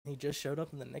He just showed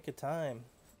up in the nick of time.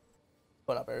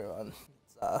 What up, everyone?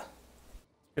 It's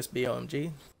Chris BOMG.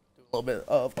 Doing a little bit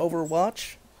of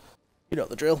Overwatch. You know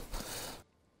the drill.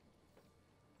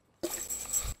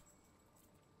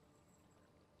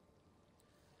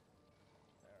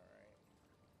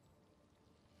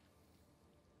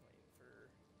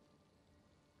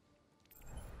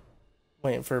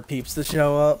 Waiting for peeps to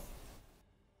show up.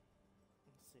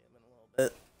 See him in a little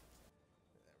bit.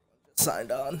 Everyone just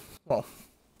signed on. Well,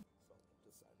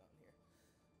 just signed on here.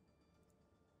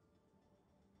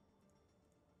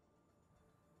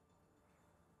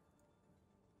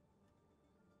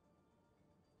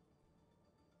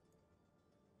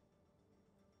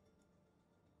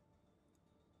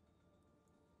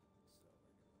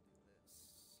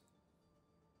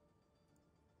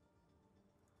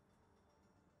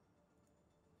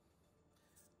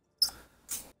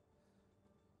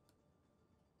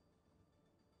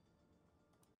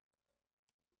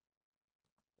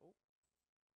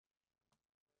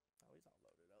 He's all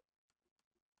loaded up.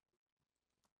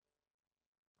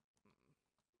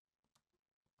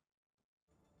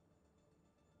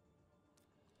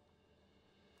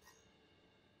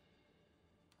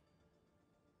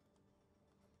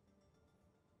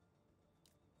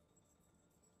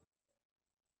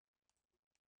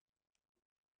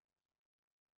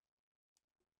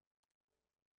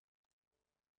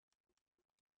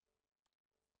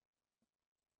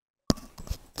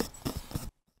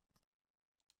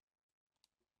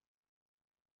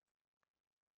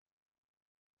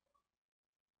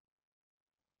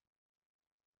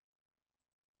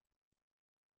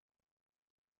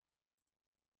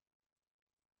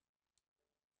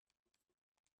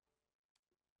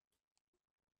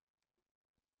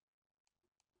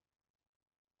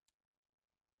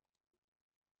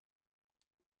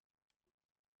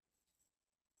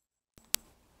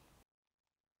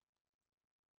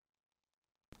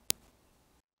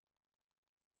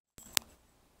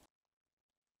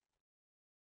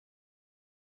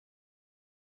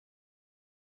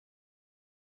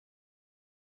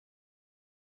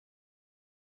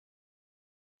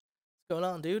 What's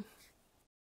going on, dude?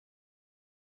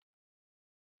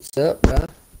 What's up, bro?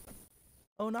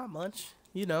 Oh, not much.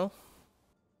 You know.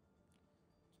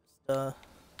 Just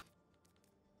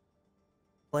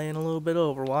playing a little bit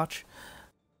of Overwatch.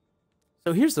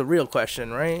 So here's the real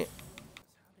question, right? How do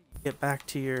you get back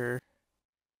to your...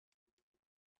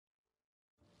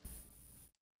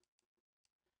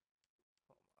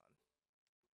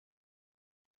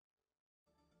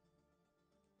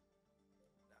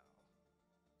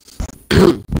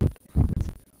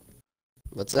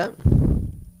 What's that?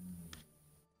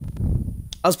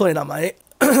 I was playing on my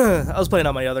I was playing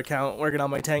on my other account, working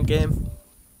on my tank game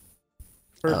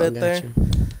for a bit there.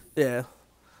 Yeah.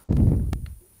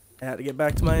 I had to get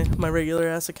back to my regular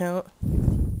ass account.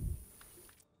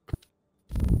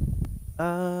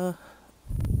 Alright.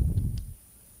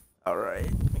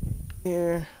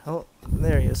 Here. Oh,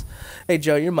 there he is. Hey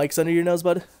Joe, your mic's under your nose,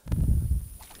 bud.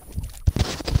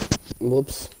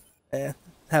 Whoops. Yeah.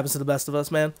 Happens to the best of us,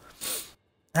 man.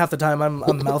 Half the time I'm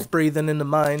mouth breathing into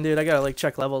mine, dude. I gotta like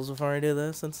check levels before I do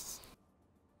this. It's...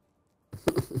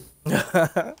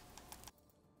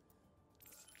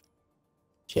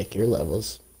 Check your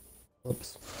levels.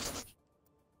 Whoops.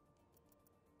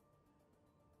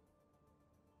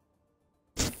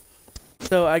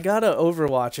 So I got an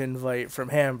Overwatch invite from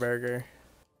Hamburger.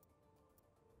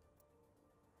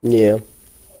 Yeah.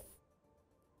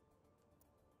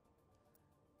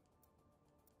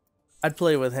 I'd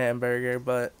play with Hamburger,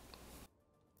 but...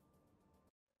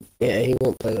 Yeah, he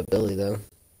won't play with Billy, though.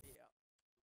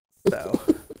 So...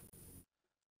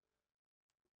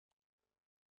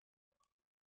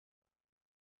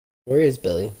 Where is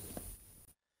Billy?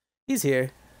 He's here.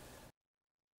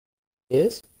 He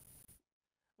is?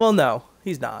 Well, no,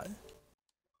 he's not.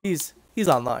 He's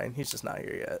online. He's just not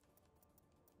here yet.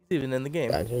 He's even in the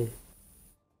game. Gotcha.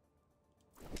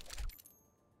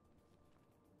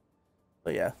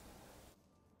 But yeah.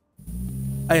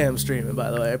 I am streaming,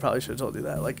 by the way. I probably should have told you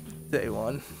that, like, day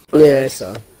one. But yeah, I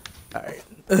saw. Alright.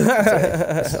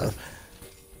 I saw.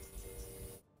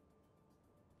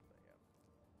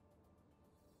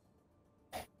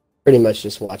 Pretty much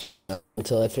just watch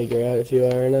until I figure out if you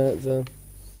are or not, so.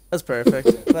 That's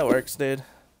perfect. That works, dude.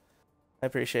 I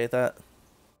appreciate that.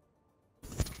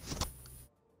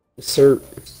 Sir.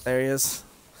 There he is.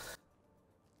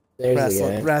 There's the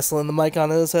guy. Wrestling the mic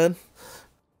onto his head.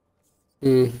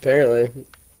 Apparently.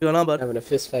 What's going on, bud? Having a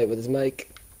fist fight with his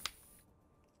mic.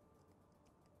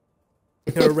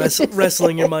 You're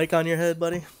wrestling your mic on your head,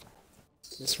 buddy.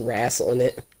 Just wrestling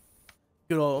it.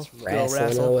 Good old wrestling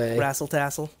wrestle, away. wrestle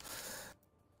tassel.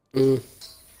 Mm.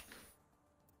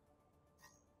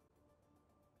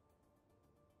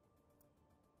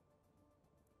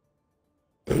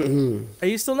 Are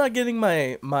you still not getting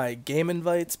my game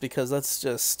invites? Because that's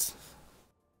just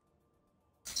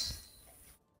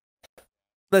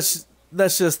the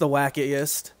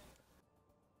wackiest.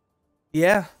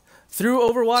 Yeah, through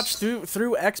Overwatch,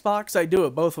 through Xbox, I do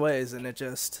it both ways, and it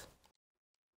just.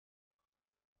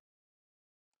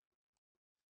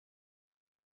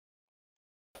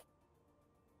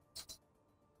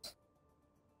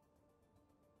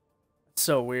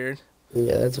 So weird.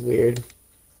 Yeah, that's weird.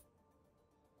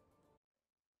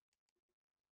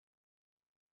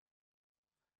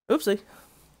 Oopsie.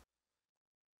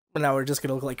 But now we're just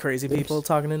gonna look like crazy people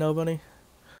talking to nobody.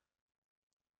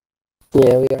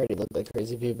 Yeah, we already look like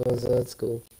crazy people, so that's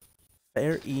cool.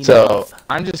 Fair enough. So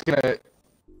I'm just gonna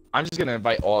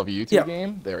invite all of you to the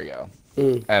game. There we go.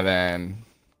 Mm. And then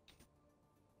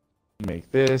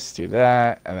make this, do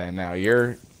that, and then now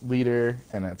you're leader,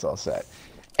 and that's all set.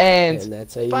 And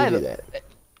that's how you do that.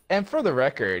 And for the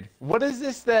record, what is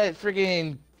this that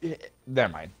friggin'...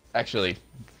 Never mind. Actually,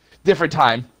 different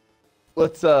time.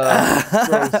 Let's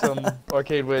throw some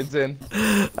arcade wins in.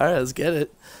 All right, let's get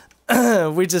it.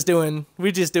 we just doing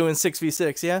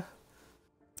 6v6, yeah?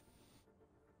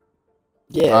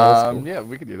 Yeah. Cool. Yeah,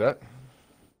 we could do that.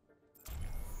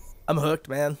 I'm hooked,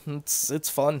 man. It's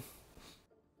fun.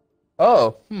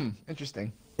 Oh,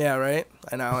 interesting. Yeah, right.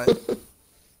 I know it.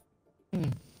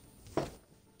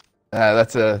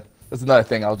 That's another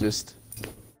thing I'll just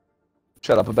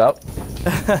shut up about.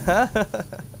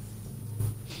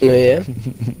 Yeah.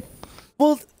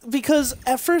 Well, because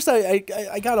at first I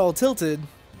got all tilted.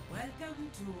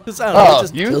 Cause I don't know, Oh,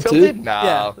 just you tilted? No.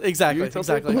 Yeah, exactly, You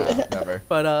tilted? exactly. No, never.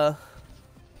 But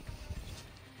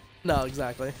no,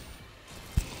 exactly.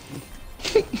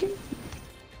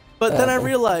 But then I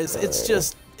realized it's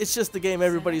just the game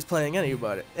everybody's playing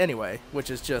anyway,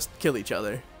 which is just kill each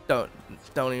other. Don't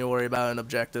even worry about an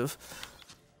objective.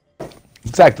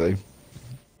 Exactly.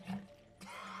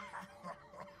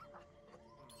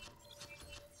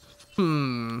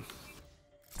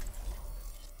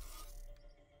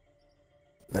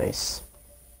 Nice.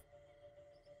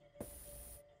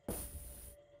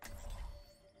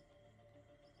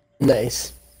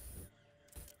 Nice.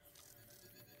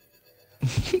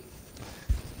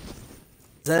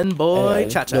 Zen boy,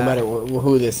 cha-cha. No matter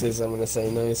who this is, I'm gonna say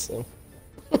nice. So.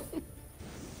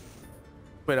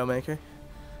 Widowmaker.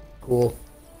 Cool.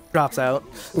 Drops out.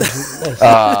 Nice.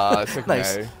 It's okay.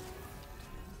 Nice.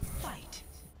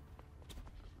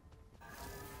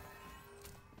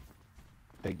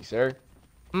 Thank you, sir.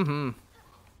 Mm-hmm.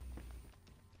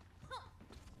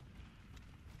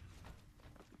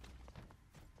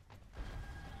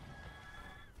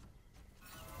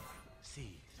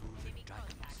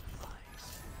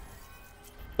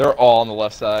 They're all on the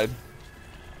left side.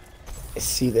 I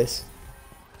see this.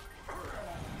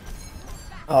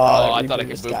 Oh, I thought I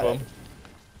could boop him.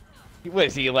 What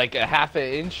is he, like a half an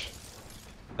inch?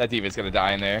 That D.Va's gonna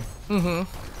die in there.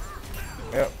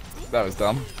 Mm-hmm. Yep, that was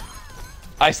dumb.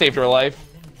 I saved her life.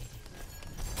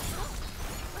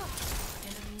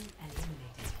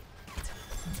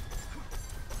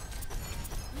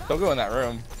 Don't go in that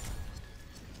room.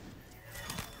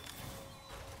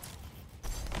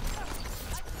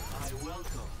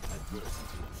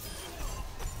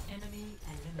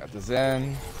 Got the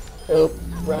Zen. Oh,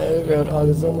 Ryan Roadhog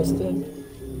is almost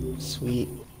dead. Sweet.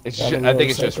 I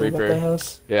think it's just Reaper.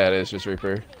 House. Yeah, it is just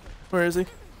Reaper. Where is he?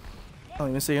 I don't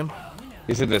even see him.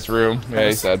 He's in this room. Yeah,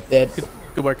 he's dead. Dead.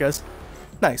 Good work, guys.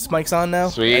 Nice. Mike's on now.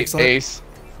 Sweet. Excellent. Ace.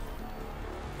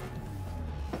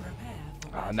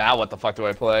 Now what the fuck do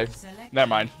I play? Never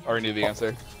mind. Already knew the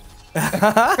answer.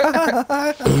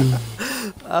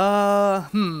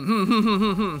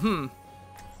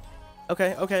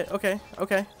 Okay.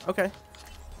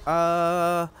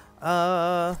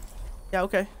 Yeah,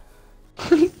 okay.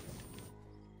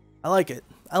 I like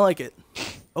it.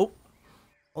 Oh,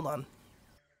 hold on.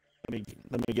 Let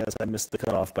me guess. I missed the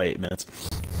cutoff by 8 minutes.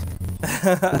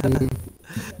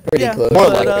 Pretty Yeah, close. More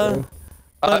but, like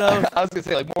I was gonna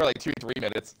say like more like 2-3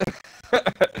 minutes.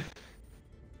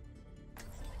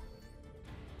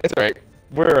 It's alright.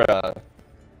 We're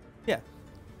yeah.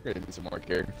 We're gonna do some work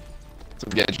here.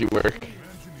 Some Genji work.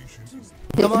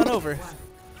 Come on over.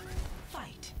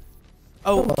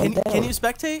 Oh, can you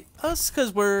spectate us?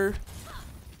 Cause we're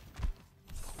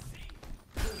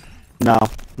No,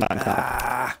 not in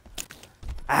time.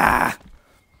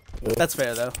 That's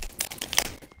fair though.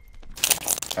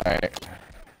 Alright.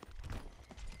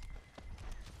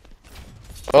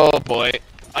 Oh boy.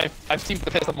 I've seemed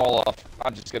to piss them all off.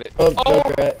 I'm just gonna. Oh,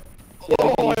 Junkrat.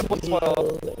 Oh, I have plus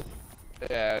 12.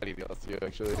 Yeah, I need to Lucio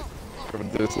actually. From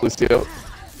this Lucio.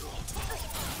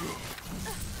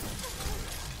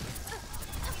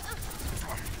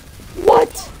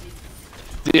 What?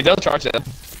 Dude, don't charge them.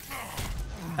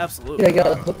 Absolutely. Dude, I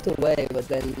got hooked away, but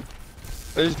then...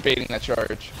 They're just baiting that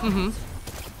charge. Mm-hmm.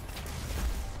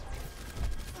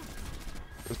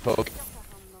 Just poke.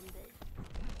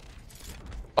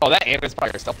 Oh, that Anna's by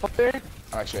herself up there?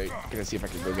 Actually, I'm gonna see if I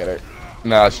can go get her.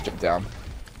 No, she jumped down.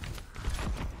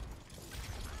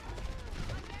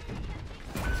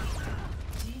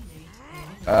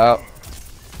 Oh.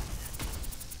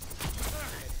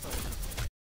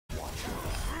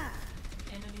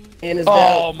 Anna's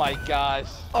Oh down. my gosh.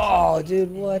 Oh,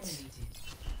 dude, what?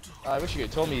 I wish you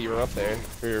had told me you were up there.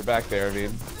 Or you were back there, I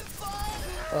mean.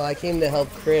 Well, I came to help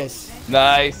Chris,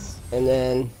 Nice. and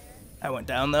then... I went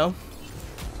down though.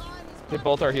 Did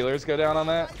both our healers go down on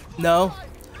that? No.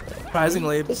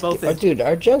 Surprisingly, both. Oh, dude,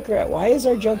 our Junkrat, why is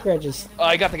our Junkrat just... Oh,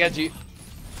 I got the Genji.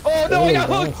 Oh no, I got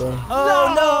hooked!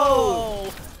 Oh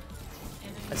no!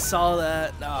 I saw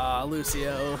that. Ah,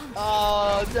 Lucio.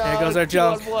 Oh no. There goes our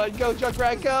junk. 2-on-1. Go,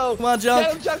 Junkrat, go! Come on, Junk.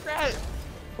 Get him, Junkrat!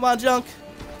 Come on, Junk.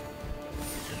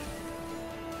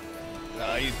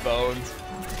 No, he's bones.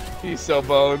 He's so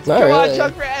bones. Not Come really.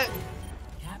 on, Junkrat!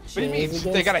 What do you mean?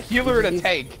 They got a healer and a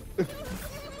tank.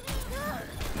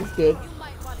 He's good.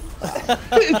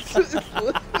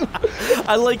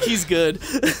 I like he's good.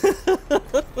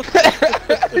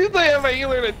 They have a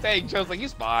healer and a tank. Joe's like,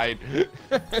 he's fine.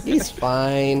 He's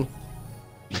fine.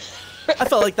 I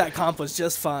felt like that comp was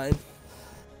just fine.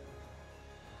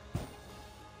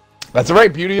 That's the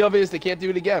right beauty of it is they can't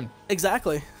do it again.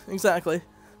 Exactly. Exactly.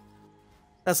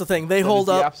 That's the thing. They That hold is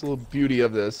the up. absolute beauty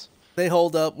of this. They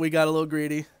hold up. We got a little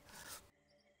greedy.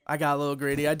 I got a little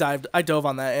greedy. I dove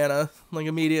on that Anna like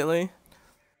immediately.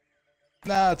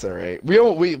 Nah, it's alright. We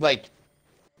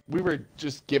were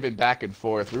just giving back and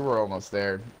forth. We were almost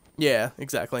there. Yeah,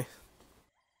 exactly.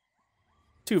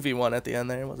 2v1 at the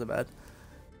end there. It wasn't bad.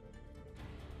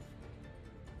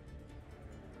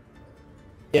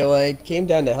 Yeah, well, I came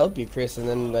down to help you, Chris, and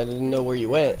then I didn't know where you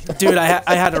went. Dude, I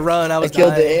had to run. I I was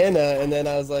killed dying. the Anna, and then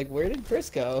I was like, where did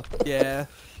Chris go? Yeah.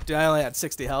 Dude, I only had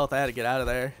 60 health. I had to get out of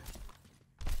there.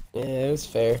 Yeah, it was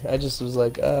fair. I just was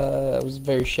like, I was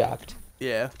very shocked.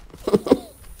 Yeah.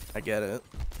 I get it.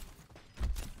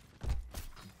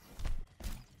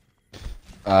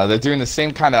 They're doing the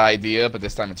same kind of idea, but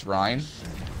this time it's Ryan.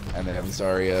 And they have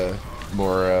Zarya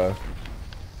more,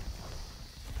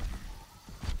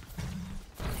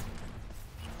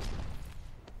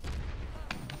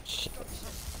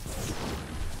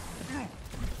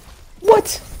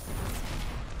 What?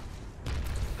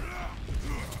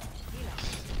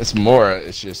 It's more,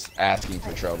 it's just asking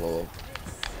for trouble.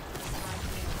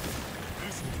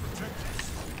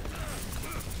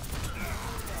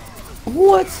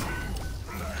 What?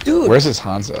 Dude, Where's his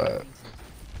Hanzo at?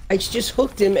 I just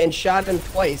hooked him and shot him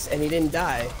twice, and he didn't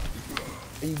die.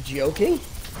 Are you joking?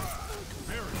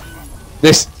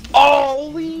 This.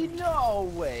 Holy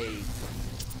no way!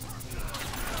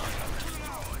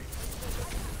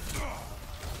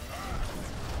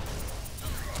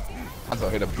 Hanzo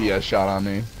hit a BS shot on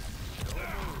me.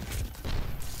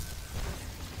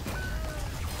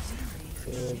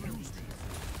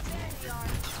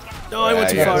 Oh, I went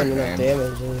too Yeah, far. Not enough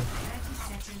damage.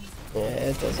 Yeah,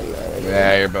 it doesn't matter.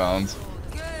 Yeah, your bones.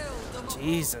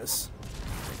 Jesus.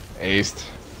 Aced.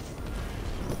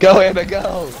 Go, Anna,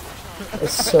 go!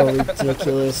 It's so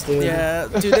ridiculous, dude. Yeah,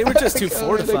 dude, they were just too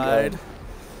fortified.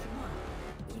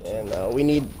 Yeah, no, we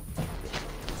need...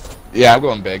 Yeah, I'm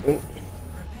going big.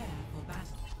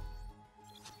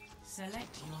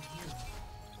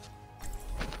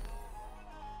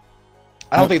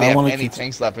 I don't think they have any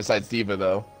tanks left besides D.Va,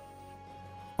 though.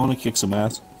 I want to kick some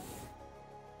ass.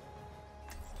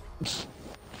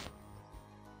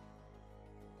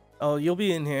 Oh, you'll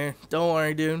be in here. Don't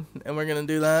worry, dude. And we're gonna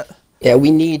do that. Yeah, we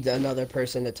need another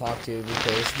person to talk to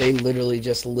because they literally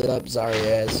just lit up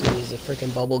Zarya as soon as a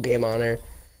freaking bubble game on her.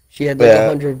 She had like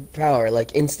 100 power,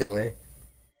 like instantly.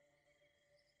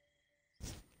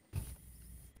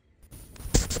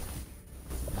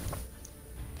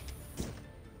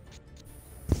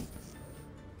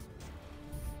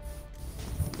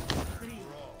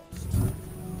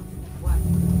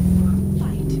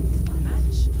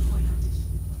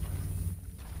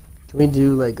 Can we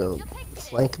do like a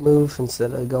flank move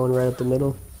instead of going right up the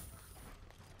middle?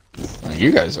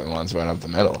 You guys are the ones who went up the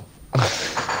middle.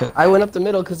 I went up the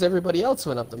middle because everybody else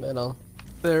went up the middle.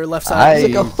 Their left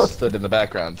side. I stood in the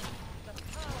background.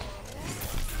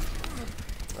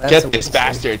 That's Get this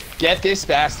bastard. Get this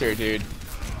bastard, dude.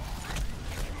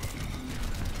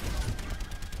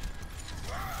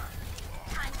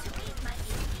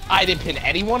 I didn't pin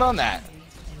anyone on that.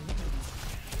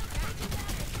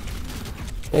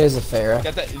 Here's a Pharah.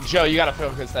 Got that, Joe, you gotta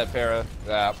focus that Pharah.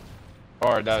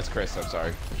 Or that was Chris, I'm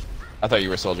sorry. I thought you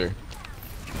were a soldier.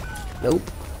 Nope.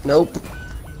 Nope.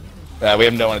 We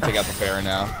have no one to take out the Pharah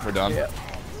now. We're done. Yep.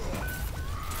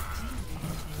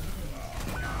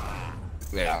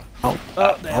 Yeah.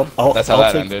 Damn. That's how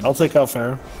that ended. I'll take out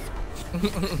Farrah.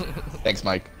 Thanks,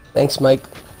 Mike. Thanks, Mike.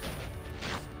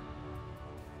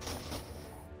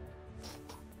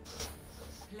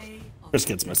 Chris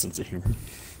gets my sense of humor.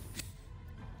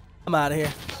 I'm out of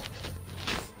here.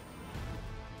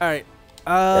 All right.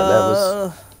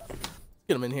 that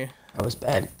Get him in here. was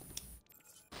bad.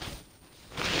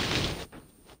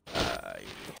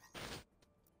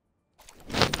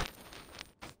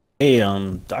 Hey,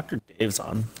 Dr. Dave's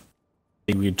on.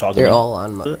 Maybe we could talk They're about all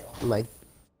on my.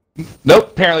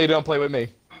 Nope, apparently you don't play with me.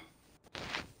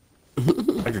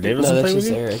 Dr. Dave No, doesn't that's play with just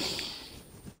you? Eric.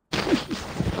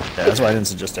 Yeah, that's why I didn't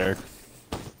suggest Eric.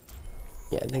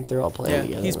 Yeah, I think they're all playing Yeah,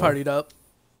 together. he's now. partied up.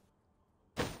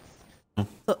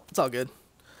 It's all good.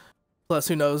 Plus,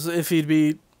 who knows if he'd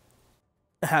be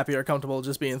happy or comfortable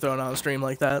just being thrown on a stream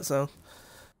like that, so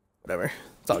whatever.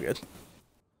 It's all good.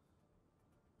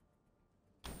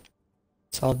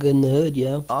 It's all good in the hood,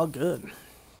 yo. All good.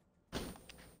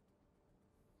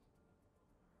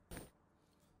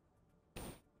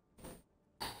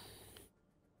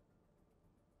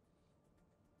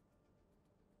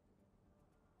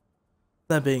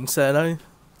 That being said,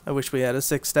 I wish we had a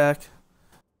 6-stack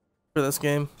for this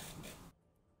game.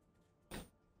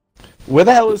 Where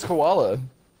the hell is Koala?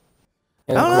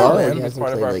 And I don't know, Koala man. He's hasn't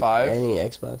part of played, our like, 5. any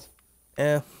Xbox.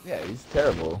 Yeah, Yeah, he's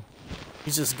terrible.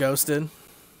 he's just ghosted.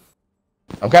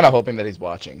 I'm kind of hoping that he's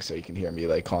watching so you can hear me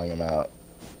like calling him out.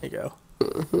 There you go.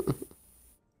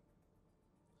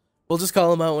 We'll just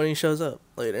call him out when he shows up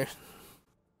later.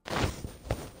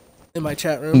 In my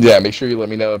chat room. Yeah, make sure you let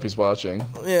me know if he's watching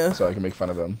Yeah. so I can make fun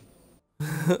of him.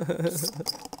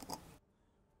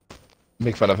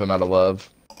 Make fun of him out of love.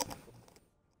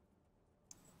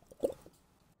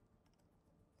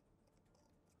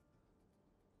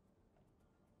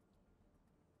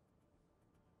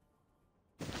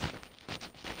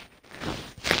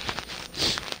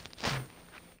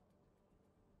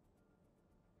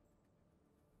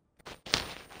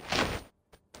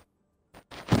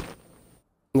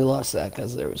 We lost that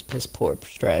because there was piss poor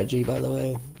strategy, by the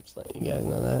way. Just letting you guys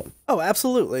know that. Oh,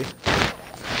 absolutely.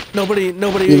 Nobody.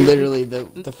 We literally, the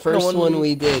first one- one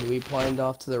we did, we climbed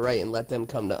off to the right and let them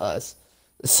come to us.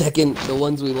 The second, the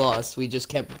ones we lost, we just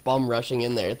kept bum rushing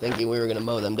in there thinking we were going to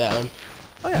mow them down.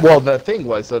 Oh, yeah. Well, the thing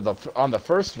was, so on the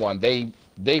first one, they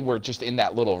were just in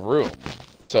that little room,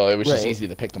 so it was just Right. easy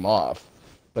to pick them off.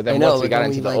 But I then know, once we but got then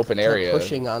into the like, open kept area,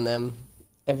 pushing on them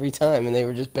every time, and they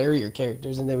were just barrier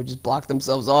characters, and they would just block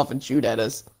themselves off and shoot at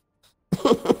us.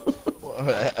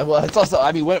 well, it's also,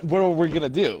 I mean, what are we gonna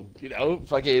do? You know,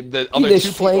 fucking the other There's 2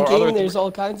 people, or flanking, there's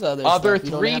all kinds of other stuff.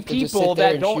 You don't 3 have to just people sit there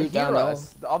that and don't shoot hear down us.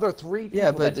 The other 3 people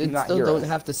Yeah, but that do it not still hear don't us.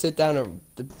 have to sit down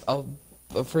a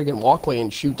friggin' walkway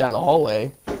and shoot down the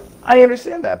hallway. I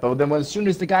understand that, but then as soon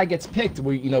as the guy gets picked,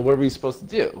 what are we supposed to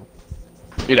do?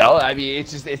 You know, I mean,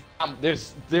 it's just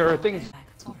there are things.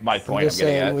 My I'm point. just I'm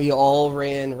getting saying, at. we all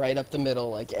ran right up the middle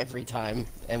like every time,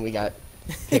 and we got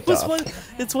picked It's off.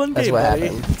 it's one That's game, what buddy.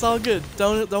 happened. It's all good.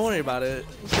 Don't worry about it.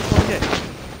 It's just one game.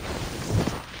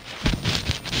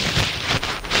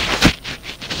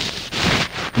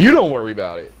 You don't worry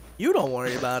about it. You don't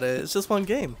worry about it. It's just one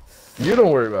game. You don't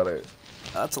worry about it.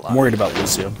 That's a lot. I'm worried about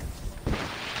Lucio.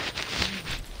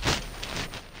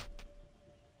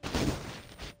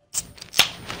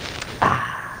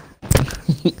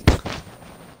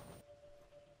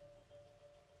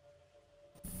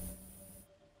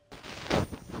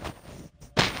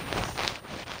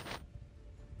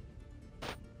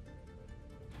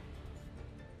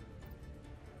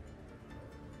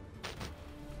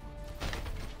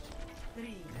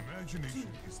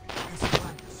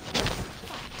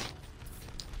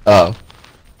 Oh,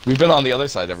 we've been on the other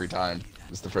side every time.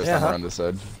 It's the first Yeah, time we're huh? on this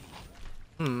side.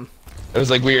 Hmm. It was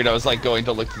like weird. I was like going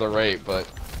to look to the right, but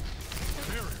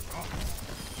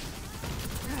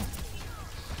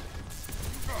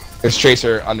there's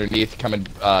Tracer underneath coming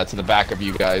to the back of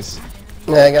you guys.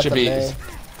 Yeah, I got Should the be. May.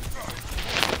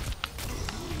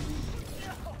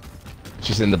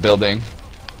 She's in the building.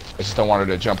 I just don't want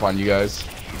her to jump on you guys.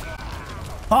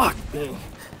 Fuck.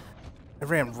 I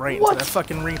ran right into that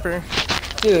fucking Reaper.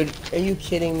 Dude, are you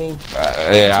kidding me?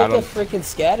 Yeah, I Took a don't. freaking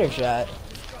scatter shot.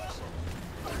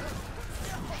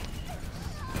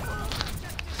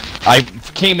 I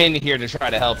came in here to try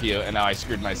to help you, and now I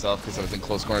screwed myself because I was in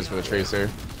close corners with a Tracer.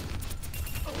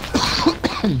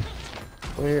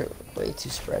 We're way too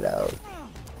spread out.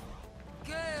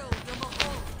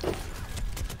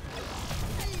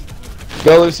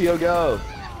 Go, Lucio, go.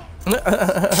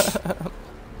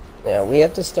 Yeah, we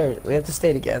have to start. We have to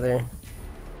stay together.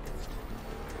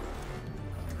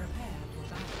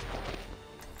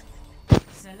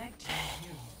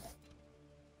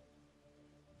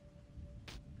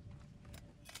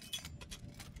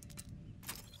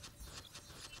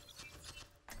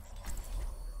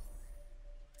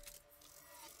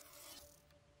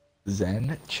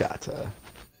 Zen Chata.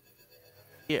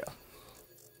 Yeah.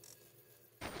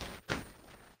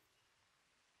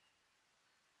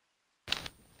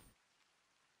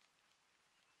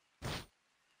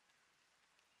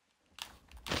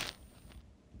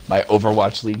 My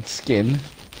Overwatch League skin,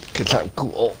 cause I'm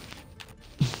cool.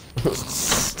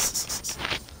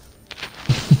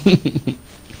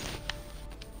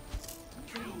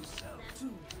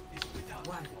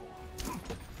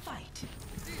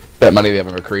 Bet money they have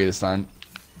a McCree this time.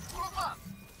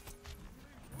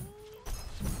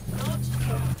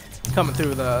 Coming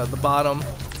through the bottom.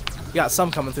 You got some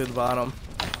coming through the bottom.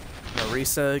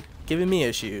 Marisa giving me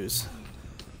issues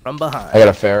from behind. I got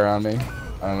a fair on me.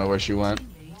 I don't know where she went.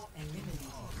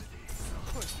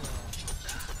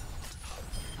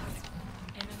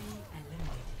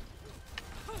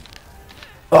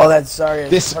 Oh, that's sorry.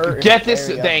 This get this.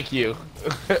 Thank you.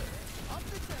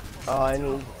 Oh, I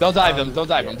need. Don't dive him. Don't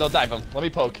dive him. Don't dive him. Let me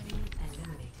poke.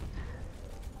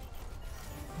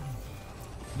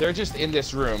 They're just in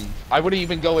this room. I wouldn't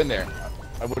even go in there.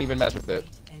 I wouldn't even mess with it.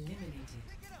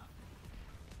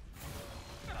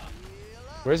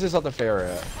 Where's this other fair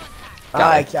at?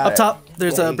 I got Up it. top,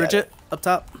 there's Yeah, a you got Bridget. Up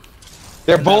top.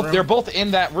 They're both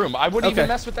in that room. I wouldn't even Okay.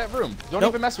 mess with that room. Don't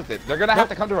Nope. even mess with it. They're gonna have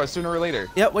to come to us sooner or later.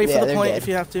 Yep, wait Yeah, for the they're point dead. if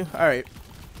you have to. Alright.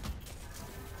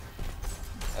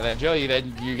 And then Joey,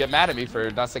 then you get mad at me for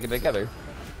not sticking together.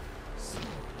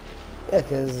 Yeah,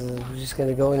 because we're just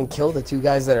gonna go in and kill the 2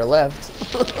 guys that are left.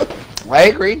 I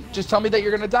agree. Just tell me that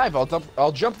you're gonna dive.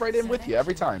 I'll jump right in with you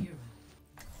every time.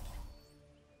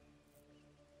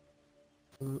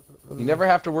 You never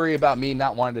have to worry about me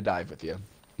not wanting to dive with you.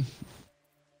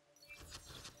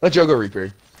 Let Joe go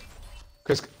Reaper.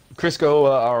 Chris go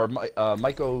or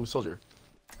Mike go Soldier.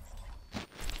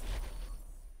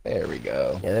 There we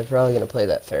go. Yeah, they're probably gonna play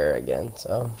that fair again.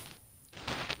 So.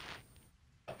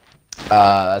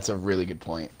 That's a really good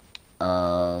point.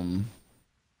 Now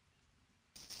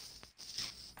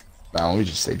let me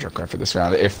just say Junkrat for this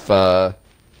round. If well,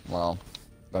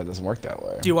 that doesn't work that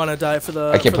way. Do you want to die for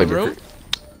the, I can't for play the room?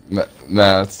 No,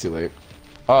 that's too late.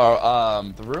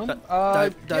 Oh, the room?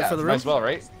 Dive yeah, for the room? might as well,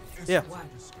 right? Yeah.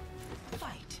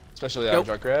 Especially out of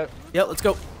Junkrat. Yep, let's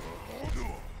go.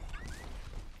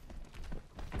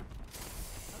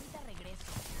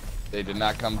 They did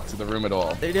not come to the room at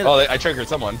all. They did. Oh, I triggered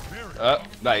someone.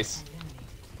 Nice.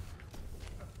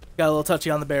 Got a little touchy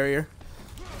on the barrier.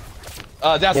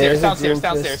 Downstairs, there's a downstairs, Doomfist.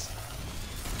 downstairs.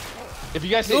 If you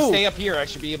guys stay up here, I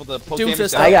should be able to poke damage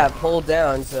Doomfist. down. I got pulled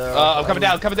down, so. I'm coming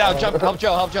down, coming down. Jump, help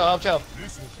Joe, help Joe, help Joe.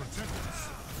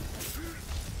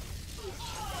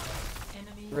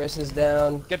 Wrist is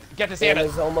down. Get this Anna.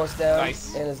 Anna's almost down.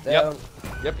 Nice. Anna's down.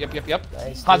 Yep.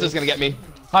 Nice, Hanzo's dude. gonna get me.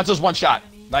 Hanzo's one shot.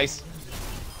 Nice.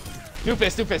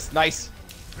 Doofus, nice.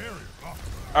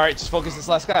 Alright, just focus this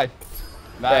last guy.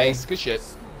 Nice, good shit.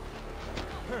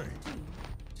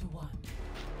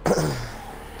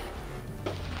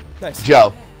 Nice.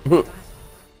 Joe.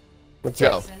 What's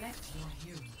Joe. up?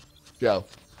 Joe.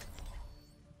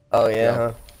 Oh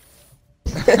yeah.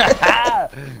 Huh?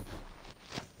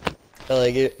 I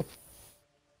like it.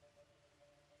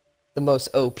 The most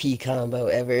OP combo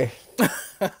ever.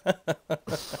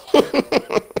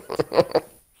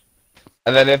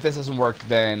 And then if this doesn't work,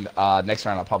 then next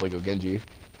round I'll probably go Genji.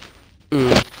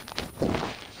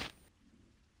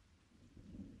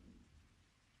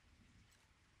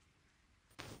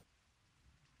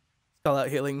 Call out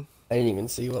healing. I didn't even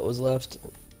see what was left.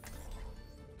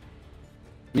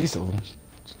 Diesel.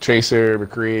 Tracer,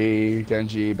 McCree,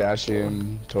 Genji,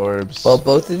 Bastion, Torbs. Well,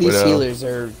 both of these Widow. healers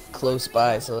are close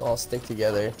by, so they'll all stick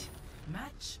together.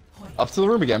 Up to the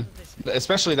room again.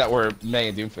 Especially that we're May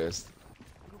and Doomfist.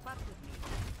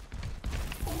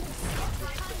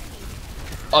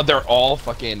 Oh, they're all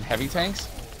fucking heavy tanks?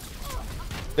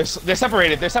 They're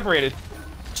separated, they're separated.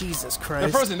 Jesus They're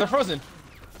Christ. frozen, they're frozen.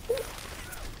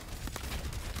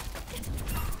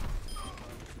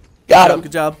 Got him.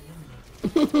 Good job.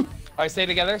 Alright, stay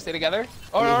together, stay together.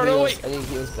 Oh, I no, need no, heals. wait. I need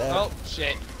heals back. Oh,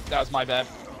 shit. That was my bad.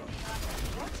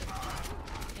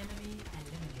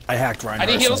 I hacked Reinhardt.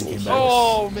 I need heals. so he came back.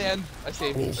 Oh, man. I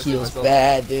saved I need I saved heals myself.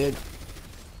 bad, dude.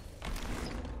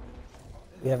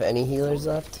 You have any healers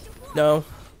left? No.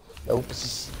 Nope.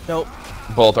 Nope.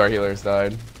 Both our healers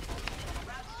died.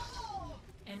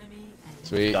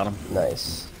 Sweet. Got him.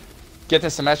 Nice. Get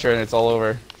this Symmetra and it's all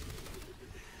over.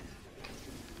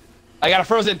 I got a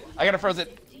frozen! I got a frozen!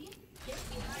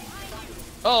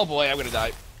 Oh boy, I'm gonna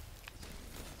die.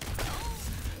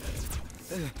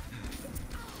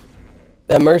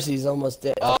 That Mercy's almost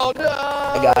dead. Oh no!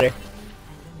 I got her.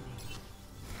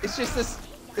 It's just this.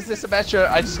 It's this Symmetra.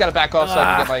 I just gotta back off so I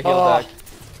can get my heal back.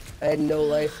 I had no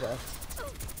life left.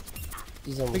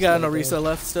 We got an Orisa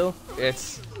left still.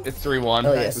 It's 3-1.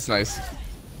 Oh, yes. It's nice.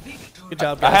 Good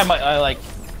job, guys. I had my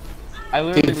I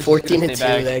literally Dude, was 14 just and 2 gonna stay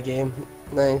back. that game.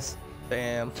 Nice.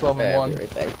 Damn. 12 Alright, and I'll 1. be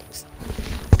right back.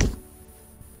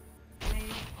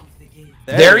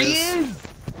 There he is!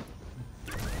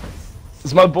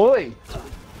 It's my boy.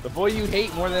 The boy you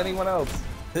hate more than anyone else.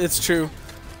 It's true.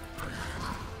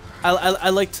 I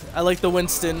liked the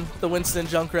Winston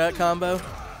Junkrat combo.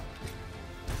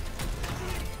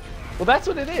 Well, that's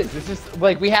what it is. It's just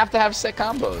like we have to have set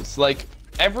combos. Like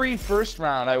every first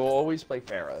round, I will always play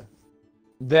Pharah.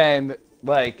 Then,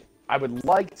 like, I would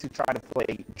like to try to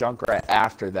play Junkrat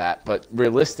after that, but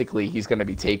realistically, he's going to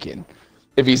be taken.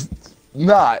 If he's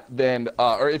not, then,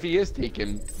 or if he is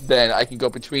taken, then I can go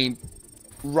between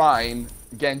Rhine,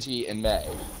 Genji, and Mei.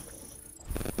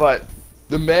 But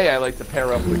the Mei I like to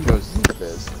pair up with Ghost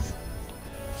Fist.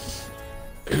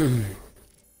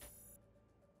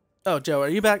 Oh, Joe, are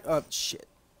you back? Oh, shit.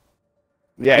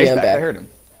 Yeah, he's I'm back. back. I heard him.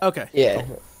 Okay. Yeah.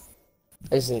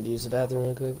 I just need to use the bathroom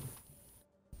real quick.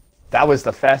 That was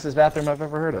the fastest bathroom I've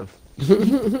ever heard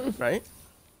of. Right?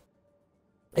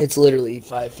 It's literally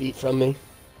 5 feet from me.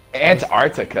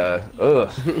 Antarctica.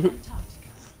 Ugh.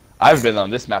 I've been on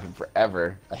this map in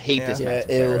forever. I hate this Yeah, map.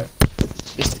 ew.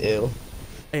 Just ew.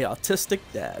 Hey, autistic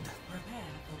dad.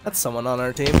 That's someone on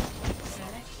our team.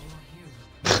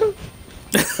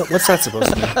 What's that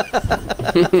supposed to mean?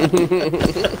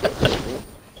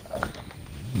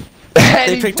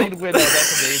 They picked played Widow.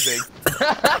 That's amazing.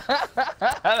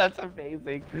 That's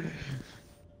amazing.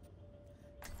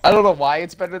 I don't know why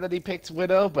it's better that he picked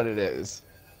Widow, but it is.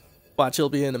 Watch, he'll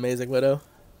be an amazing widow.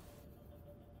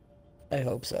 I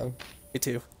hope so. Me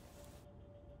too.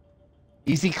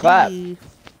 Easy clap. You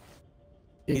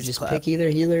Easy just clap. pick either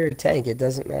healer or tank. It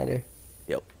doesn't matter.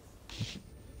 Yep.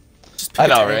 Just I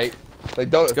pick a know, tank. right? Like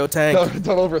don't go tank.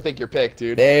 Don't overthink your pick,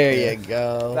 dude. There you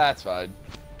go. That's fine.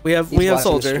 We have He's watching the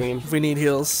soldier. stream. If we need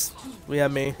heals, we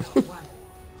have me.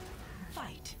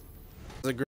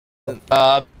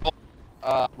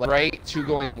 Right, 2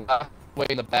 going left, way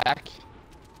in the back.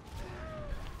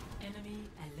 Enemy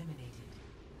eliminated.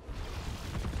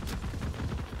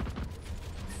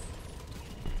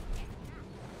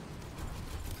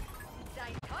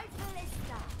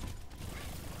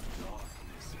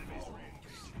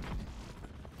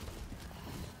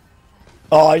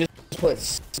 Oh, I just put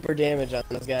super damage on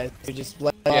those guys. We just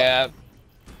let up. Yeah,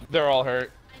 they're all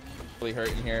hurt. Really hurt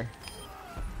in here.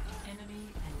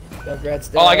 Congrats,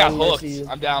 Oh, I got down, hooked. Mercy.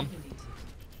 I'm down.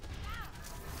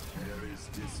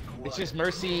 It's just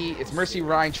Mercy. It's Mercy,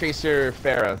 Rhine, Tracer,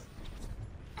 Pharah.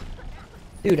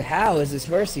 Dude, how is this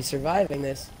Mercy surviving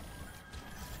this?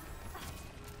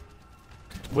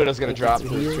 Widow's gonna drop to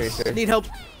his heals. Tracer. Need help.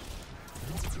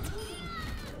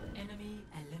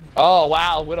 Oh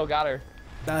wow, Widow got her.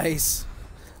 Nice.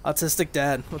 Autistic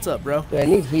dad. What's up, bro? Dude, I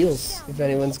need heals if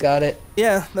anyone's got it.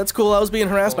 Yeah, that's cool. I was being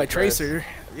harassed by Chris. Tracer.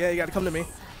 Yeah, you gotta come to me.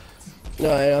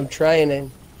 No, I'm trying to.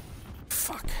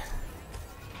 Fuck.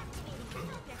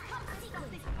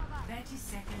 30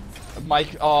 seconds.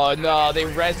 Mike. Oh no, they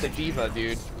res the diva,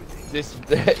 dude. This.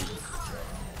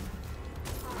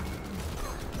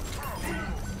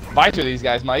 Buy through these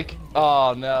guys, Mike.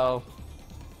 Oh no.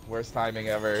 Worst timing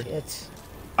ever. Shit.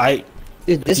 Diva's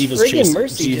Dude, this friggin' chasing.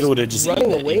 Mercy Diva would've just just running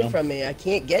eaten it, away you know? from me. I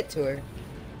can't get to her.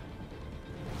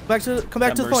 Come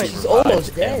back to the point. She's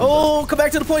almost dead. Oh, come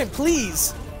back to the point,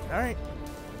 please. All right.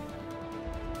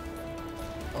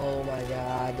 Oh my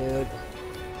god, dude.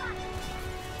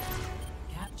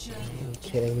 Capture. Are you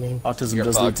kidding me? Autism You're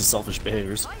does lead fucked. to selfish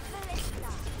behaviors.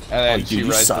 And then Oh, she dude,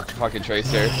 you res the suck. fucking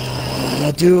Tracer.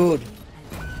 Oh, dude.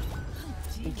 Are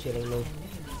you kidding me?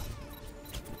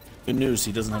 Good news,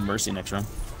 he doesn't have Mercy next round.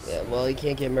 Yeah, well, he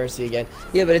can't get Mercy again.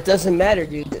 Yeah, but it doesn't matter,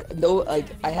 dude. No, like,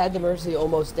 I had the Mercy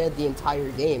almost dead the entire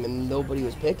game, and nobody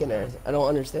was picking her. I don't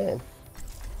understand.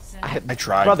 I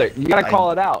tried. Brother, you gotta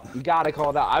call it out. You gotta call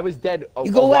it out. I was dead a,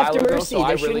 You a go while after ago, Mercy. so I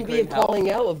There really shouldn't be a couldn't help.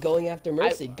 calling out of going after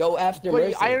Mercy. Go after But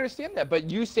Mercy. I understand that, but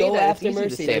you say Go that after it's easy Mercy.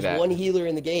 to say There's that. one healer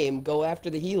in the game. Go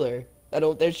after the healer.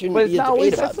 There shouldn't But it's be a not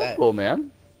always debate that about that. simple,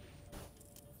 man.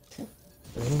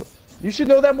 You should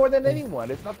know that more than anyone.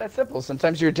 It's not that simple.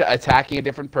 Sometimes you're attacking a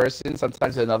different person.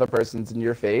 Sometimes another person's in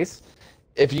your face.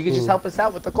 If you could just help us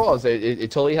out with the calls, it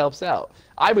totally helps out.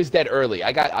 I was dead early.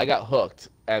 I got hooked,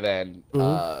 and then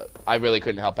I really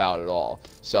couldn't help out at all.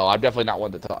 So I'm definitely not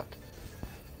one to talk.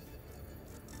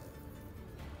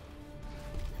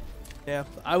 Yeah,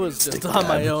 I was just on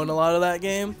my own a lot of that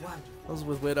game. I was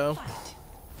with Widow.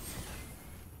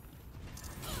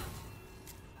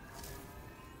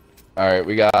 Alright,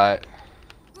 we got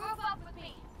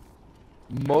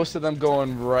most of them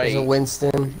going right. There's a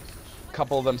Winston. A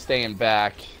couple of them staying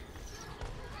back.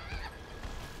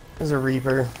 There's a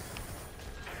Reaper.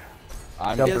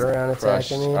 I'm jumping around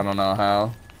crushed. attacking me. I don't know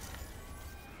how.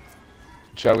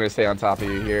 I'm gonna stay on top of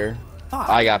you here.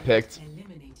 I got picked.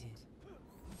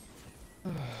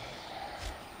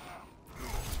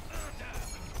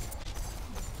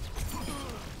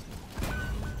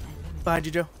 Behind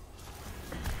you, Joe.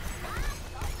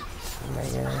 Oh my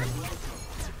god.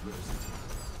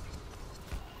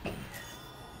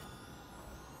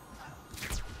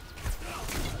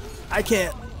 I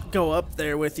can't go up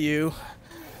there with you.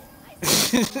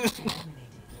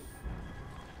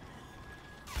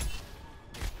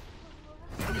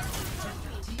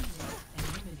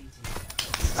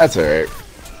 That's alright.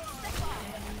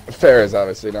 Fair is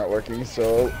obviously not working,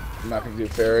 so I'm not gonna do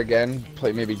fair again.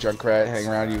 Play maybe Junkrat, hang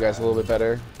around you guys a little bit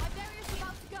better.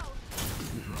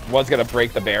 One's gonna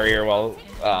break the barrier while.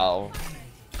 Oh.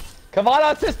 Come on,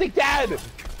 autistic dad!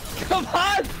 Come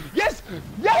on! Yes!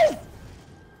 Yes!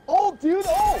 Oh, dude!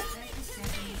 Oh!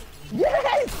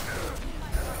 Yes!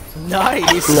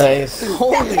 Nice! Nice.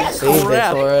 Holy Saved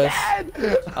crap! it for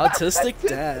us. Autistic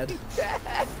dad.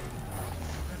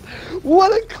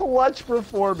 What a clutch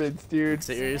performance, dude.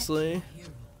 Seriously?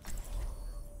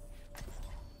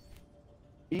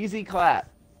 Easy clap.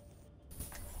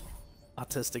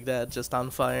 Autistic dad just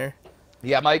on fire.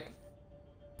 Yeah, Mike.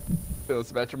 Feel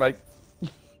this about your Mike.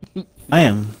 I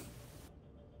am.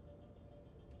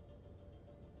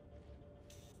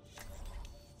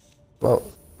 Well,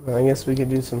 I guess we could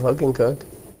do some hook and cook.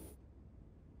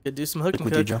 Could do some hook and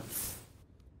With you, cook. Joe.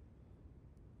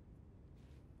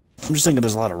 I'm just thinking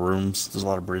there's a lot of rooms, there's a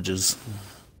lot of bridges.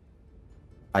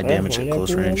 High damage at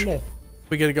close range.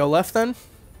 We gotta go left then?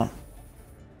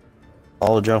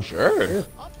 Follow Joe. Sure.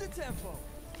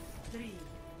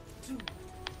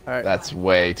 Alright. That's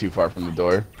way too far from the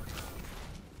door.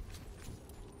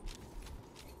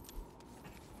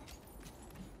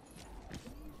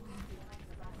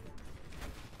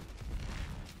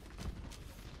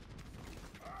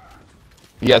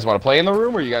 You guys want to play in the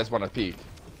room, or you guys want to peek?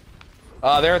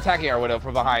 They're attacking our Widow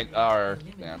from behind. Our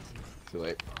man, too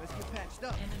late.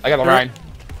 I got the line.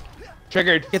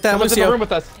 Triggered. Get that, Someone's in Lucio. the room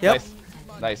with us. Yep.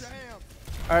 Nice. Nice.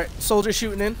 Alright, soldier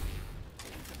shooting in.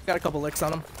 Got a couple licks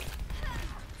on him.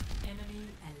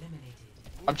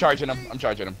 I'm charging him. I'm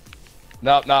charging him.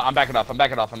 No, no, I'm backing off. I'm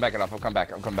backing off. I'm backing off. I'll come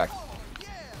back. I'll come back.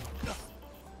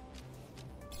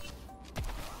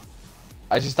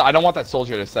 I don't want that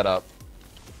soldier to set up.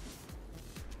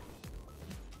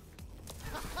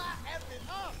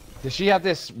 Does she have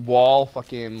this wall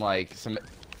fucking like some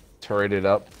turreted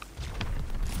up?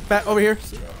 Back over here.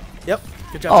 Yep.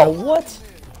 Good job. Oh, Joe. what?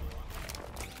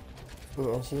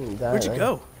 Yeah, she didn't die. Where'd you right?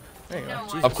 go? There you go.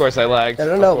 Jesus. Of course I lagged. I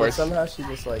don't know, Of but course. somehow she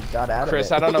just like got out Chris,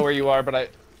 of it. I don't know where you are,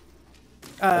 but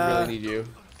I really need you.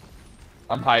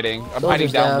 I'm hiding. I'm hiding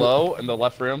Soldier's down down. low in the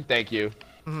left room. Thank you.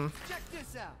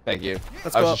 Thank you.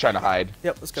 Let's I was go just up. trying to hide.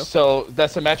 Yep, let's go. So the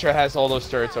Symmetra has all those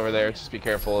turrets over there. Just be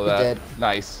careful of that. Dead.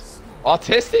 Nice.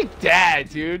 Autistic dad,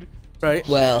 dude. Right.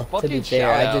 Well, to Fucking be fair,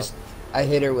 shout out. I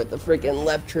hit her with the freaking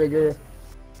left trigger,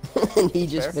 and he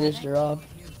just finished her off.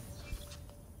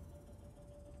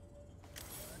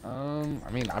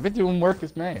 I mean, I've been doing work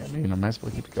as May. I mean, I might as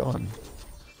well keep it going.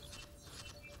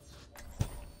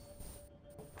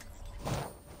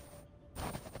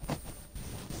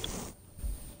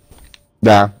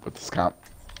 Nah, with this comp.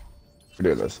 We're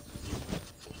doing this.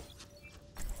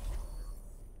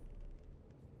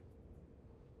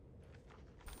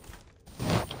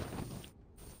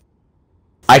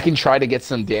 I can try to get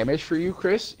some damage for you,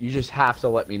 Chris. You just have to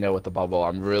let me know with the bubble.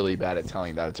 I'm really bad at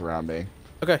telling that it's around me.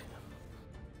 Okay.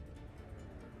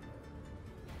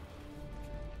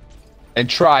 And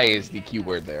try is the key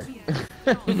word there.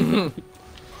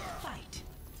 Fight.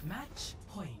 Match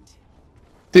point.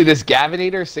 Dude, this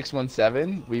Gavinator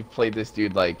 617, we've played this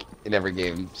dude like in every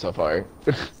game so far.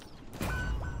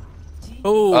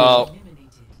 Oh. Oh,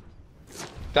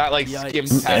 that like Yikes.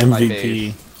 skims past my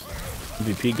MVP. face.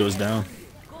 MVP goes down.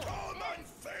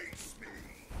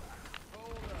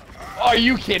 Are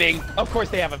you kidding? Of course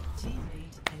they have a.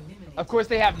 Of course,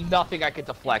 they have nothing I could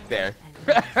deflect there.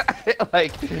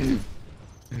 Like,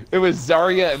 it was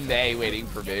Zarya and Mei waiting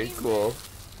for me. Cool.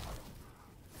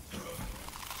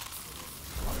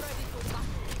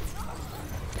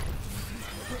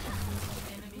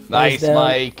 Nice,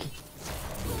 Mike.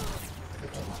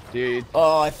 Dude.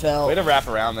 Oh, I fell. Way to wrap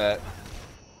around that.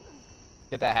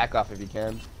 Get that hack off if you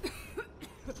can.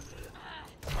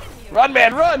 Run,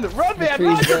 man, run! Run, man,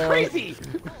 run! You're crazy!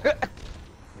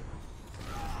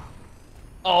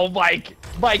 Oh, Mike!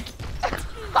 Mike!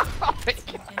 Oh my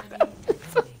God.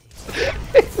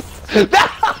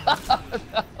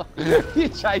 No. You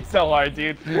tried so hard,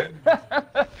 dude.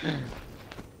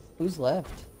 Who's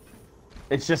left?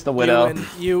 It's just the widow.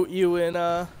 You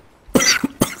and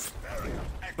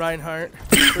Reinhardt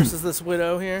versus this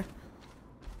widow here.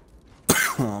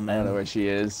 Oh man, I don't know where she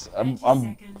is.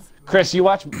 Chris, you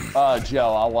watch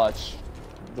Joe. I'll watch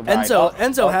the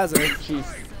Enzo has her.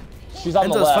 She's on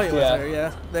Enzo's the left. fighting with her.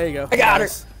 Yeah, there you go. I got her.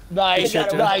 Nice, Good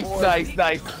shit,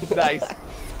 nice.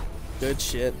 Good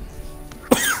shit.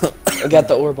 I got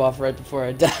the orb off right before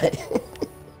I died.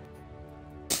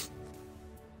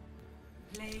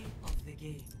 Play of the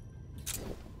game.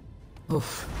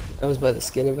 Oof, that was by the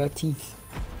skin of our teeth.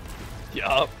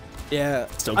 Yup. Yeah,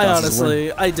 Still I counts as a honestly,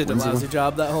 win. I did a Wins a lousy win.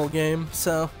 job that whole game,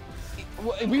 so.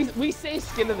 We say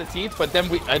skin of the teeth, but then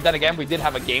then again we did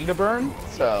have a game to burn,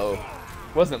 so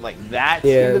it wasn't like that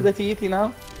skin of the teeth, you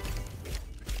know.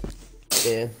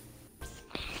 Yeah.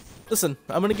 Listen,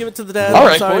 I'm gonna give it to the dad. All I'm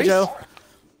right, sorry, boys. Joe.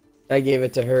 I gave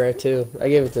it to her too. I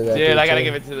gave it to that. Dude, I gotta too.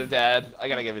 give it to the dad. I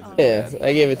gotta give it to the Yeah, dad.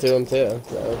 I gave it to him too.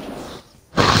 So.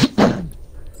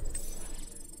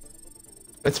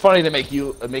 It's funny to make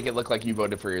it look like you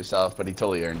voted for yourself, but he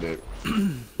totally earned it.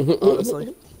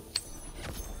 Honestly.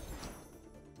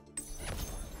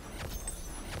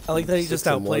 I like that he just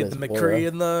 6-1 outplayed is the McCree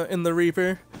in the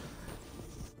Reaper.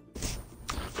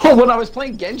 Well, when I was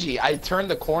playing Genji, I turned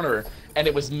the corner and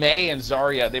it was Mei and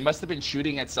Zarya. They must have been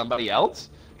shooting at somebody else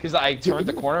because I turned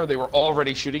the corner. They were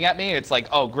already shooting at me. And it's like,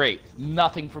 oh great,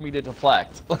 nothing for me to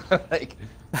deflect. Like,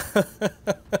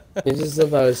 It's just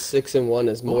if I was 6-1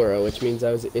 as Mora, which means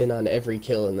I was in on every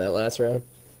kill in that last round.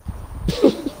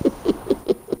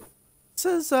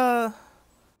 Says, can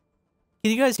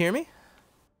you guys hear me?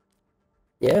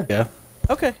 Yeah. Yeah.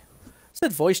 Okay.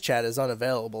 Said voice chat is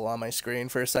unavailable on my screen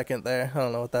for a second there. I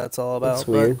don't know what that's all about. That's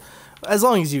weird. But as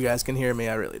long as you guys can hear me,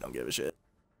 I really don't give a shit.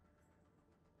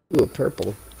 Ooh,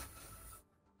 purple.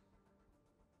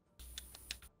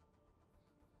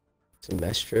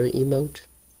 Semestro emote.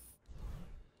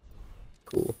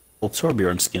 Cool. Well,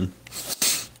 Torbjorn skin.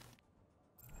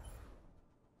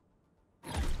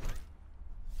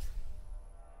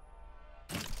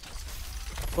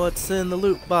 What's in the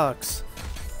loot box?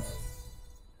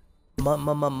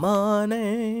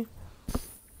 Money.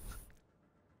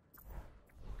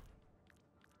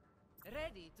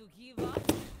 Ready to give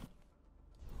up?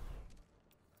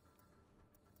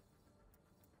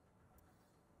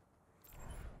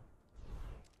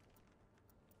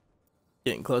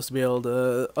 Getting close to be able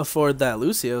to afford that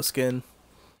Lucio skin.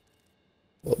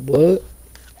 What?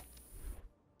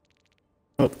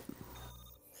 Oh.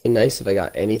 Be nice if I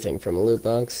got anything from a loot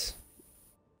box.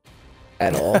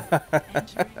 At all.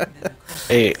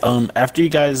 Hey, after you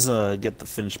guys get the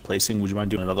finished placing, would you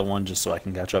mind doing another one just so I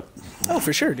can catch up? Oh,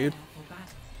 for sure, dude.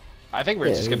 I think we're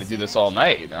just gonna do this all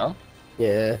night, you know?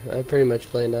 Yeah, I pretty much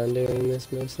planned on doing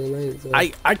this most of the night. So.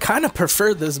 I kind of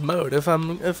prefer this mode if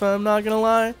I'm not gonna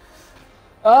lie.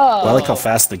 Oh, Well, I like how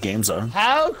fast the games are.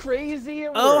 how crazy it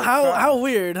works. Oh, how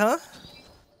weird, huh?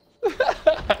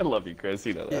 I love you, Chris.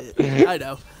 You know that. I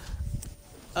know.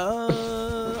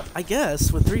 I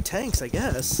guess with 3 tanks, I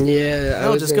guess. Yeah, I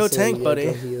No, was just gonna go say, tank, yeah, buddy.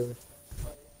 go heal.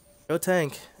 Go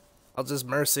tank. I'll just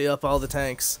mercy up all the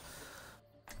tanks.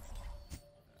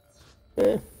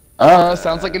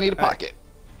 Sounds like I need a pocket.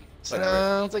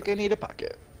 Sounds like I need a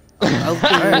pocket.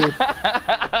 Alright,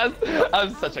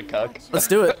 I'm such a cuck. let's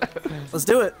do it. Let's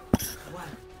do it.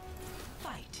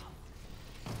 Fight.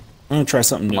 I'm gonna try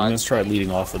something new. I'm gonna try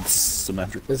leading off with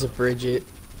symmetric. There's a Bridget.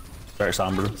 Very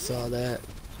somber. Saw that.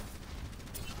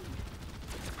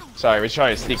 Sorry, we're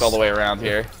trying to sneak all the way around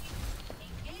here.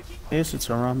 Yes,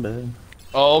 it's around bed.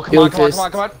 Oh, come Yo, on, come on, Chris. come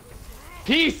on, come on.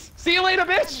 Peace. See you later,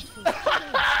 bitch.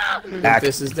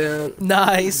 This is down.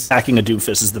 Nice. Hacking a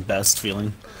doofus is the best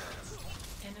feeling.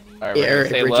 All right, Yeah, we're gonna alright,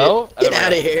 stay Bridget. low. Get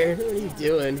out of here. What are you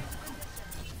doing?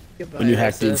 Goodbye, When you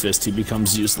hack Elsa. doofus, he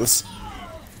becomes useless.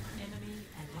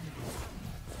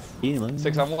 Healing.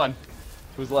 6 on 1.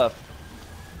 Who's left?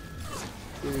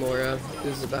 Mora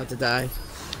is about to die.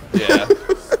 Yeah.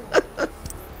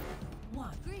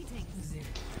 One. Greetings.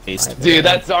 Dude,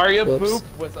 that Zarya Whoops.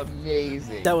 poop was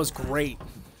amazing. That was great.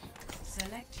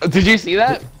 Did you see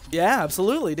that? Yeah,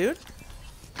 absolutely, dude.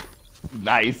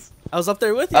 Nice. I was up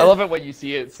there with you. I love it when you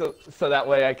see it, so that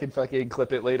way I can fucking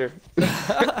clip it later.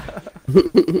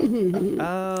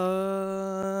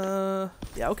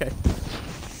 Yeah, okay.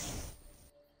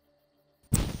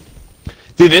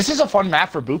 Dude, this is a fun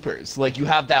map for boopers. Like, you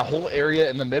have that whole area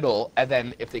in the middle, and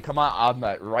then if they come out on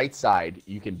the right side,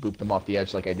 you can boop them off the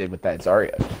edge like I did with that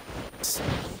Zarya.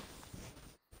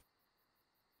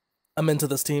 I'm into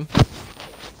this team.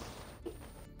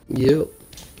 Yep.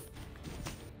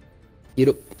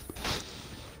 Yep.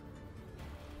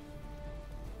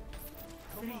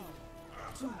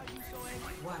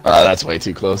 That's way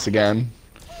too close again.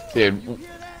 Dude,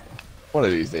 one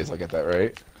of these days I'll get that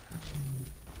right.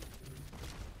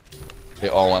 They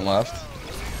all went left.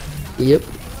 Yep.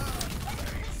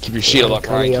 Keep your shield up,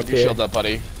 Ryan. Coming Keep your up shield up,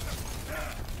 buddy.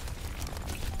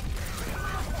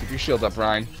 Keep your shield up,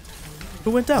 Ryan.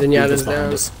 Who went down? Zenyatta's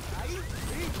down.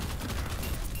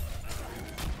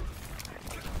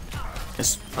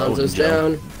 Hanzo's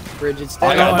down. Bridget's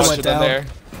I down. got a I bunch went of them down. there.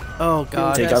 Oh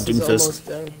god. Take out Ness is Doomfist. almost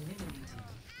down.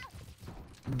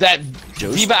 That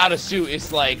Joe's- Diva out of suit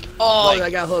is like, Oh, like, I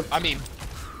got hooked. I mean,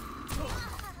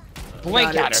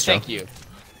 blink Got it. at her. Thank you.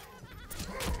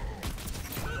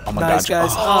 Oh my Nice, god.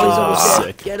 guys. Oh, He's almost dead.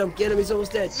 sick. Get him, he's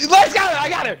almost dead. Let's go! I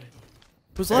got her.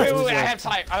 Who's Wait, left? I have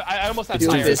tire. I almost have Dude,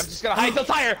 tire. I'm this- just gonna high tilt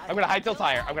tire. I'm gonna high tilt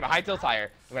tire. I'm gonna high tilt tire.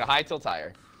 I'm gonna high tilt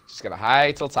tire. Just gonna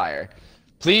high tilt tire.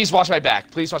 Please watch my back.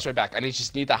 Please watch my back.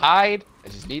 Just need to hide. I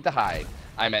just need to hide.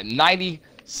 I'm at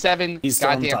 97 He's still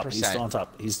on goddamn top. He's still on percent.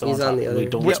 top. He's still He's on on top. the other- Wait,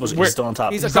 don't Where- listen. where- He's still on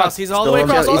top. He's across. He's all the way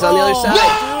Still across. he's on the other Oh!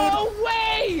 side. No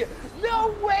way!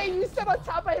 No way! You said on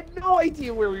top. I had no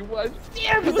idea where he was.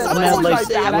 Damn it! was That's on totally top.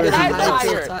 my bad. I Where had he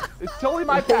was. tire. It's totally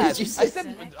my What bad. did you I say?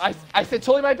 said I said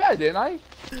totally my bad, didn't I?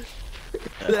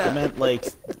 I meant like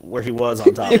where he was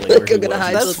on top. You're Like, where like, he I'm gonna was.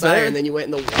 hide That's till tire, fair. and then you went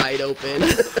in the wide open.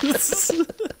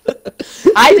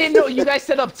 I didn't know you guys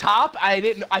said up top. I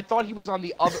thought he was on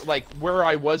the other, like where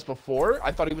I was before.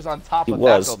 I thought he was on top He of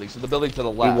was. that building, so the building to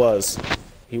the He left. was.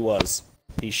 He was.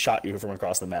 He shot you from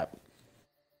across the map.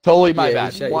 Totally my Yeah,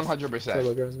 bad. he shot you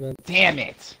 100%. Damn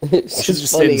it. It's should've just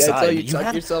just funny. stayed I tell inside. you, You tuck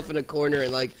had- yourself in a corner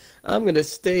and like, I'm gonna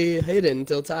stay hidden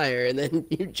until tire, and then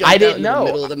you jump I out didn't in know. the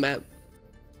middle of the map.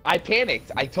 I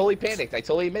panicked. I totally panicked. I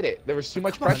totally admit it. There was too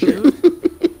much pressure.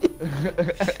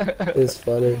 It's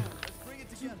funny.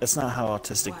 That's not how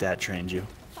autistic dad trained you.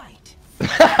 Fight.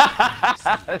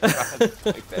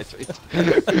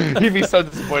 He'd be so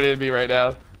disappointed in me right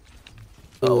now.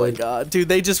 Oh my god. Dude,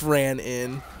 they just ran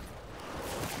in.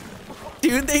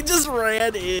 Dude, they just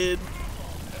ran in.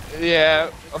 Yeah,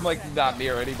 I'm like not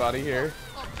near anybody here.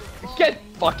 Get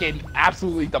fucking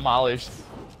absolutely demolished.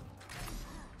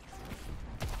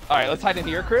 Alright, let's hide in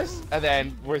here, Chris, and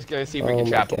then we're just gonna see if we Oh can my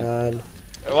trap them.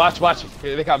 god. Watch.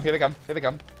 Here they come, here they come, here they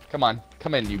come. Come on.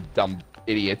 Come in, you dumb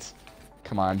idiots.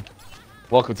 Come on.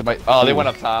 Welcome to my... Oh, they went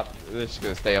up top. They're just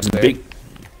gonna stay up there.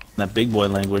 That big boy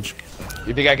language.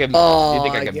 You think I can, Oh, you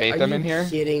think I can bait them in here? Are you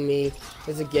kidding me?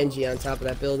 There's a Genji on top of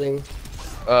that building.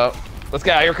 Let's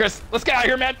get out of here, Chris. Let's get out of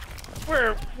here, man.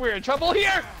 We're in trouble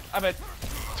here. I'm at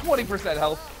 20%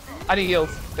 health. I need heals.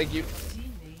 Thank you.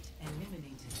 Teammate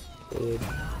eliminated. Dude.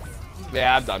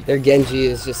 Yeah, I'm done. Their Genji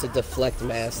is just a deflect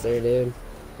master, dude.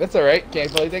 That's alright. Can't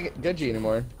play Genji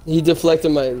anymore. He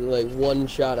deflected my, like, one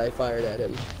shot I fired at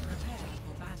him.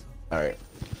 Alright.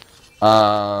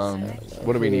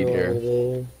 What do we need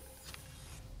here?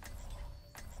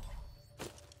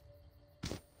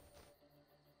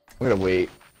 I'm gonna wait.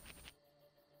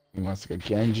 He wants to go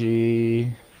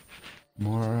Genji.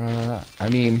 Mora. I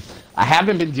mean, I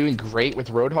haven't been doing great with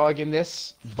Roadhog in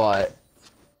this, but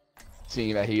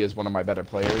seeing that he is one of my better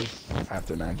players, I have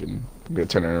to imagine I'm gonna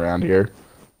turn it around here.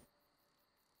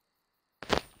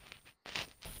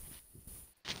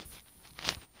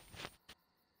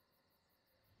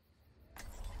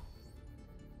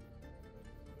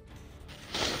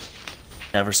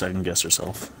 Never second guess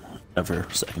yourself. Never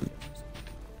second.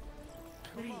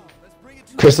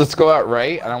 Chris, let's go out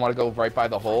right. I don't want to go right by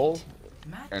the hole,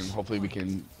 and hopefully we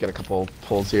can get a couple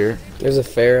pulls here. There's a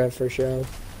Pharah for sure.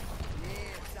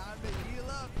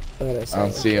 I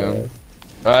don't see him.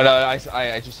 No, I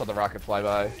just saw the rocket fly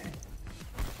by.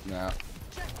 No.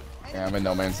 Yeah, I'm in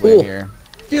no man's land here.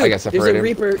 Dude, I got there's a separated.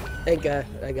 Reaper. Thank God,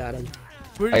 I got him.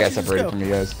 Where I did got you just separated go? from you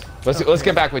guys. Let's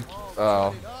get back with.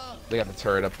 Oh, they got the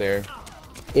turret up there.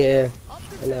 Yeah.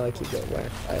 And now I keep going back.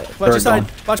 Watch your Bird side.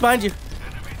 gone. Watch behind you.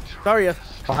 Daria.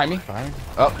 Behind me.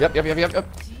 Oh, yep.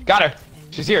 Got her.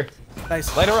 She's here.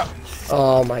 Nice. Light her up.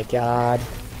 Oh my God.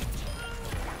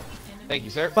 Thank you,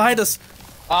 sir. Behind us.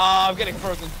 Oh, I'm getting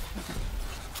frozen.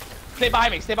 Stay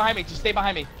behind me. Stay behind me. Just stay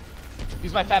behind me.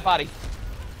 Use my fat body.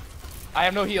 I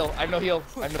have no heal. I have no heal.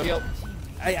 I have no heal.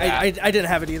 I didn't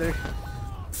have it either.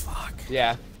 Fuck.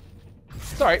 Yeah.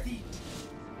 It's alright.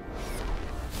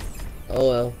 Oh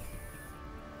well.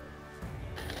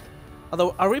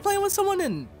 Although, are we playing with someone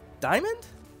in Diamond?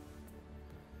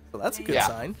 Well, that's a good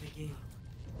sign.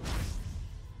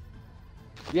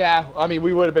 Yeah, I mean,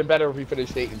 we would have been better if we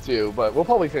finished 8-2, but we'll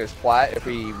probably finish flat if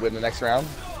we win the next round.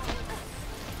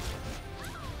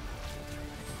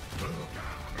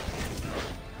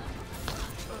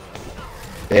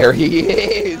 There he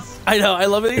is! I know, I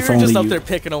love it. You're just up there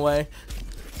picking away.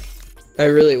 I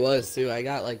really was too. I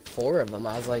got like 4 of them.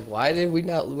 I was like, why did we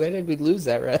lose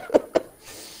that round?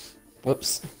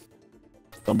 Whoops.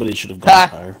 Somebody should have gone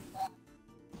higher.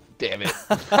 Damn it.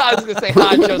 I was gonna say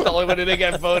Honcho's the only one who didn't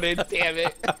get voted. Damn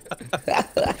it.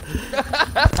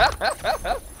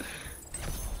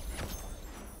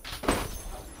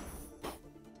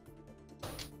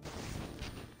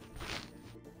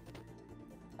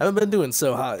 I haven't been doing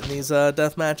so hot in these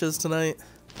death matches tonight.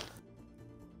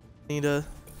 Need to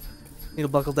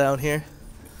buckle down here.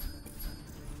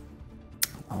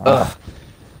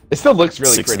 It still looks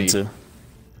really pretty. 6-2.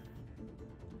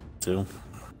 2.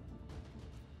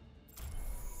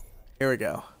 Here we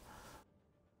go.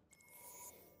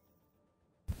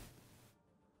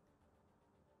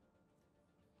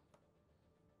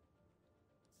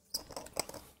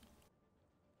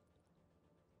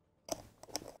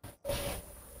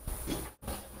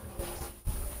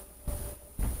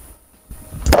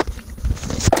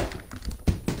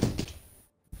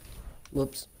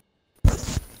 Whoops.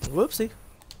 Whoopsie.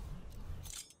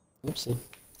 Whoopsie.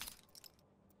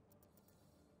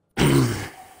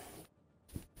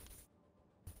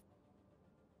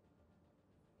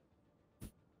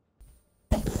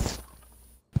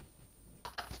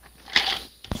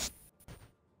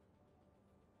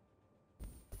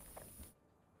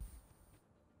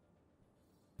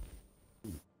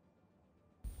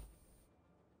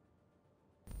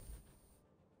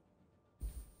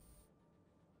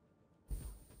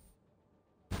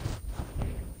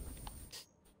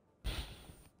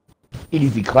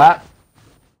 Easy clap.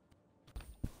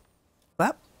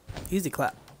 Clap. Easy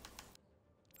clap.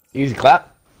 Easy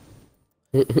clap.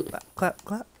 Clap, clap,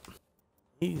 clap.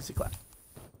 Easy clap.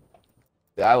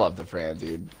 Yeah, I love the Fran,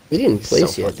 dude. We didn't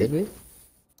place so yet, fucking... did we?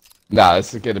 Nah,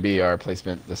 this is gonna be our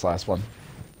placement, this last one.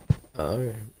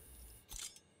 Alright.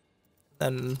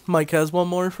 And Mike has one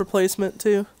more for placement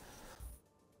too.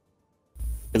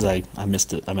 Because I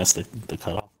missed it. I missed the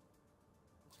cutoff.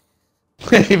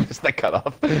 You missed the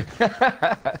cutoff.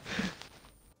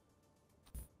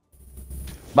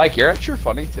 Mike, you're actually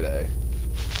funny today.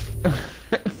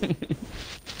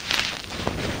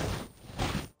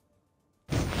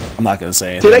 I'm not gonna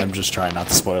say anything. I'm just trying not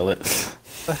to spoil it.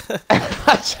 I'm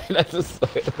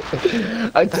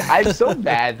so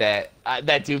mad that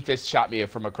that doofus shot me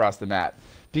from across the map,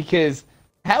 because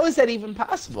how is that even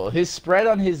possible? His spread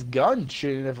on his gun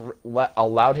shouldn't have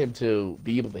allowed him to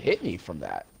be able to hit me from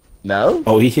that. No?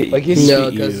 Oh, he hit like you.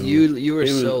 No, because you were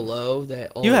so low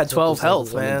that all you had it took 12 was, like,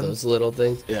 health, one of man. those little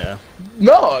things. Yeah.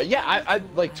 No, yeah, I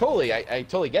like totally, I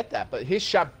totally get that, but his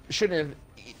shot shouldn't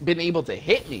have been able to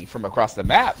hit me from across the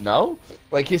map. No,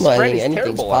 like his Well, I spread mean, is anything's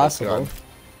terrible on his possible. gun.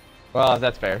 Well,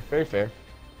 that's fair. Very fair.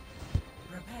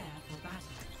 Prepare for battle.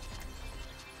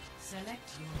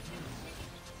 Select your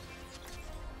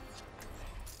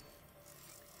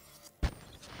hero.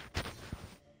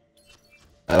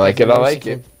 I like it. I like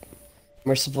it.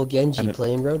 Merciful Genji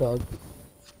playing Roadhog.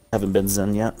 Haven't been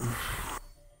Zen yet.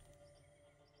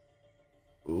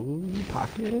 Ooh,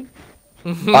 pocket.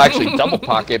 Well, actually, double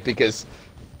pocket, because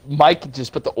Mike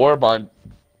just put the orb on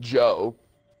Joe.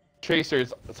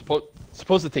 Tracer's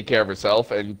supposed to take care of herself,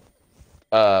 and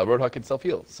Roadhog can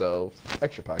self-heal, so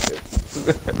extra pocket.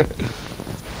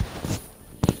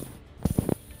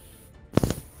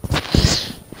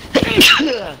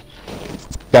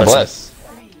 God bless.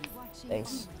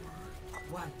 Thanks.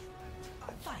 One.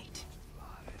 Fight.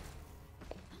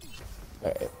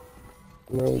 Alright.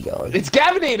 Where are we going? It's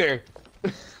Gavinator!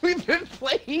 We've been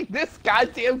playing this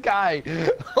goddamn guy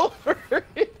over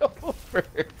and over.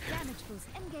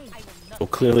 Well,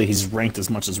 clearly he's ranked as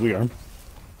much as we are.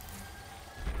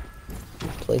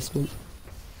 Placement.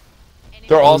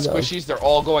 They're all squishies, they're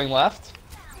all going left.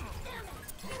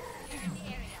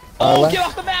 Oh, left. get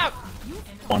off the map!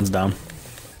 One's down.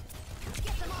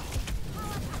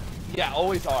 Yeah,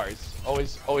 always ours.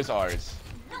 Always ours.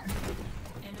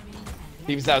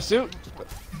 Diva's out of suit.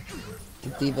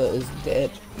 Diva is dead.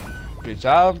 Good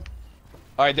job.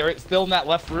 Alright, they're still in that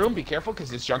left room. Be careful, because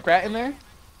there's Junkrat in there.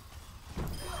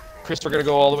 Chris, we're gonna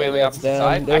go all the way on the opposite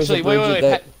side. There was a Actually, wait. Bridget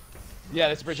that- Yeah,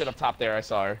 there's Bridget up top there. I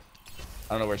saw her.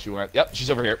 I don't know where she went. Yep, she's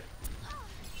over here.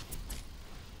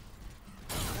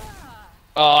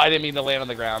 Oh, I didn't mean to land on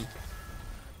the ground.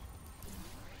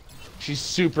 She's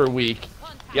super weak.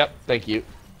 Yep, thank you.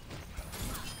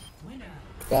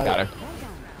 Got her.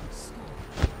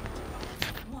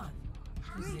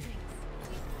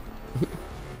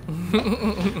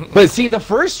 But see, the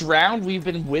first round we've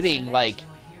been winning like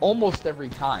almost every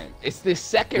time. It's this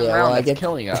second round that's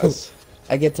killing us.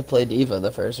 I get to play Diva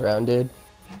the first round, dude.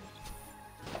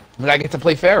 But I get to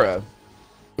play Pharah.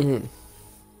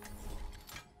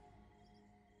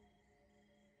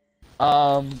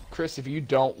 Chris, if you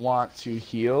don't want to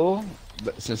heal,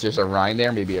 since there's a Rhine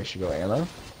there, maybe I should go ammo.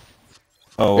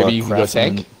 Oh, maybe you can go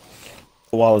tank.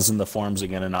 Koala's in the forums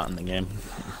again and not in the game.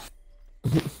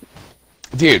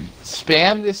 Dude,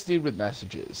 spam this dude with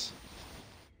messages.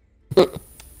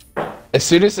 As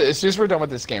soon as we're done with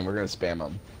this game, we're gonna spam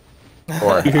him.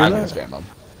 Or I'm gonna spam him.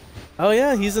 Oh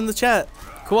yeah, he's in the chat.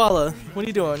 Koala, what are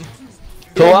you doing?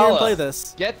 Koala, here and play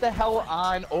this. Get the hell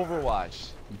on Overwatch,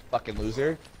 you fucking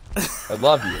loser. I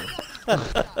love you.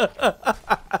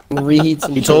 Reheat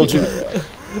some. He told you.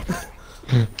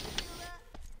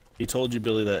 He told you,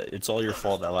 Billy, that it's all your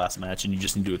fault that last match, and you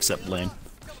just need to accept blame.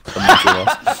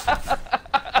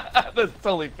 That's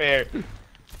totally fair.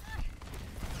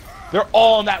 They're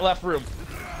all in that left room.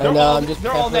 I know, I'm just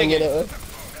they're all peppering naked. it.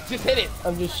 Just hit it.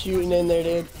 I'm just shooting in there,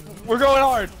 dude. We're going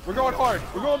hard. We're going hard.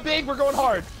 We're going big. We're going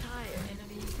hard.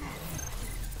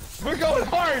 We're going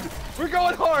hard. We're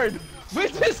going hard.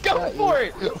 Let's just go for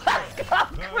it.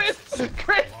 Let's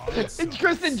go,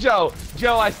 Chris and Joe.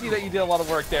 Joe, I see that you did a lot of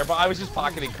work there, but I was just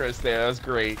pocketing Chris there. That was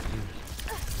great.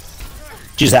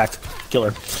 She's hacked. Kill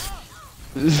her.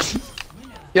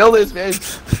 Kill this, man.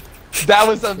 That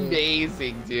was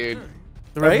amazing, dude.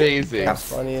 Right? Amazing. That's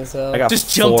funny as hell.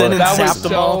 Just jumped in and That was zapped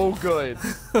them all. so good.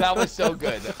 That was so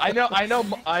good. I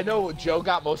know Joe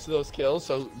got most of those kills,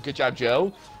 so good job,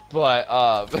 Joe. But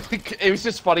it was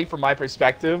just funny from my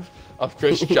perspective of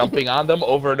Chris jumping on them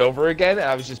over and over again, and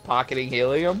I was just pocketing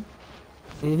helium.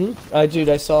 Dude,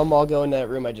 I saw them all go in that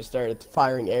room. I just started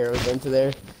firing arrows into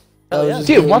there. Oh, yeah.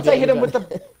 Dude, once I hit him with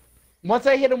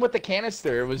the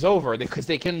canister, it was over because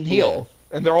they couldn't heal,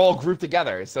 and they're all grouped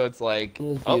together. So it's like, It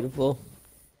was beautiful.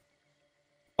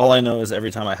 All I know is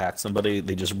every time I hack somebody,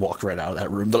 they just walk right out of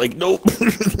that room. They're like, nope.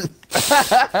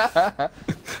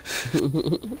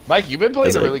 Mike, you've been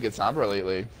playing a really good Sombra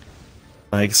lately.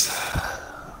 Thanks.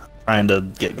 Trying to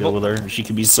get good with her. She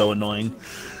can be so annoying.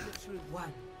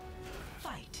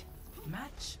 Fight.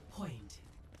 Match point.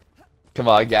 Come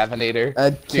on, Gavinator.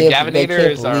 They Gavinator can't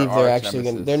is believe our they're actually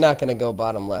nemesis. gonna. They're not gonna go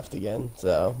bottom left again.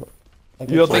 So.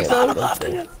 You don't think so?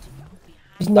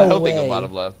 There's no I don't way. think a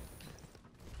bottom left.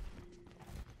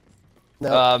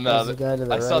 No, No, there's a guy to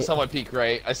the I saw right. someone peek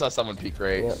right. I saw someone peek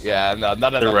right. Yep. Yeah, no,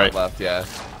 none of them right. went left. Yeah,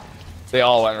 they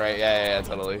all went right. Yeah,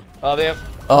 totally. Oh, they have.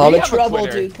 Oh, I'm we in have a trouble,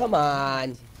 Twitter. dude. Come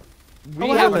on. We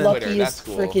what have a happened? Twitter. That's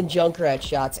Luckiest cool. freaking Junkrat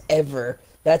shots ever.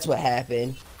 That's what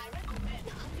happened.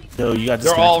 No, you got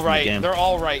They're disconnected all from the right. game. They're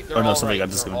all right. They're Oh, no, all somebody right.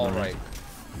 got They're all disconnected.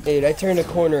 right. Dude, I turned a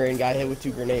corner and got hit with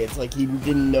 2 grenades. Like, he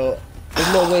didn't know.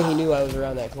 There's no way he knew I was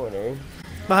around that corner.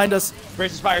 Behind us.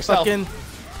 Grace is by herself. Fucking.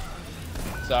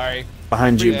 Sorry.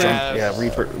 Behind you, Yeah.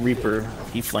 Reaper.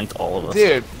 He flanked all of us.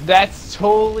 Dude, that's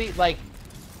totally like.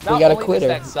 Not got a only quitter.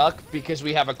 does that suck because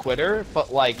we have a quitter,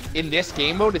 but like in this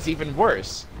game mode, it's even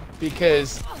worse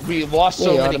because we lost so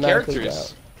Yeah, you many automatically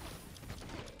characters.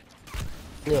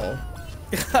 Yeah.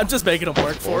 I'm just making him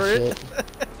work for it.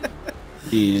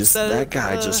 Jeez, that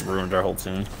guy just ruined our whole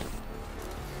team.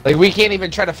 Like we can't even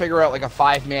try to figure out like a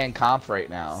 5-man comp right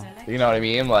now. You know what I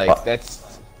mean? Like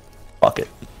that's. Fuck it.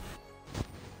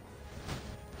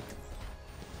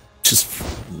 Just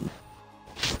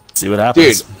see what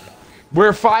happens. Dude,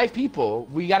 we're 5 people.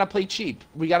 We gotta play cheap.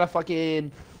 We gotta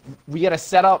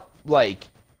set up like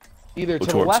either to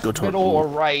the left, middle, or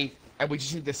right, and we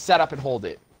just need to set up and hold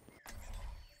it.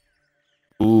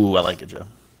 Ooh, I like it, Joe.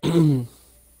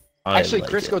 Actually,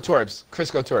 Chris go Torbs.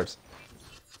 Chris go Torbs.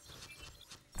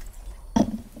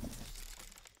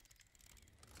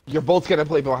 You're both gonna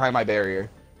play behind my barrier.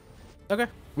 Okay.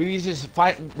 We need to just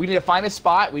find. We need to find a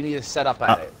spot. We need to set up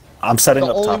at it. I'm setting The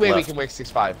up only top way we left. can win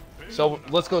 6-5. So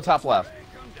let's go top left.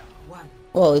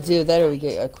 Well, it's either that or we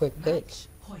get a quick pick.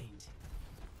 Point.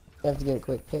 We have to get a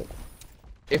quick pick.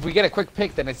 If we get a quick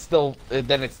pick, then it's still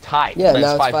then it's tied. Yeah, Then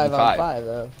now it's 5 5v5. on 5,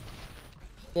 though.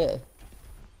 Yeah.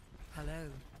 Hello.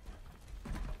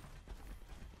 I'm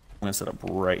gonna set up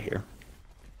right here.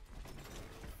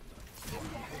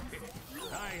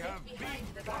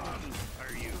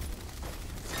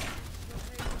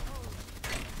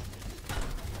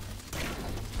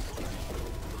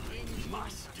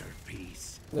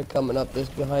 They're coming up this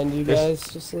behind you guys,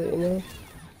 just so you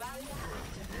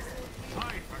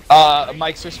know.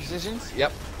 Mike, switch positions?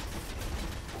 Yep.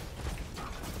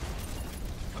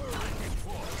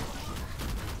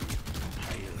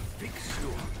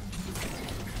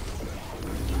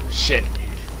 Shit.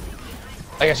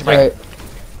 I got you, Mike. Alright.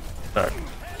 Alright.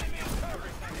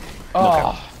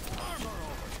 Oh.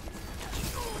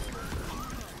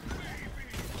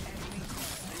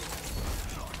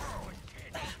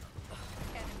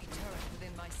 Enemy turret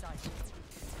within my sight.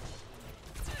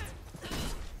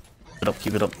 Keep it up,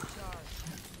 keep it up.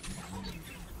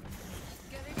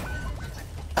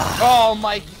 Oh,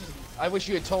 Mike. I wish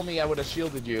you had told me I would have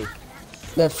shielded you.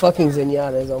 That fucking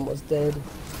Zenyatta is almost dead.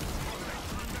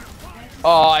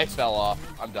 Oh, I fell off.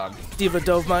 I'm done. Diva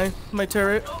dove my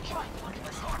turret.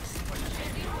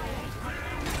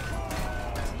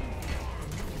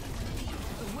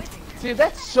 Dude,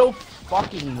 that's so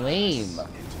fucking lame.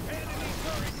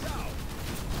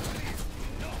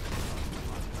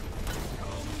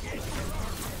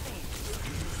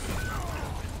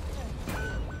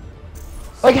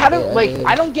 Like, how do, like,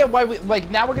 I don't get why we,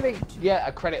 like, now we're gonna get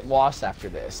a credit loss after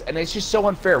this, and it's just so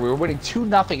unfair. We were winning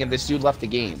 2-0 and this dude left the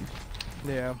game.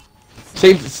 Yeah.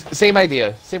 Same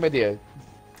idea, same idea.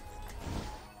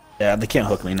 Yeah, they can't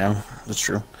hook me now. That's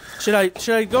true. Should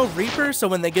I go Reaper so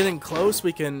when they get in close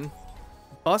we can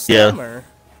bust Yeah. them or?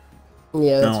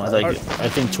 Yeah, that's No, fine. I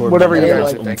think Torb. Whatever I you don't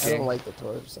guys like, are I thinking. don't like the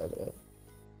Torb side of it.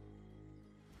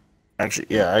 Actually,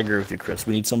 yeah, I agree with you, Chris.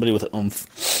 We need somebody with oomph.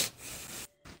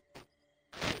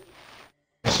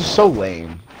 It's just so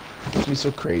lame. It's me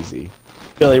so crazy.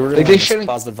 Billy, we're gonna Like, they win. This. shouldn't-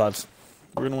 Positive vibes.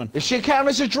 We're gonna win. It should count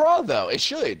as a draw, though. It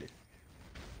should.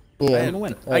 Yeah, We're gonna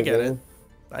win. I get agree. it.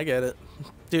 I get it.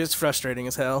 Dude, it's frustrating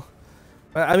as hell.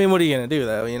 I mean, what are you gonna do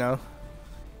though? You know,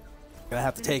 gonna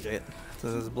have to take it.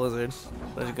 This is Blizzard.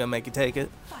 They're gonna make you take it.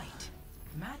 Fight.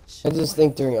 Match. I just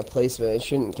think during a placement, it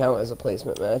shouldn't count as a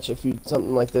placement match if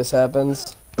something like this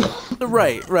happens.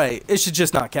 Right, right. It should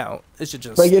just not count. It should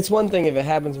just. Like, it's one thing if it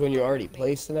happens when you're already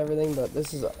placed and everything, but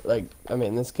this is, like, I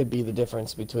mean, this could be the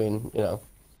difference between, you know,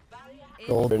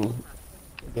 gold and,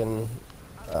 fucking,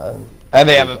 And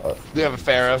they have a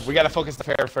Pharah. We gotta focus the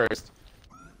Pharah first.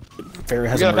 Fairy We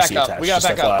has a gotta mercy back up. attached. We gotta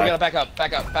just back up. We FYI. gotta back up.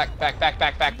 Back up.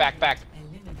 Back.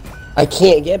 Eliminate. I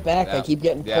can't get back, I Yeah, keep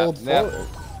getting yeah, pulled yeah. forward.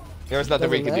 There was nothing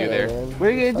we Doesn't could do matter, there. man. What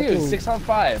are you gonna do? Fucking-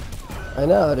 6-on-5. I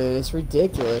know, dude, it's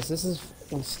ridiculous. This is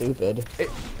fucking stupid.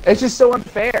 It's just so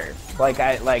unfair. Like,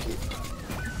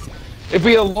 if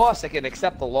we had lost, I can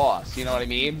accept the loss. You know what I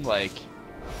mean? Like,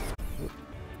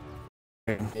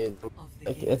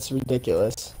 It's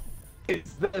ridiculous.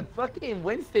 it's the fucking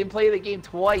Winston play the game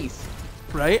twice.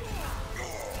 right.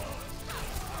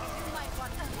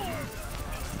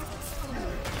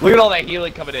 Look at all that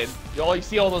healing coming in. You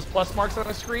see all those plus marks on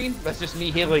the screen? That's just me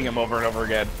healing him over and over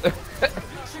again.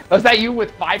 Was that you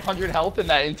with 500 health in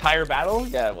that entire battle?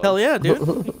 Yeah, it was. Hell yeah,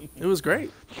 dude. It was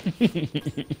great. I'm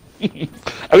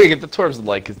gonna get the Torbs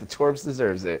like, because the Torbs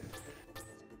deserves it.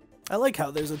 I like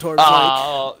how there's a Torb like.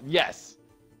 Oh, yes.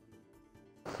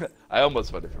 I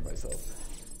almost voted for myself.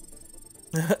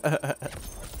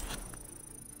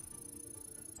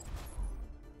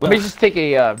 Let me just take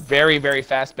a very, very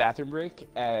fast bathroom break,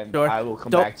 and Sure. I will come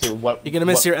Don't- back to what. You gonna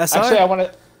miss your SI? Actually, I want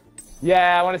to.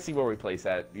 Yeah, I want to see where we place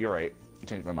that. You're right. I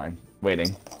changed my mind.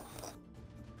 Waiting.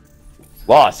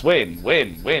 Loss, win,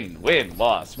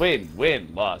 loss, win,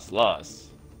 loss.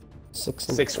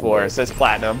 6-4. It says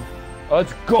platinum. Oh,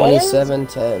 it's gold.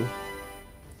 27-10.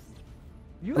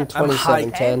 You I'm got I'm high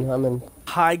 27-10. I'm in.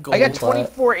 High gold. I got Plat.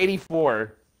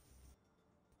 2484.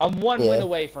 I'm one Yeah. win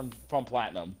away from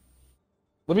platinum.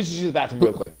 Let me just use the bathroom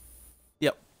real quick.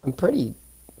 Yep. I'm pretty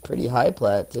high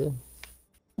plat too.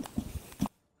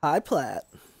 High plat.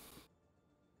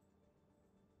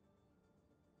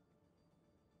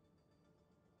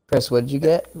 Chris, what did you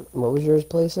get? What was yours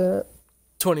place at?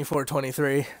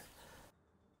 24-23.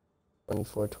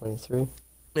 24-23.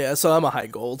 Yeah, so I'm a high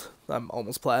gold. I'm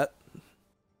almost plat.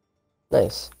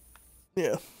 Nice.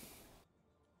 Yeah.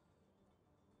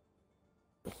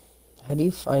 How do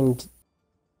you find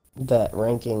that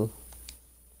ranking?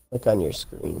 Like on your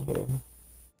screen here.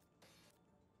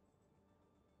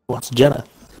 What's Jenna?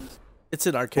 It's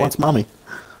in arcade. What's mommy?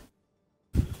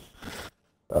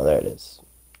 Oh, there it is.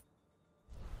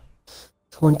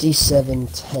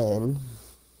 27-10.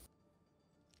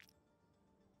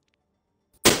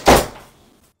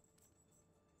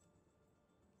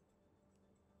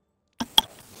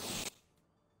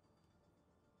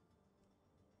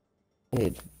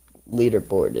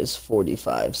 Leaderboard is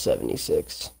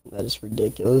 45-76. That is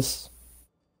ridiculous.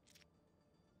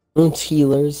 It's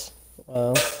healers.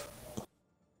 Wow.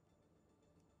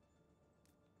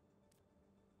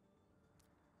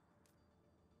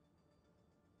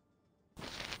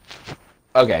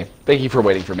 Okay, thank you for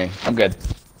waiting for me. I'm good.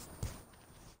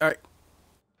 All right.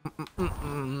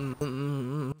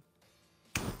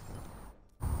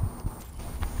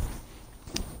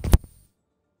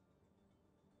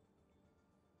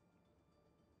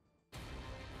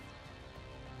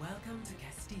 Welcome to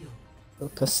Castile.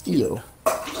 Castillo.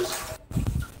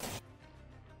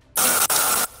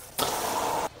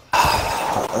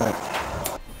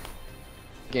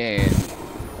 Game.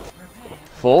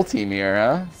 Full team here,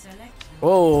 huh? Select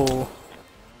Whoa.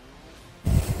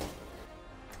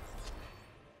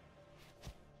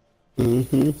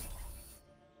 Mm-hmm.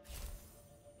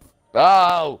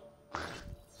 Oh!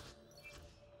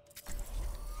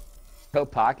 No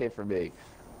pocket for me.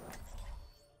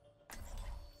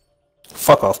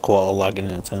 Fuck off, Koala, logging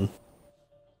in at 10.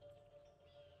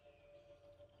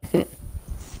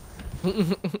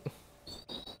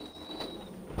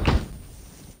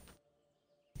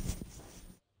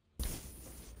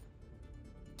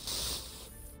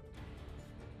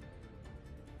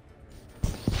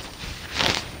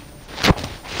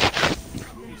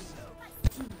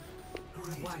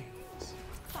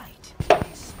 fight.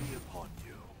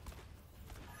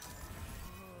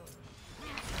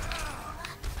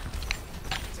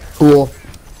 Cool.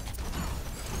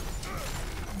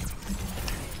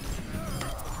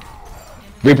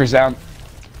 Reaper's down.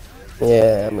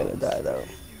 Yeah, I'm gonna die though.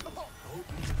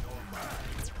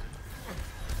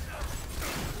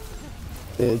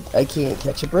 Dude, I can't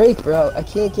catch a break, bro. I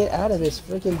can't get out of this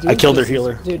freaking dude. I killed their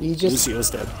healer. Dude, he just... Lucio's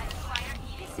dead.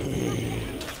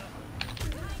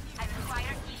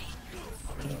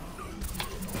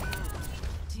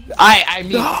 I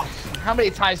mean, how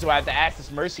many times do I have to ask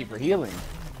this Mercy for healing?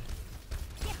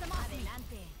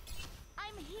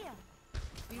 I'm here.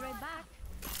 Be right back.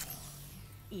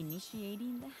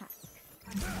 Initiating the hack.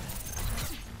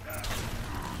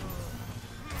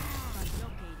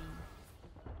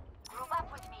 Group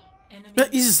up with me.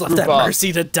 You just left that Group up.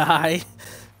 Mercy to die.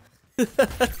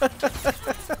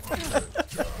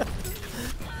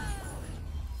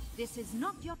 This is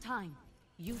not your time.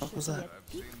 You should was be that? at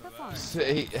peak performance.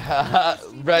 Say,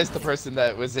 Rez, the person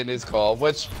that was in his call,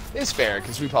 which is fair,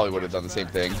 because we probably would have done the same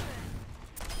thing.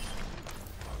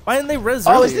 Why didn't they res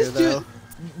Oh, earlier, is this though?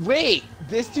 dude? Wait,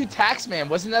 this dude Taxman,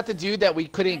 wasn't that the dude that we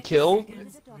couldn't kill?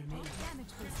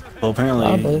 Well, apparently,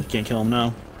 Probably. you can't kill him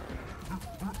now.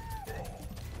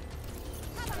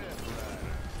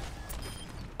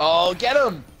 Oh, get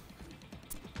him!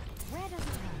 Where does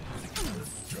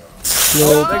it end?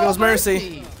 No, There goes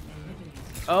Mercy.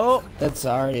 Oh, that's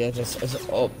Zarya. I just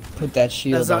oh, put that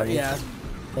shield that's on not, me. yeah.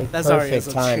 Like, that's Zarya's perfect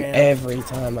a time champ. every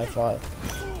time I fought.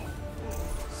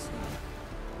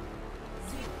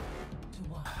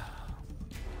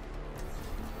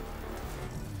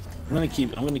 I'm gonna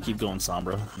keep going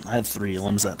Sombra. I had 3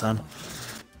 limbs that time.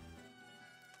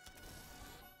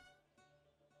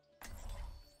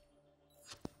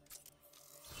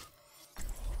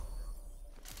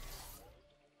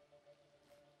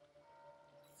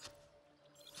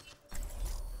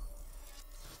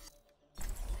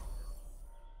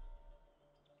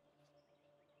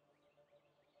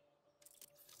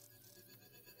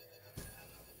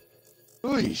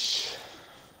 Oosh.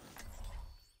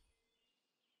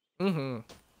 Mm-hmm.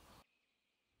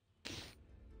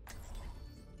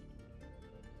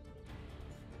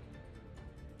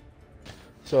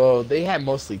 So they had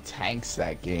mostly tanks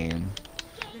that game.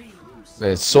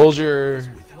 The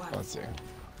soldier. Let's see.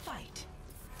 Fight.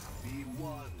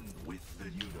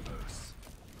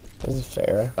 This is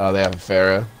fair. Oh, they have a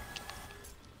Pharah.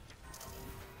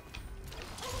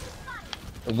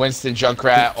 Winston,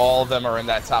 Junkrat, all of them are in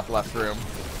that top left room.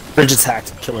 Bridge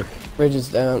attacked. Killer. Bridge is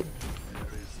down.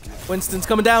 Winston's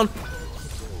coming down.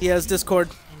 He has Discord.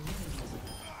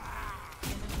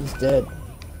 He's dead.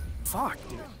 Fuck,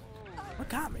 dude. What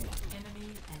got me?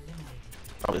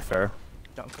 Probably fair.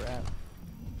 Junkrat.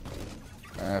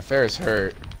 Pharah's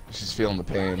hurt. She's feeling the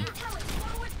pain.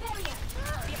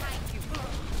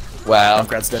 Wow.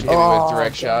 Junkrat's dead. She hit me Oh, with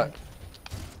direct God. shot.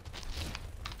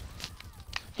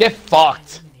 Get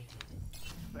fucked!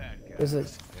 There's a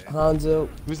Hanzo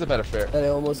Who's the better Pharah? that I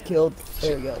almost killed.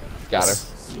 There we go. Got her.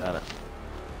 Got it.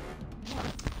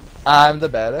 I'm the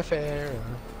better Pharah.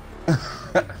 Prepare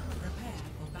for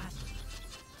battle.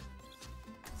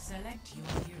 Select your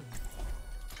hero.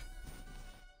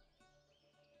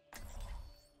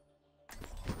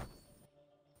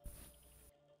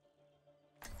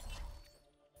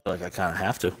 I feel like I kind of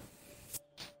have to.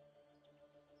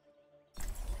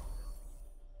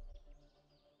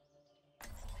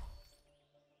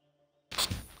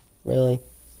 Really?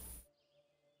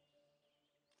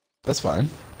 That's fine.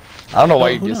 I don't know why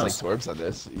Oh, you who dislike knows? Swords on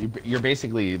this. You're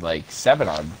basically like 7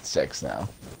 on 6 now.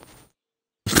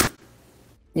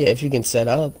 Yeah, if you can set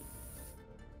up.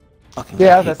 Fucking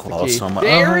Yeah, hate that's the Koala key. so much.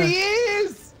 There he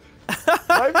is!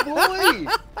 My boy!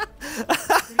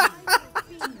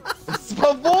 It's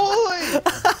my boy!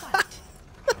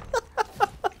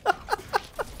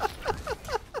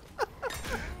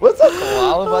 What's up,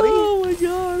 Koala, buddy? Oh my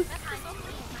god.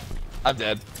 I'm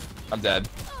dead. I'm dead.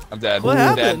 I'm dead. What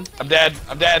I'm happened? dead. I'm dead.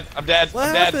 I'm dead. I'm dead. What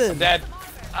I'm dead. I'm happened? dead.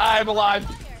 I'm alive.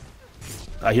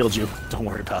 I healed you. Don't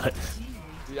worry about it.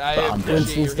 I I'm dead.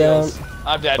 appreciate your Winston's down. heals.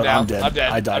 I'm dead But now. I'm dead. I'm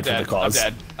dead. I died I'm for dead. the cause. I'm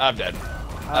dead. I'm dead.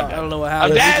 I don't know what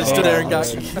happened. dead. He just stood there and got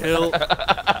Oh. killed.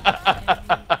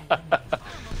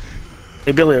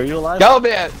 Hey Billy, are you alive? Go,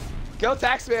 man. Go,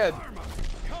 Taxman.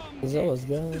 He's almost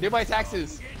gone. Do my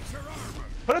taxes.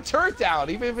 Put a turret down,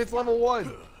 even if it's level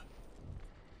 1.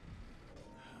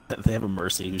 They have a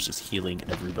Mercy who's just healing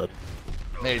everybody.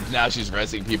 Hey, now she's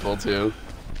resing people too.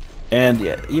 And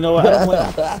yeah, you know what? I don't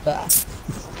blame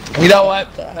You know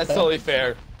what? That's totally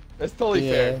fair. That's totally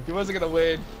Yeah. fair. He wasn't gonna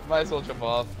win. Might as well jump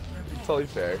off. Totally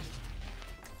fair.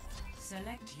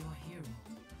 Select your hero.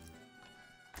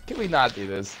 Can we not do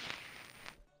this?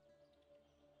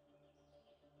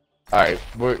 Alright,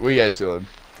 what you guys doing?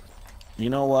 You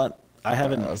know what? I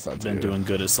haven't that's not been too- doing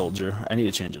good as soldier. I need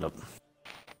to change it up.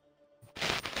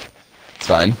 It's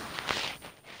fine.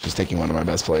 Just taking one of my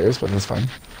best players, but that's fine.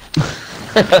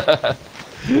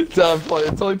 So I'm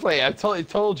totally playing. I'm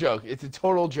total joke. It's a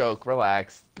total joke.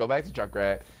 Relax. Go back to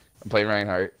Junkrat. I'm playing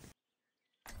Reinhardt.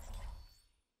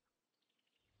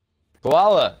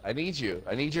 Koala, I need you.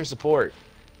 I need your support.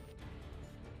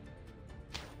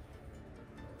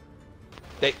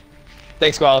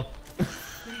 Thanks, Koala.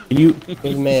 You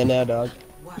Big man now, dog.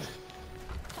 One.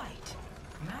 Fight.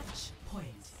 Match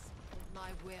points. My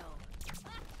will.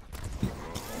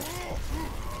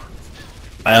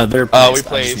 they're Oh, we placed.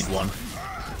 I just placed. need one.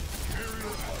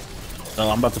 Oh,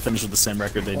 I'm about to finish with the same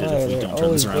record they did if we Alright, don't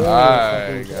turn this always around. really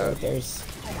Alright, fucking go. there's-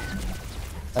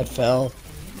 I fell.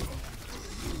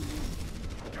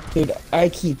 Dude, I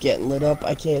keep getting lit up.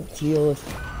 I can't deal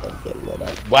if I'm getting lit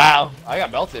up. Wow, I got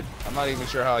melted. I'm not even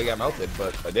sure how I got melted,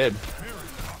 but I did.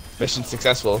 Mission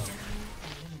successful.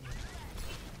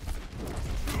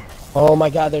 Oh my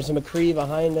god, there's a McCree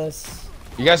behind us.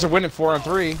 You guys are winning 4 on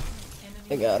 3.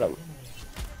 I got him.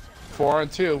 4 on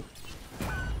 2.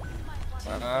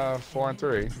 4 on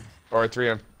 3. Or 3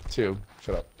 on 2.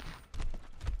 Shut up.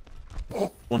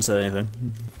 Won't say anything.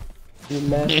 You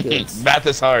math goods. Math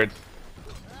is hard.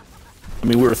 I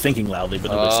mean, we were thinking loudly,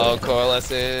 but nobody said Oh, anything.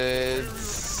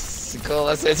 coalescence.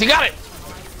 Coalescence. You got it!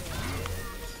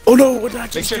 Oh no! What did I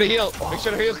Make just sure to heal. Make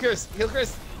sure to heal Chris. Heal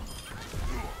Chris.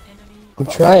 I'm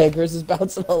trying. Chris is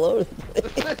bouncing all over the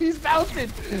place. He's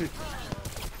bouncing.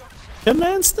 The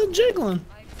man's still jiggling.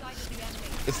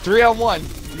 It's 3 on 1.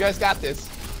 You guys got this.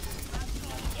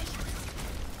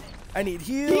 I need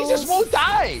heals. He just won't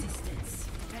die.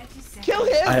 Kill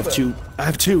him. I have two. I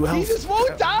have two He health. just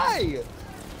won't die.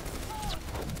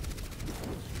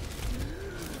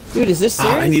 Dude, is this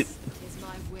serious? I need. Is my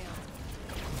will.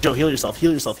 Joe, heal yourself.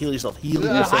 Heal yourself. Heal yourself. Heal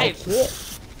yourself. Hide.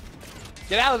 Shit.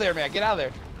 Get out of there, man. Get out of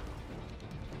there.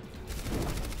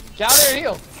 Get out of there and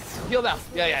heal. Heal now.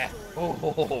 Yeah.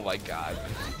 Oh my god.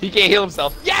 He can't heal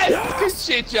himself. Yes! Good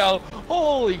shit, Joe.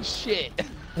 Holy shit.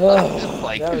 Oh, Just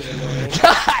like, that was annoying.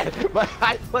 God,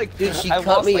 I like, Dude, she I cut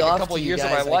lost me like off a couple to you years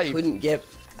guys. of my life.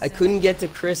 I couldn't get to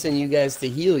Chris and you guys to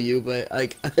heal you, but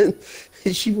like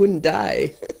she wouldn't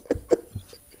die.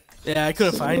 Yeah, I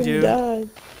couldn't find She you.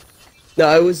 wouldn't die. No,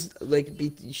 I was like,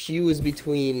 she was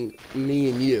between me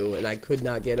and you, and I could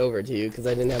not get over to you because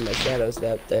I didn't have my shadow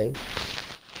step thing.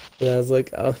 And I was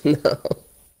like, oh no.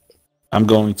 I'm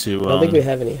going to I don't think we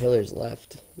have any healers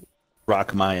left.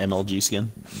 rock my MLG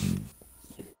skin.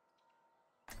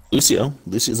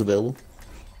 Lucio's available.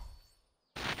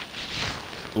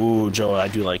 Ooh, Joe, I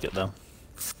do like it though.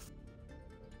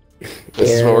 This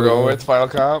is what we're going with. Final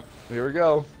comp. Here we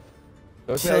go.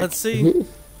 So Okay. let's see.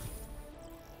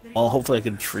 Well, hopefully I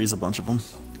can freeze a bunch of them.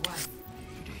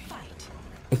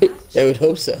 I would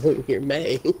hope so. You're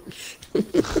May.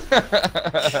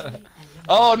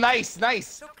 Oh, nice.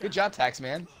 Good job,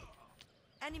 Taxman.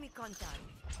 Enemy contact.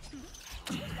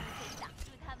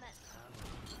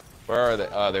 Where are they?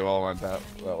 Oh, they all went that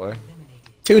way.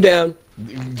 2 down.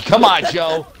 Come on,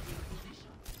 Joe.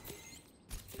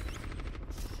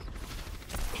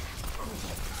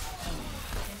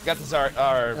 Got this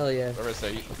Hell yeah.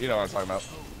 Arista, you know what I'm talking about.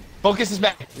 Focus is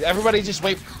back. Everybody just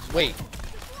wait.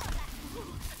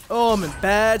 Oh, I'm in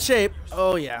bad shape.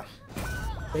 Oh, yeah.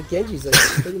 That Genji's like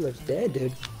pretty much dead,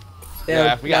 dude.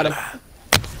 Yeah, we got him.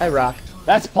 I rock.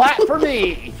 That's plat for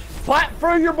me. Plat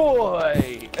for your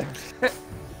boy.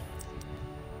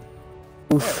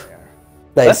 Oof.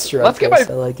 Nice strike. Let's get my.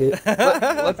 I like it.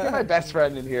 Let's get my best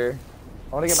friend in here.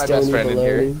 I want to get my Stony best friend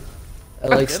baloney. in here. I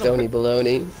like Stony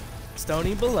baloney.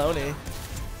 Stony baloney.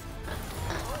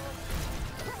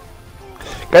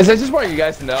 Guys, I just want you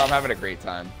guys to know I'm having a great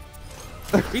time.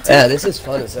 Yeah, this is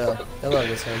fun as hell. I love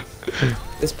this one.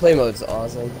 This play mode's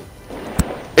awesome.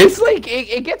 It's like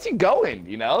it gets you going,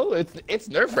 you know. It's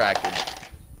nerve wracking.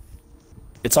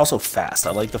 It's also fast.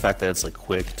 I like the fact that it's like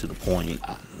quick to the point.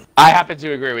 I happen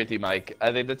to agree with you, Mike.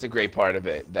 I think that's a great part of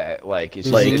it. That like it's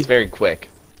very quick.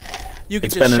 You could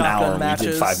It's just been an shotgun hour. matches.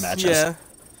 We did 5 matches. Yeah.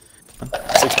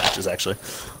 6 matches actually.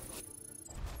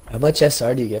 How much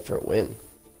SR do you get for a win?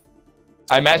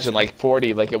 I imagine like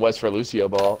 40, like it was for Lucio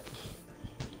Ball.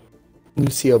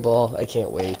 Lucio Ball, I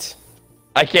can't wait.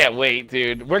 I can't wait,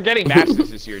 dude. We're getting matches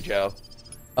this year, Joe.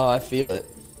 Oh, I feel it.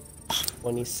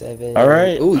 27. All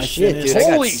right, Ooh, I shit, finished. dude. I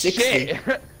got Holy 60. shit!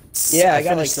 Yeah, I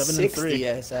got like finished 7 and 60 3.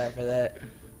 SR for that.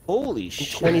 Holy I'm shit!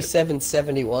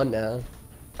 2771 now.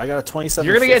 I got a 27.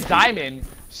 You're gonna get diamond.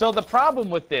 So the problem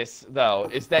with this, though,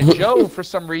 is that Joe, for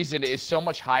some reason, is so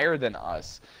much higher than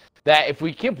us that if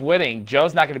we keep winning,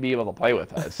 Joe's not gonna be able to play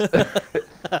with us.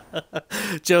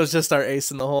 Joe's just our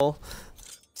ace in the hole.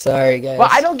 Sorry, guys.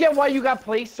 But I don't get why you got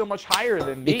placed so much higher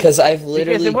than me. Because I've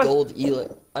literally it was- gold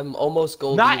Elam. I'm almost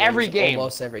gold Not Elams every game.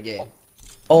 Almost every game.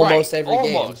 Almost Right, every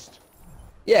game. almost.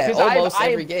 Yeah, 'Cause almost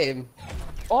I've- every game.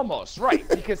 Almost, right.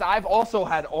 Because I've also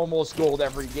had almost gold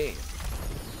every game.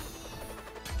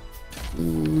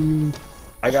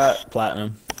 I got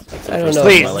platinum. I don't know.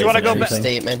 Please, about you wanna go that back-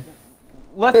 statement?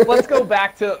 Let's go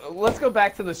back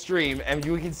to the stream and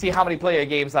we can see how many player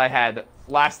games I had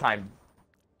last time.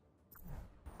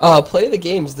 Play the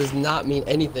games does not mean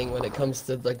anything when it comes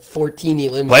to like 14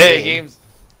 elims. Player games.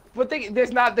 But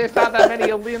there's not that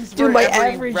many elims for Dude, my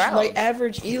every round.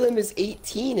 average elim is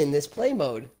 18 in this play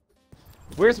mode.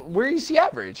 Where you see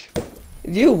average?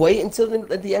 You wait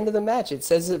until at the end of the match. It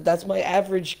says that's my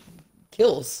average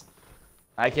kills.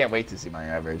 I can't wait to see my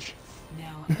average.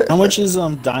 Now, How much is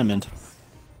diamond?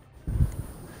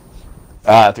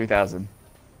 3,000.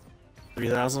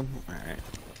 3,000. All right.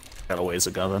 Got a ways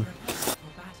to go then. for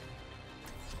battle.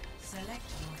 Select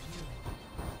your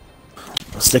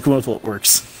hero. Stick with what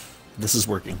works. This is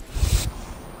working.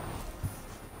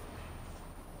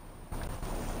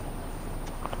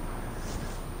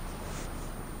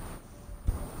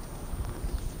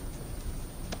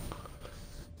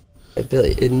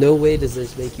 Billy, in no way does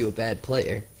this make you a bad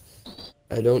player.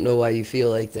 I don't know why you feel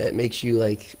like that makes you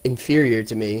like inferior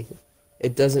to me.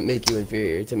 It doesn't make you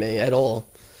inferior to me at all.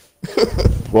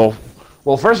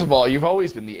 Well, first of all, you've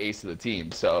always been the ace of the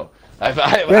team, so I've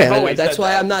always That's said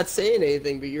why that. I'm not saying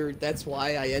anything, but that's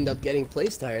why I end up getting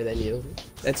placed higher than you.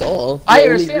 That's all. The I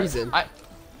only understand. reason.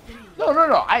 No.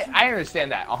 I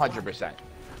understand that 100%.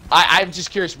 I'm just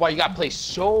curious why you got placed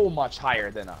so much higher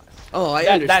than us. Oh, I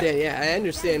That- understand. Yeah, I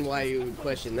understand why you would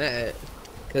question that.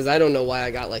 Because I don't know why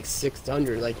I got like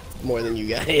 600, like more than you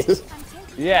guys.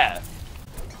 Yeah.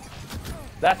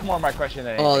 That's more my question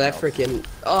than anything Oh, that else. freaking.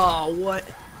 Oh, what?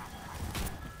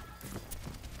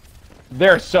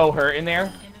 They're so hurt in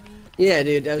there. Yeah,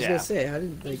 dude. I was Yeah. gonna say, how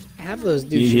did like half those Need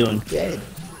dudes should healing. be dead?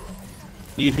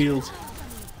 Need heals.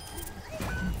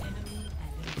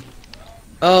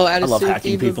 Oh, out I of love suit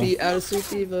hacking diva. people. Out of suit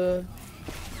diva.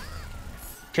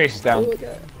 Trace is Oh down. my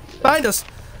god. Behind us.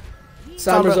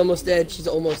 Sombra's Sombra. almost dead. She's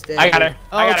almost dead. I got her.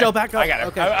 Oh, I got Joe, her. back up. I got her.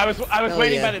 Okay. I was Hell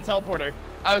waiting yeah. by the teleporter.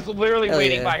 I was literally Hell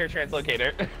waiting yeah. by her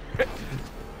translocator.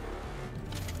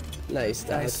 Nice,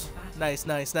 Nice.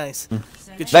 Nice.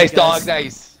 Good shit, Nice guys. dog.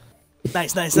 Nice.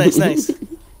 Nice. Nice, Nice.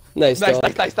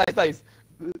 dog. Nice.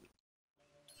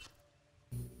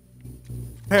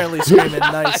 Apparently screaming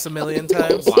nice a million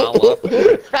times. Koala.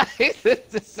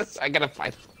 I gotta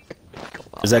find.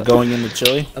 Is that going in the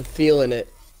chili? I'm feeling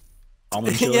it.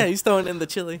 Almond chili? Yeah, he's throwing in the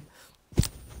chili.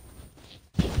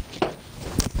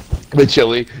 The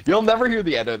chili. You'll never hear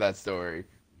the end of that story.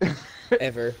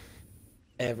 Ever.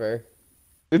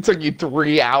 It took you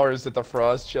 3 hours at the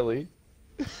frost chili.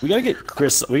 We gotta get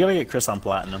Chris. We gotta get Chris on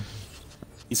platinum.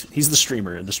 He's the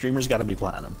streamer. The streamer's gotta be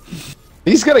platinum.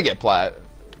 He's gonna get plat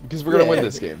because we're gonna win Yeah.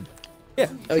 this game. Yeah.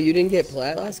 Oh, you didn't get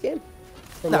plat last game?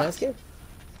 From No. last game?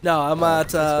 No, I'm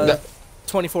at No.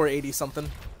 2480 something.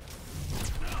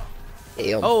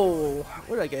 Damn. Oh,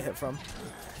 where did I get hit from?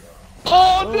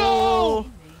 Oh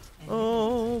no!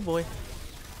 Oh boy.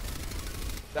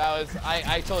 That was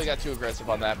I totally got too aggressive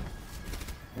on that.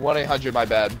 1-800, my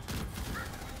bad.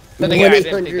 Then again, I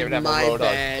didn't think they would have a my load on.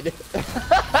 bad.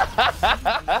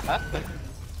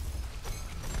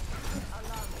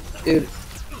 Dude.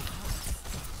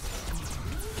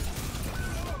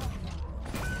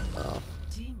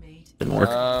 Didn't work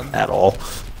at all.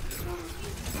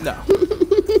 No.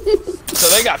 So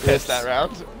they got pissed that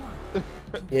round.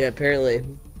 Yeah, apparently.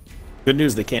 Good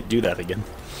news, they can't do that again.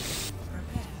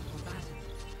 Prepare for battle.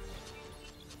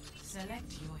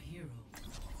 Select your hero.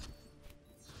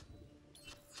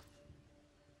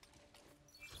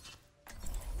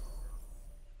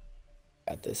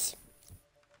 Got this.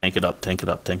 Tank it up, tank it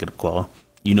up, tank it up, Koala.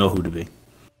 You know who to be.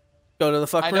 Go to the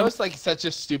fuck I room. know it's like such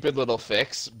a stupid little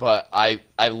fix, but I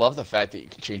love the fact that you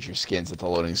can change your skins at the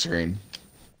loading screen.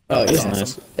 Oh, That's yeah.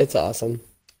 nice. It's awesome.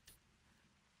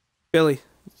 Billy,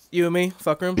 you and me,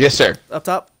 fuck room. Yes, sir. Up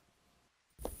top.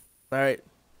 All right.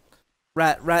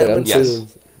 Rat. But I'm Yes. too-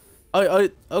 Oh,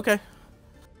 okay.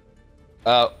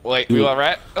 Wait, we want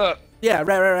rat? Yeah,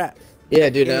 rat. Yeah,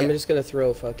 dude, Yeah. I'm just gonna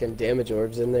throw fucking damage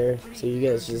orbs in there so you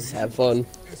guys just have fun.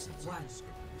 One.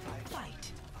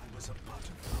 Fight.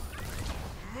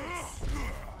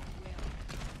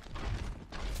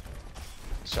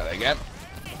 Try that again.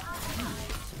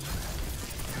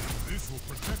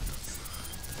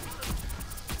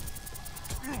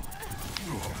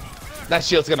 That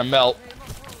shield's gonna melt.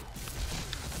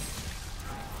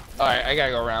 Alright, I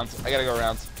gotta go around.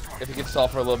 If you can stall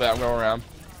for a little bit, I'm going around.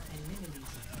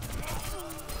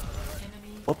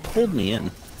 What pulled me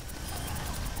in?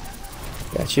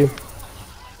 Got you.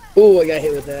 Ooh, I got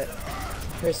hit with that.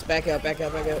 Chris, back out.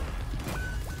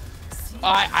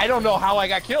 I don't know how I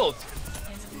got killed.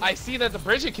 I see that the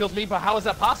Bridget killed me, but how is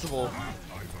that possible?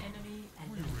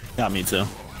 Got me too.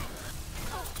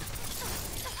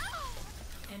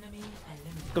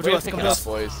 Come Way to to us. pick Come it to up, us.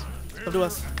 boys. Come to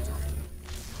us.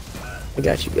 I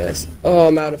got you guys. Oh,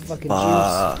 I'm out of fucking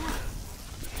juice.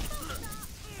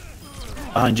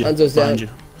 Behind you. Hanzo's Behind down.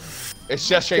 you. It's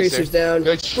just Tracer. Tracer's down.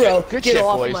 Good shit. Bro, Good get shit,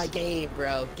 off boys. my game,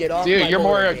 bro. Get off my Dude, your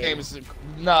Moria game. game's...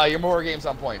 Nah, your Moria game's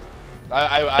on point.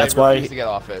 I That's refuse why- to get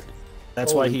off it.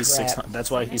 That's why Holy he's crap.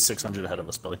 That's why he's 600 ahead of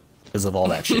us, Billy. Because of all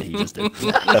that shit he just did.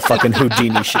 That fucking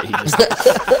Houdini shit he just did.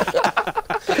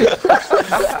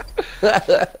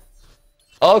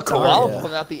 Oh, Koala yeah.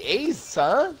 pulling out the ace,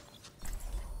 huh?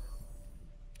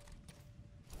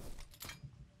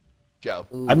 Joe.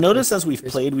 I've noticed as we've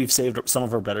played, we've saved some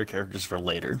of our better characters for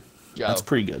later. Joe. That's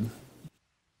pretty good.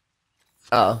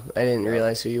 Oh, I didn't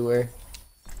realize who you were.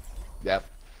 Yep.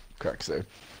 Correct, sir.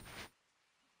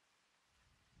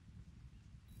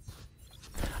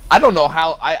 I don't know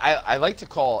how... I like to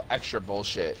call extra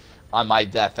bullshit on my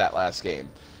death that last game.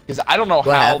 Because I don't know What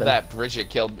how happened? that Bridget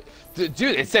killed me. Dude,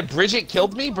 it said Bridget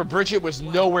killed me, but Bridget was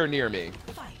nowhere near me.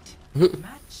 Fight.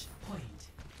 Match point.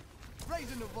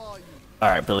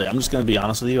 Alright, Billy, I'm just going to be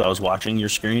honest with you. I was watching your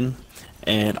screen,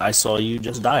 and I saw you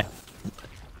just die.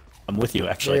 I'm with you,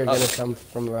 actually. They're gonna come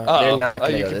from around. Uh-oh. They're not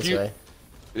gonna You go this confused- way.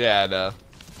 Yeah, no.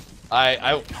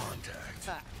 I...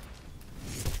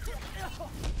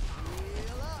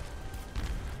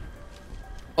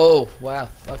 Oh, wow.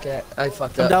 Fuck it. I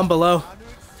fucked I'm up. down below.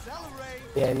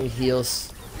 Yeah, I need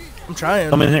heals. I'm trying.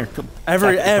 Come in here. Come,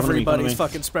 Everybody's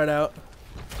fucking spread out.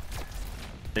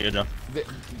 There you go.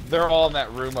 They're all in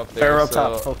that room up there. Bear up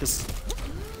so top, focus.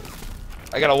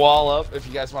 I got a wall up if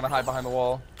you guys want to hide behind the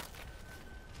wall.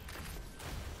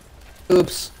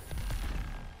 Oops.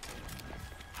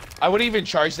 I would even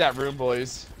charge that room,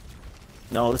 boys.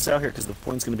 No, let's stay out here, because the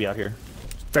point's going to be out here.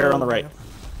 Fair on the right.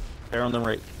 Fair on the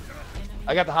right.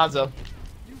 I got the Hanzo.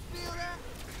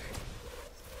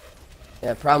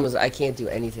 Yeah, problem is I can't do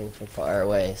anything from far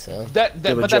away, so. But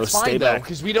Joe, that's stay fine though, back.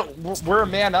 because we're a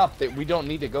man up. That we don't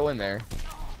need to go in there.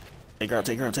 Take her out,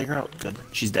 take her out, take her out. Good.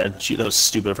 She's dead. That was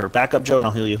stupid of her. Back up, Joe, and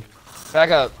I'll heal you. Back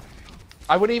up.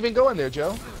 I wouldn't even go in there,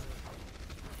 Joe.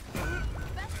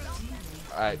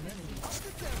 Alright.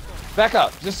 Back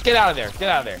up. Just get out of there. Get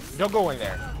out of there. Don't go in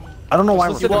there. I don't know why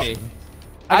Listen we're... to me.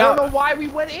 I don't know why we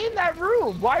went in that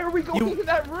room. Why are we going in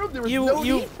that room? There was no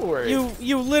need for it.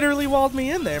 You literally walled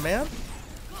me in there, man.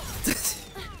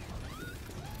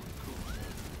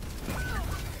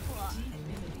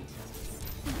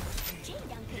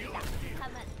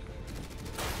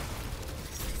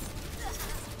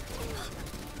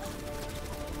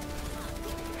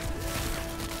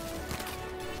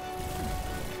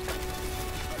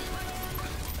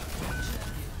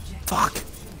 Fuck.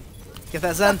 Get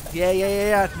that Zen.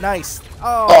 Yeah. Nice.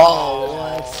 Oh,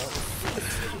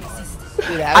 what?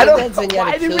 Dude, I don't know. know.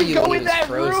 Why did we go in that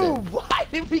room? Why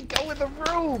did we go in the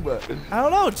room? I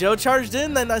don't know. Joe charged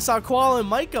in, then I saw Koala and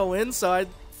Mike go in, so I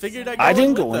figured I'd go I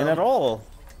didn't with go in them. at all.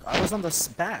 I was on the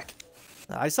back.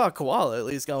 I saw Koala at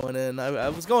least going in. I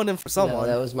was going in for someone. No,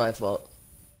 that was my fault.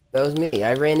 That was me.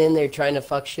 I ran in there trying to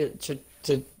fuck shit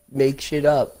to make shit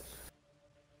up.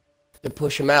 to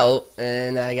push him out,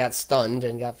 and I got stunned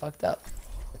and got fucked up.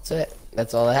 That's it.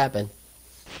 That's all that happened.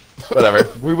 Whatever.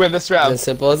 We win this round. As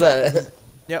simple as that.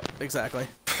 Yep, exactly.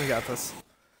 We got this.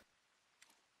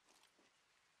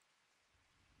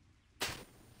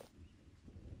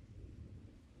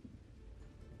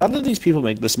 How do these people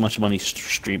make this much money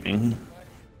streaming?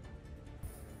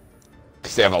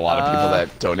 Because they have a lot of people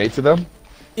that donate to them.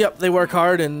 Yep, they work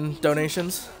hard in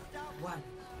donations. One.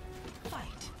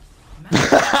 Fight.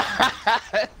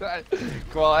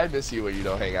 Well, I miss you when you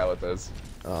don't hang out with us.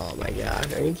 Oh my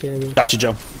god, are you kidding me? Got you,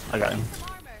 Joe. I got him.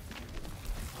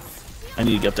 I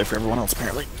need to get there for everyone else,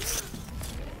 apparently.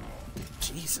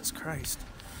 Jesus Christ.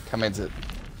 Come into it.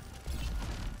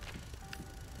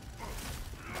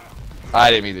 I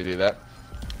didn't mean to do that.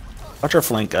 Watch our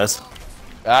flank, guys.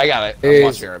 I got it. I'm Here's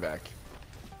watching her back.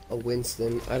 a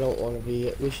Winston. I don't want to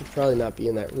be. We should probably not be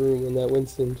in that room when that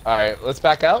Winston. Alright, let's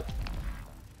back out.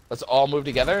 Let's all move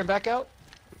together and back out.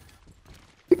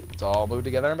 Let's all move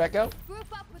together and back out. Group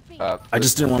up with me. I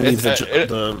just didn't want to leave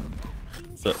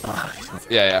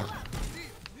Yeah.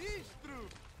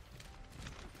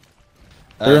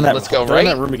 They're in that- Let's go they're in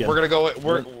right. that room again. We're gonna go.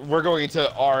 We're going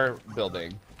into our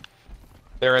building.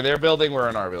 They're in their building. We're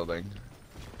in our building.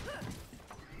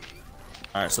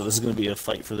 Alright, so this is going to be a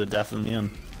fight for the death in the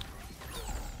end.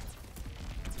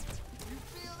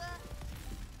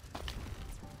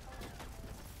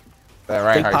 That Take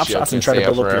Reinhardt pop shield shots can and try to stay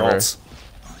up build up your forever. ults.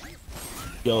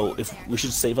 Yo, if we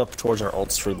should save up towards our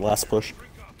ults for the last push.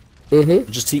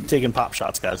 Mm-hmm. Just keep taking pop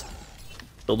shots, guys.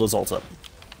 Build those ults up.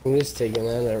 I'm just taking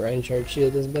on that Reinhardt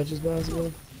shield as much as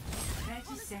possible.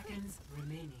 30 seconds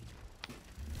remaining.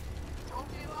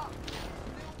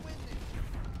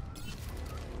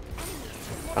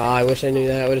 Oh, I wish I knew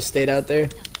that. I would have stayed out there.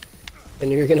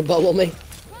 And you were gonna bubble me.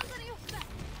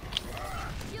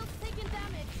 Shield's taking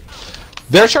damage.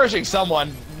 They're charging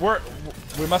someone.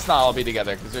 We must not all be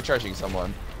together because they're charging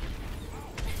someone.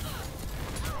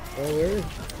 Oh, word.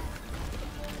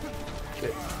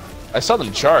 I saw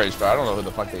them charge, but I don't know who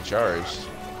the fuck they charged.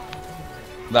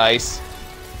 Nice.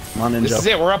 Come on in, This Joe. is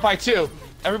it. We're up by 2.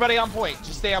 Everybody on point.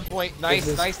 Just stay on point. Nice,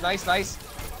 This is- nice, nice, nice.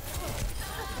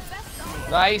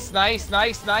 Nice, nice,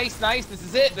 nice, nice, nice. This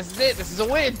is it. This is it. This is a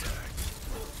win.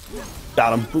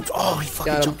 Got him. Oops. Oh, he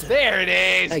fucking Got him. jumped in. There it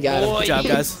is. I got him. boys. Good job,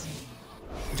 guys.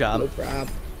 Good job. No prob.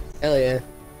 Hell yeah.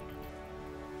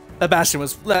 That Bastion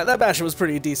was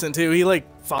pretty decent too. He like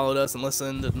followed us and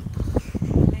listened, and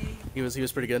he was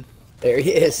pretty good. There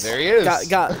he is. There he is.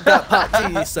 Got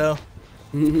pop T, so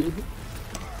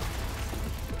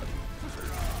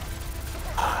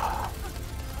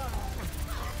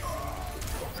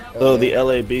Oh, the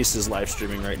LA Beast is live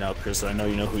streaming right now, Chris. I know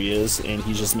you know who he is, and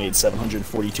he just made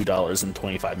 $742 in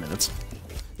 25 minutes.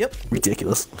 yep.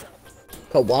 Ridiculous.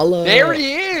 Koala. There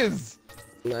he is.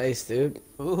 Nice, dude.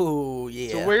 Ooh,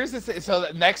 yeah. So where's this? So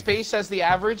the next page says the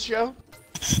average, Joe.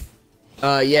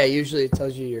 Yeah, usually it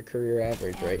tells you your career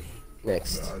average, right?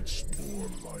 Next.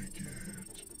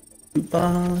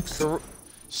 Box.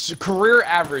 Career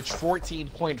average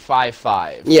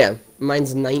 14.55. Yeah,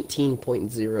 mine's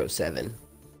 19.07.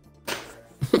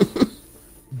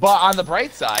 But on the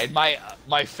bright side, my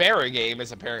Pharah game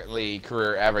is apparently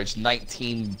career average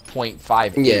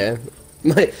 19.5. Yeah.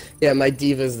 My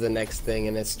Diva's the next thing,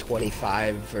 and it's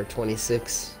 25 or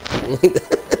 26.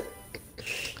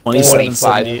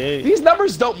 2778. These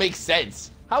numbers don't make sense.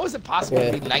 How is it possible to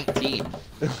Yeah. be 19?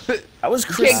 That was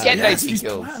You Chris. can't get 19 he's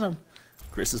kills. platinum.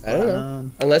 Chris is I don't know.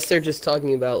 platinum. Unless they're just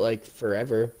talking about, like,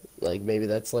 forever. Like, maybe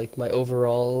that's, like, my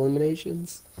overall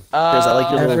eliminations. Chris, I like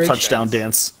your little Average. touchdown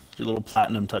dance. Your little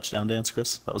platinum touchdown dance,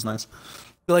 Chris. That was nice.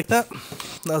 You like that?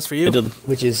 That was for I you. did.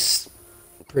 Which is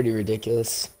pretty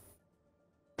ridiculous.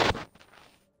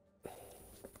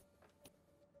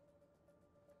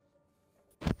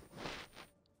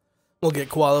 We'll get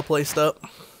Koala placed up.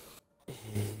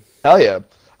 Hell yeah.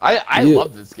 I Yeah.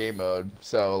 love this game mode.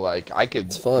 So like I could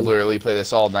It's fun. literally play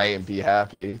this all night and be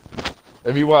happy.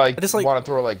 If you want I just, like- want to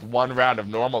throw like one round of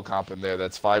normal comp in there,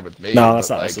 that's fine with me. No, that's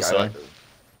but, not like,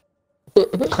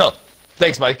 necessary.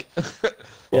 Thanks, Mike.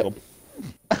 Welcome.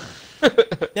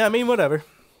 Yeah, I mean, whatever.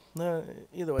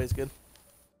 Either way is good.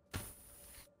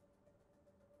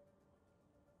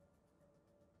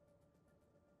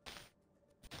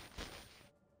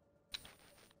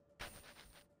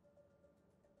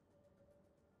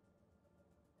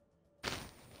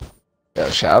 Yeah,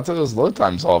 shout out to those load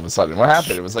times all of a sudden. What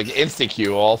happened? It was like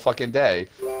insta-queue all fucking day.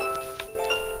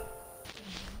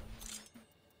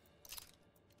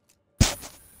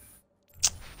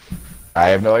 I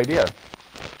have no idea.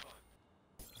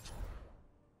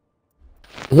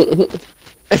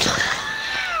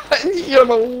 You're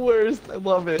the worst. I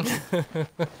love it.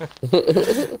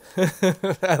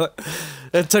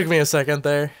 It took me a second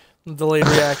there. Delayed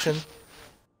reaction.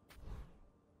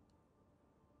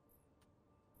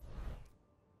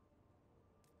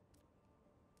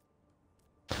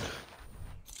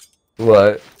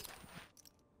 What?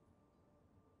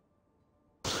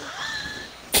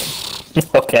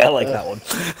 Okay, I like that one.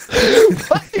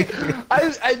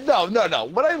 No.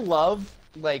 What I love,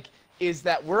 like, is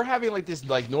that we're having like this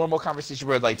like normal conversation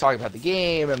where like talking about the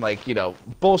game and like, you know,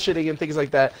 bullshitting and things like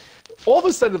that. All of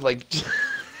a sudden, like,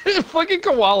 fucking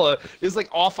Koala is like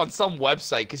off on some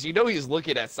website because you know he's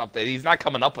looking at something. He's not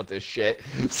coming up with this shit.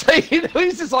 So you know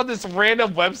he's just on this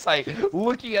random website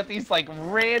looking at these like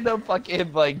random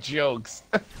fucking like jokes.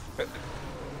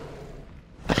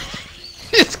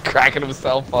 He's cracking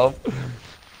himself up.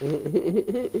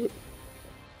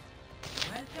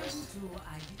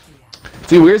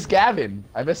 Dude, where's Gavin?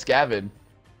 I miss Gavin.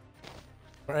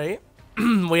 Right?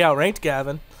 We outranked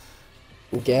Gavin.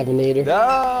 Gavinator.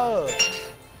 No!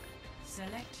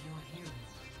 Select your hero.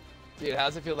 Dude,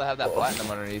 how's it feel to have that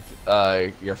platinum underneath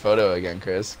your photo again,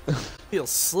 Chris? Feels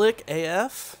slick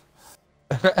AF.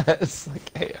 It's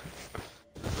like, hey.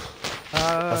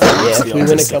 Yeah, if we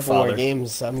win a couple more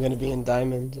games, I'm gonna be in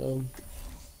diamond. And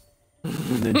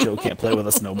then Joe can't play with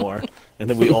us no more, and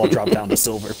then we all drop down to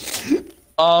silver.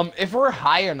 If we're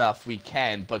high enough, we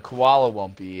can, but Koala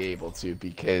won't be able to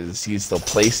because he's still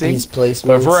placing. He's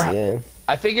placements, yeah.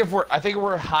 I think if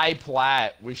we're high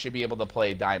plat, we should be able to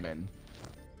play diamond.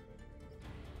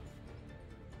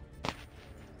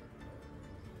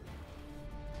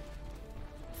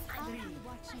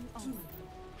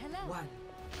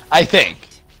 I think.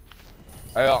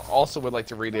 I also would like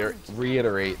to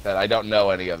reiterate that I don't know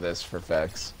any of this for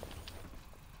facts.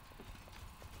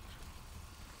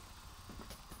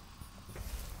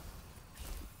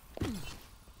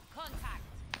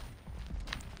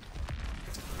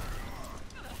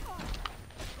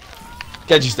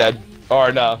 Genji's dead.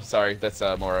 Or no, sorry, that's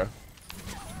Mora.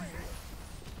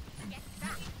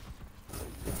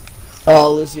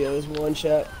 Oh, Lucio's one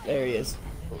shot. There he is.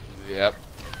 Yep.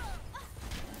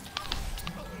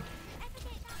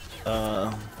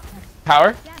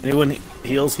 Power? Anyone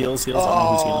heals? I don't know who's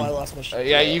Oh, healing. I lost my shot.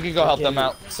 Yeah, you can go help them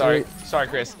out. Sorry,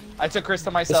 Chris. I took Chris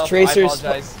to myself. Tracers, I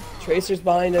apologize. Tracer's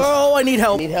behind us. Oh, I need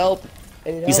help. I need help.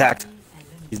 He's hacked.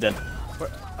 He's dead.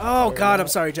 Oh God, I'm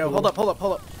sorry, Joe. Hold up.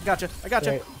 Gotcha. I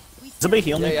gotcha. Right. Somebody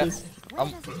heal me, Yeah. please.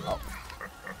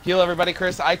 Heal everybody,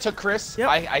 Chris. I took Chris. Yep.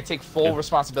 I take full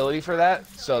responsibility for that,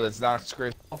 so that's not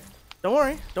Chris. Don't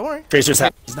worry. Tracer's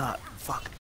hacked. He's not. Fuck.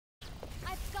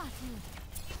 I've got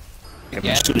you.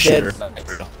 Yeah, shoot a shitter.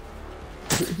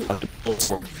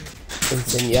 And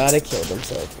Zenyatta killed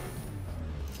himself.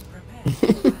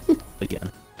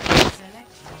 Again.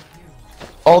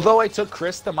 Although I took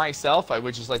Chris to myself, I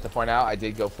would just like to point out I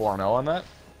did go 4-0 on that.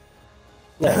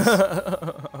 Nice.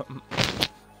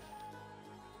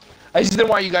 I just didn't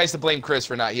want you guys to blame Chris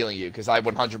for not healing you, because I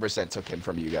 100% took him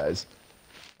from you guys.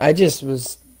 I just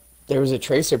was... There was a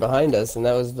Tracer behind us, and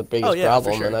that was the biggest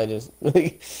problem, for sure. and I just...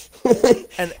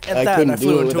 And I that, couldn't I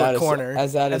flew do it into without a corner.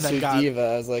 As out of and then suit got- diva,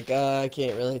 I was like, I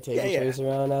can't really take a Tracer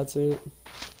around out suit.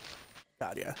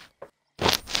 God, yeah.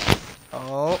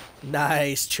 Oh,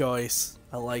 nice choice.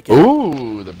 I like it.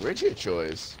 Ooh, the Bridget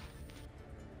choice.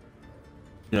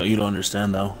 You know, you don't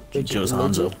understand though. Joe's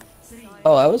Hanzo.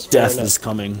 Oh, I was 4-0. Death is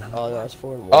coming. Oh, no, I was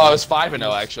 4-1. Oh, I was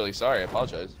 5-0 actually. Sorry, I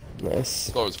apologize. Nice.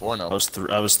 I thought it was 4-0.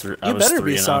 I was 3. You better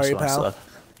be sorry, pal.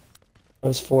 I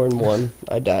was 4-1.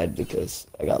 I died because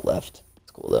I got left.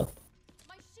 It's cool though.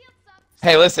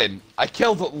 Hey, listen, I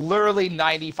killed literally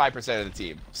 95% of the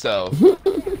team, so...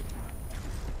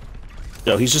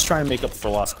 No, he's just trying to make up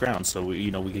for lost ground, so we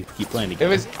can keep playing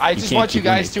together. I just want you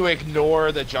guys to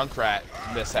ignore the Junkrat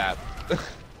mishap.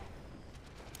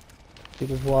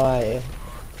 Because why?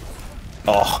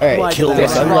 Oh, Alright, kill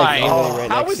This I'm Ryan.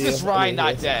 right How next is to this you. Ryan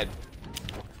not dead?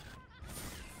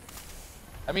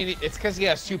 I mean, it's because he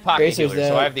has 2 pocket Tracer's healers,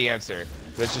 so dead. I have the answer.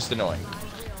 But it's just annoying.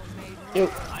 Yo.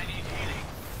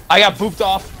 I got booped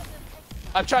off.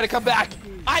 I'm trying to come back.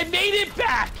 I made it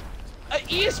back!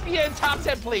 ESPN top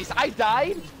 10 place. I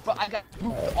died, but I got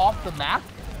booped off the map,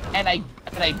 and I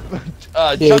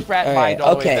Junkrat mined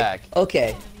all the way back.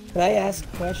 Okay. Can I ask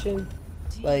a question?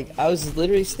 Like, I was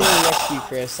literally standing next to you,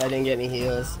 Chris. I didn't get any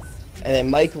heals. And then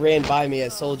Mike ran by me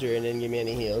as soldier and didn't give me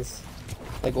any heals.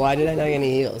 Like, why did I not get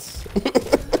any heals?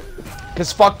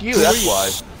 Cause fuck you, that's why.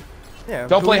 Yeah,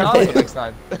 Don't play Hanzo next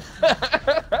time.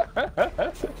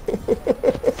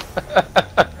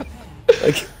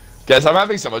 Like, Guys, I'm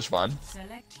having so much fun.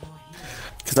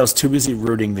 Because I was too busy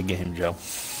rooting the game, Joe.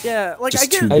 Yeah, like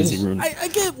Just too busy rooting. I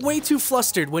get way too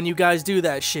flustered when you guys do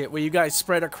that shit, where you guys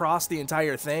spread across the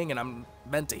entire thing, and I'm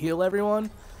meant to heal everyone.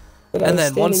 And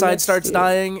then one side starts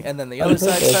dying, and then the other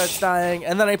side starts dying,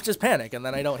 and then I just panic, and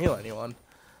then I don't heal anyone.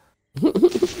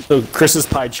 So Chris's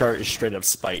pie chart is straight up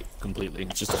spite completely.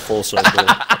 It's just a full circle,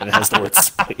 and it has the word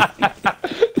spite.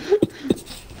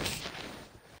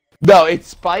 No, it's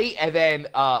spite, and then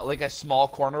like a small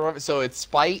corner of it. So it's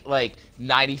spite like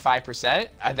 95%,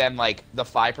 and then like the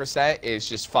 5% is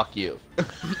just fuck you.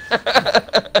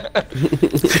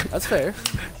 That's fair.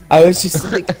 I was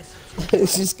just like, I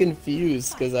was just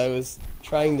confused because I was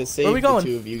trying to save the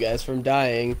two of you guys from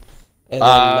dying. And then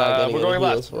not getting we're going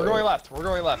left. We're going left. We're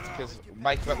going left because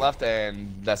Mike went left,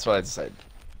 and that's what I decided.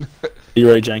 You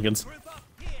ready, Jenkins?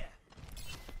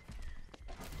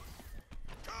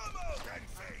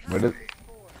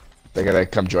 They gonna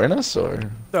come join us, or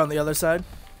They're on the other side.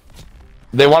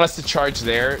 they want us to charge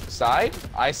their side?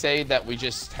 I say that we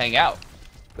just hang out.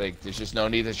 Like, there's just no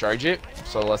need to charge it,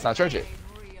 so let's not charge it.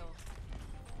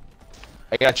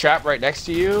 I got a trap right next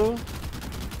to you.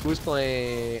 Who's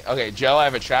playing? Okay, Joe, I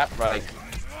have a trap like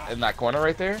in that corner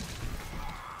right there.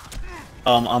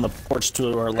 On the porch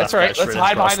to our left. That's right. Let's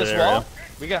hide behind this wall. Area.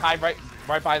 We can hide right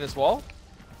behind this wall.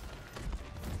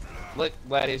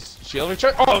 Let his shield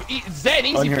recharge. Oh, Zen,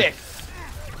 easy pick.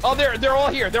 Oh, they're all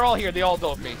here. They're all here. They all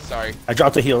dove me. Sorry. I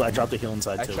dropped the heal. I dropped the heal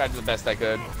inside too. I tried the best I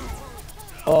could.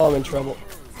 Oh, I'm in trouble.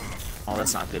 Oh,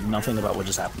 that's not good. Nothing about what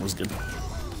just happened was good.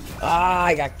 Ah,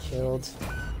 I got killed.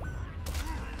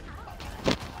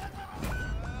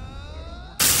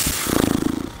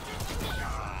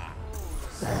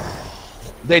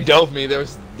 They dove me. There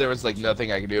was like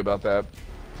nothing I could do about that.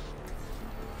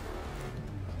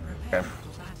 Okay.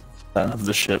 Enough of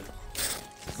this shit.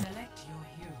 Select your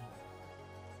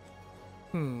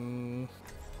hero.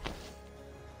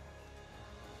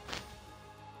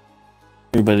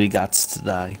 Everybody got to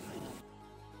die.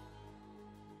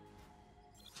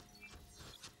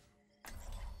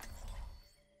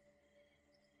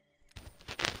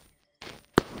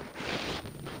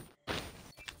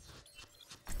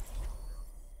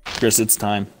 Chris, it's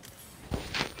time.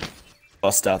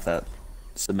 Bust out that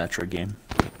Symmetra game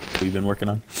we've been working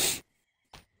on.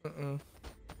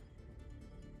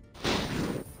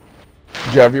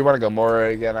 Joe, if you want to go more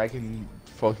again, I can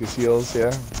focus heals,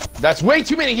 yeah? That's way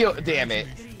too many heals! Damn it.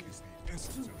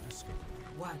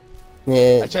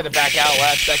 Yeah. I tried to back out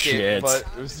last second, Shit. but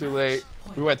it was too late.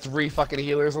 We went 3 fucking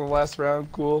healers in the last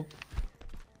round. Cool.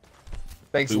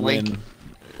 Thanks, We Link. win. Hero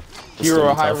It's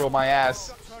still Hyrule tough. my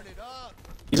ass.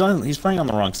 He's playing on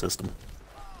the wrong system.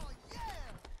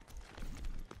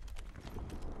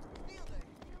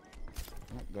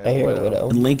 I hear Widow.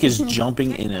 And Link is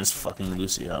jumping in as fucking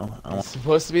Lucio. I don't It's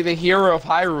supposed to be the hero of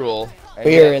Hyrule. and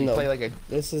We yet are in you the. play like a...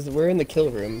 We're in the kill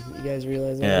room. You guys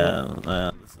realize that? Yeah,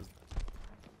 of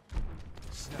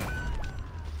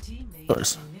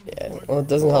course. Yeah. Well, it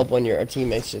doesn't help when our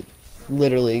teammates should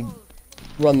literally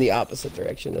run the opposite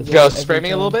direction. As Go, us every spray me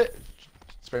a little time. bit.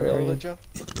 Spray me a little bit, Joe.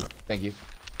 Thank you.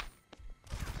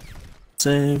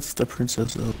 Save the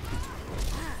princess up.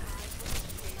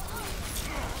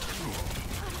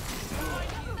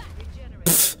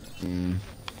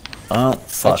 Oh, I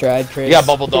fuck. tried, Chris. You got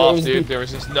bubbled off, dude. There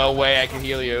was just no way I could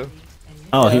heal you.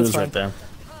 Oh, he that's was fine. right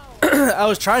there. I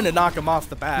was trying to knock him off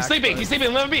the back. He's sleeping. but- He's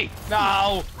sleeping. Let me be.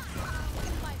 No.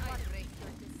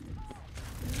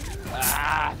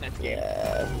 Ah, that's it.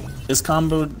 Yeah. This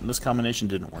combination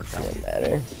didn't work out. Doesn't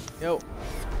matter. Yo,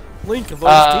 Link, avoid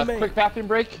his teammate. Quick bathroom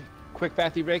break. Quick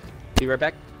bathroom break. Be right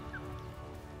back.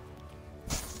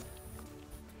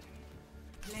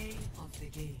 Play of the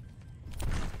game.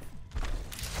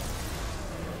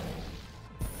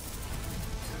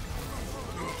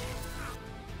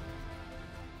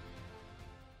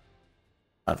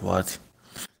 What?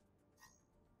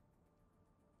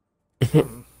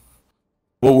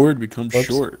 What word becomes Whoops.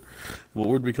 short? What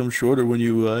word becomes shorter when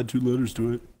you add 2 letters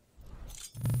to it?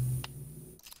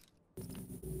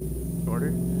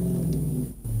 Shorter.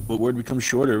 What word becomes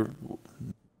shorter?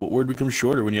 What word becomes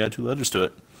shorter when you add 2 letters to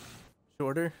it?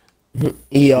 Shorter. ER.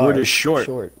 word is short.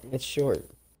 Short. It's short.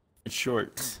 It's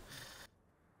short.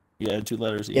 You add 2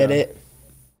 letters. Get yeah. it?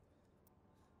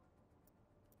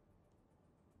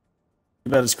 Too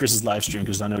bad it's Chris's live stream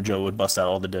because I know Joe would bust out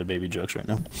all the dead baby jokes right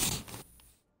now.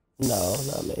 No,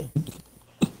 not me.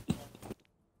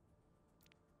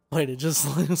 Way to just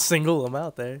single him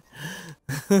out there.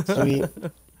 Sweet.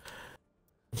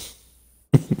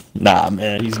 Nah,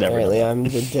 man, he's never. Apparently, I'm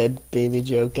the dead baby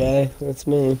joke guy. That's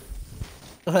me.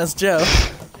 That's Joe.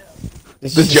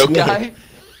 It's The just joke me. guy.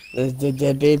 The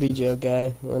dead baby joke guy,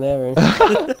 whatever.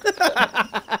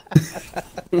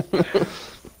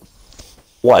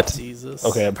 What? Jesus.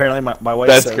 Okay, apparently my wife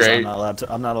That's says great.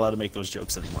 I'm not allowed to make those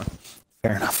jokes anymore.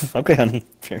 Fair enough. Okay, honey.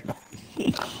 Fair enough.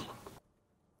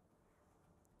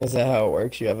 Is that how it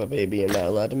works? You have a baby and not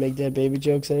allowed to make dead baby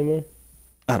jokes anymore?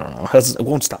 I don't know. It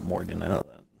won't stop Morgan. I know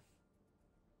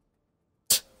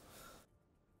that.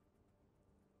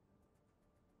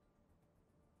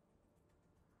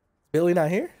 Billy not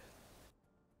here?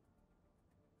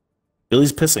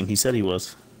 Billy's pissing. He said he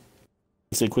was.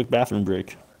 He said quick bathroom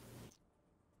break.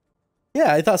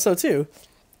 Yeah, I thought so too.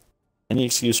 Any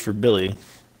excuse for Billy,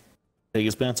 take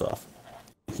his pants off.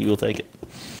 He will take it.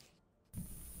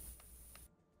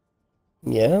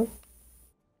 Yeah?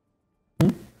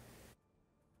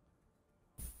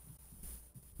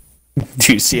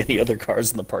 Do you see any other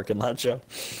cars in the parking lot, Joe?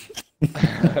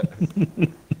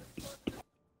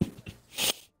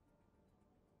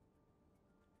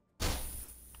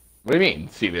 What do you mean?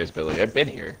 See this, Billy? I've been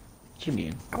here. What do you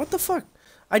mean? What the fuck?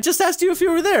 I just asked you if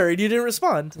you were there and you didn't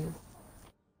respond.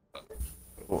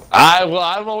 I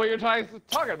don't know what you're talking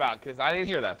about because I didn't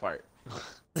hear that part.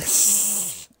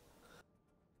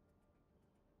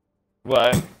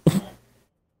 What?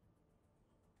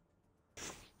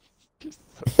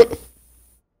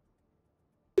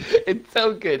 It's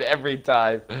so good every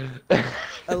time.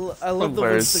 I love the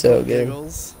Worst. Winston So good.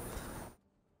 giggles.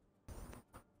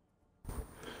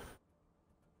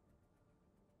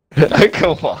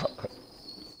 Come on.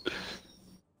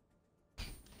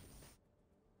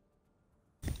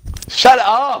 Shut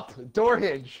up! Door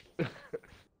hinge.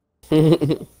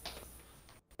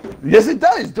 Yes, it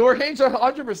does. Door hinge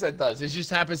 100% does. It just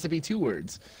happens to be 2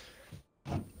 words.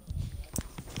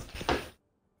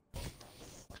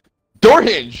 Door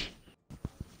hinge.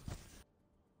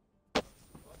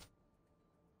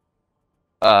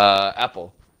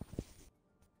 Apple.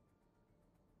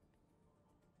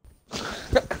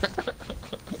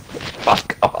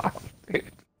 Fuck off.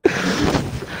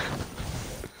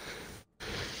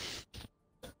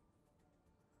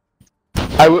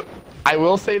 I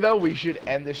will say though, we should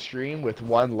end the stream with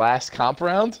one last comp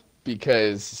round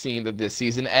because seeing that this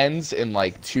season ends in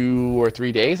like 2 or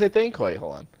 3 days, I think. Wait,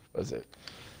 hold on. What is it?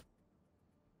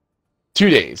 2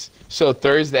 days. So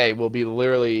Thursday will be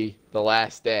literally the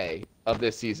last day of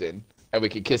this season, and we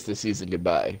can kiss the season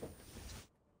goodbye.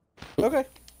 Okay.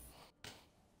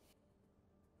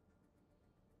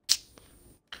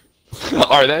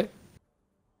 Are they?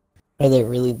 Are they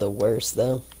really the worst,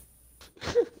 though?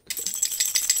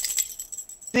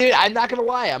 Dude, I'm not gonna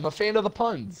lie. I'm a fan of the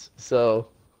puns. So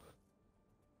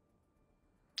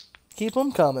Keep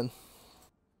them coming.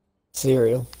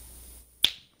 Cereal.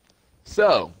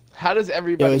 So, how does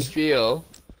everybody was- feel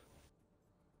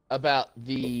about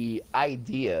the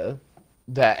idea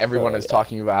that everyone is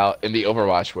talking about in the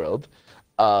Overwatch world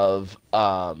of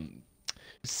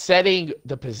setting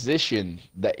the position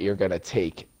that you're going to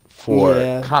take for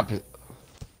Yeah.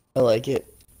 I like it.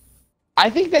 I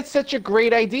think that's such a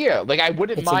great idea. Like, I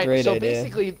wouldn't It's a mind. great So idea.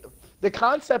 basically, the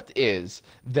concept is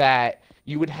that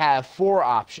you would have 4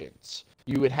 options.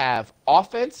 You would have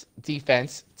offense,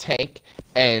 defense, tank,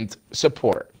 and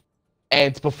support.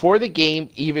 And before the game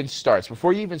even starts,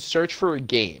 before you even search for a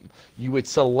game, you would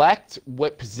select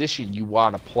what position you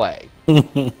want to play.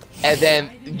 And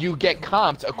then you get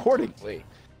comped accordingly.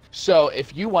 So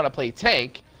if you want to play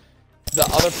tank, the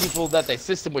other people that the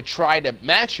system would try to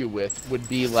match you with would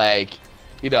be like,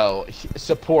 you know,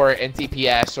 support and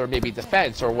DPS or maybe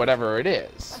defense or whatever it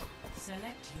is.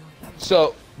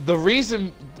 So the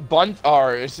reason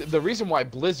why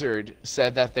Blizzard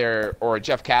said that or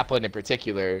Jeff Kaplan in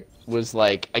particular was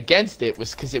like against it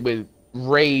was because it would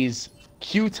raise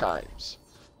queue times.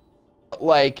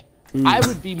 Like I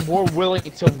would be more willing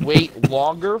to wait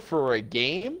longer for a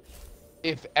game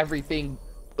if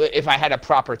I had a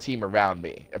proper team around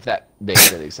me, if that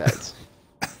makes any sense.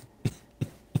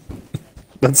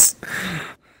 That's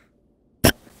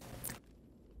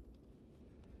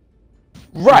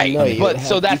right, No, you but have-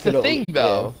 so that's you the could thing, al-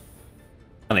 though.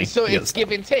 funny. So You it's gotta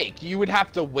give and take. You would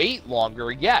have to wait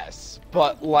longer, yes,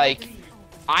 but like,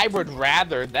 I would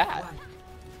rather that.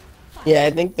 Yeah,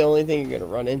 I think the only thing you're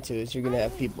gonna run into is you're gonna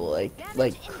have people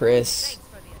like Chris,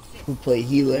 who play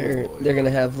healer. They're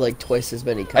gonna have like twice as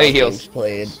many Any heals? games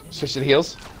played. Switch to the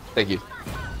heals. Thank you.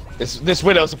 This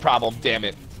Widow's a problem. Damn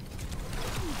it.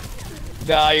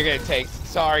 No, you're gonna take.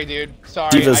 Sorry, dude. Sorry.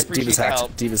 I Diva's appreciate the help.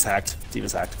 hacked. Diva's hacked.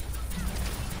 Diva's hacked.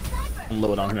 I'm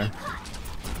low on her.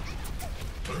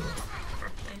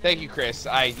 Thank you, Chris.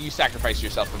 You sacrificed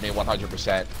yourself for me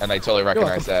 100%, and I totally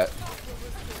recognize that.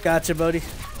 Gotcha, buddy.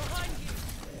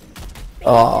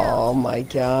 Oh my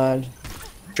god.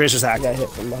 Tracer's I hacked. got hit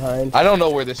from behind. I don't know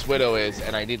where this Widow is,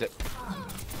 and I need to...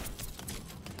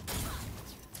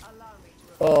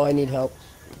 Oh, I need help.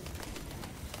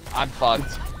 I'm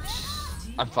fucked.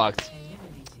 I'm fucked.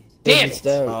 Damn Damn it!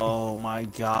 it! Oh my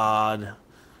god.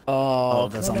 Oh,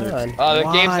 that's come on their- on. Oh, the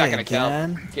game's Why not gonna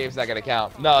again? count. Game's not gonna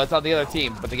count. No, it's on the other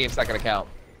team, but the game's not gonna count.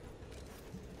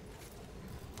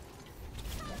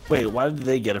 Wait, why did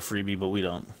they get a freebie but we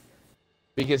don't?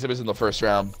 Because it was in the first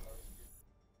round.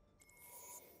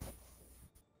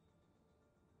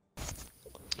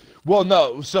 Well,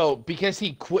 no, so because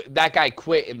he quit, that guy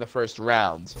quit in the first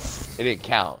round, it didn't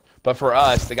count. But for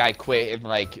us, the guy quit in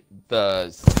like the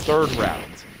third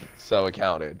round, so it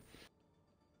counted.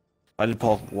 Why did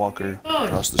Paul Walker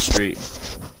cross the street?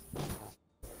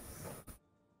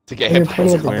 To get You're hit by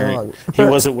pointing at his the Wearing, dog. he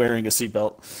wasn't wearing a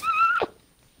seatbelt.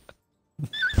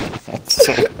 That's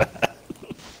so bad.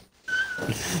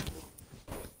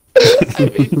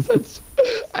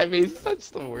 I made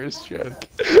such the worst joke.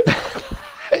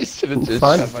 I should have just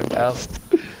Fun. shut my mouth.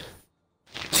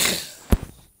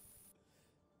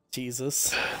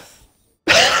 Jesus.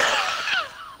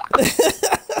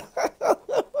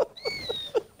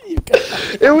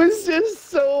 It was just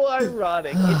so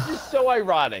ironic. It's just so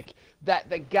ironic that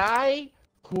the guy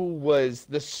who was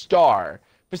the star,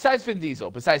 besides Vin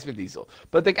Diesel,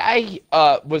 but the guy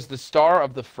was the star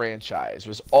of the franchise,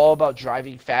 was all about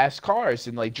driving fast cars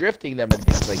and like drifting them and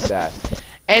things like that.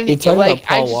 And You talking like about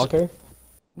Paul I just, Walker?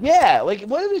 yeah, like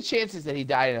what are the chances that he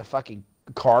died in a fucking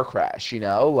car crash? You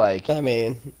know, like I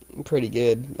mean, pretty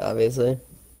good, obviously.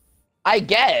 I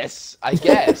guess,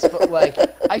 but like,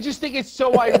 I just think it's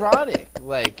so ironic.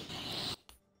 Like,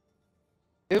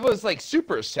 it was like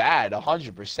super sad,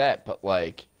 100%. But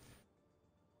like,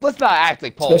 let's not act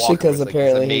like Paul Especially Walker was because like this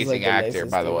apparently he's amazing like the actor.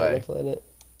 nicest By the dude on way, planet.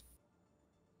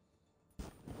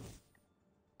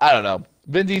 I don't know.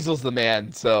 Vin Diesel's the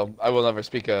man, so I will never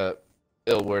speak a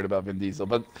ill word about Vin Diesel.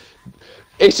 But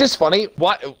it's just funny.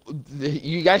 What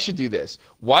you guys should do this: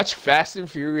 watch Fast and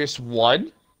Furious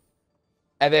 1,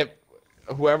 and then.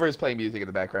 Whoever is playing music in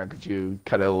the background, could you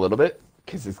cut it a little bit?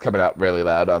 Because it's coming out really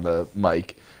loud on the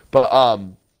mic. But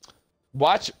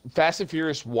watch Fast and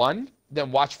Furious 1, then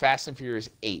watch Fast and Furious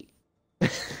 8.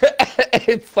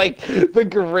 It's like the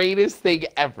greatest thing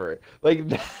ever. Like,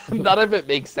 none of it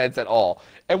makes sense at all.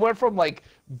 It went from, like,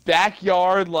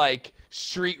 backyard, like,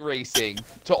 street racing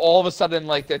to all of a sudden,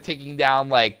 like, they're taking down,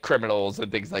 like, criminals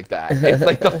and things like that. It's,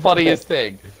 like, the funniest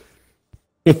thing.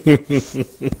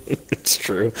 It's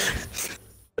true.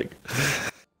 Like,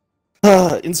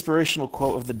 inspirational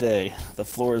quote of the day: "The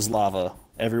floor is lava.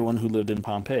 Everyone who lived in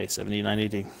Pompeii, 79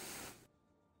 AD."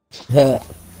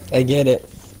 I get it.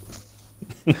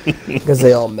 Because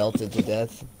they all melted to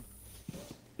death.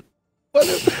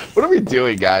 What are we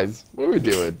doing, guys? What are we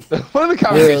doing? What are the Dude,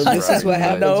 conversations? this is what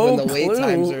happens No when the wait clue.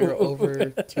 times are over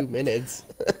 2 minutes.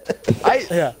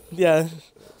 Yeah.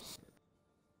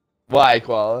 Why,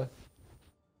 Koala?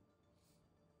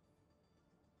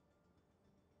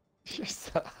 You're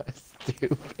so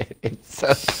stupid. It's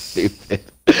so stupid.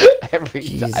 Every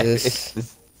time Jesus. it's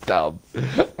just dumb.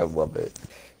 I love it.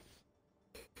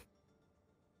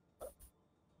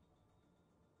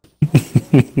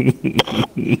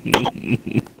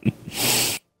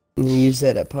 You use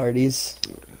that at parties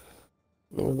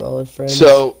with all our friends.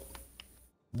 So,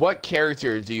 what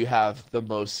character do you have the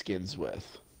most skins with?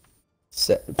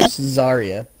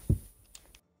 Zarya.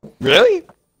 Really?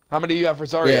 How many do you have for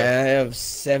Zarya? Yeah, I have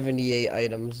 78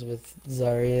 items with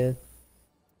Zarya.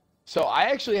 So I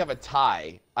actually have a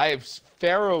tie. I have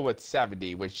Pharaoh with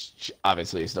 70, which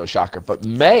obviously is no shocker, but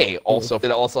May also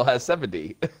has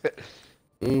 70.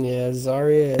 Yeah,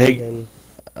 Zarya and Hey. then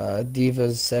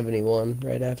Diva's 71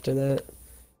 right after that.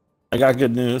 I got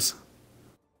good news.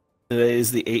 Today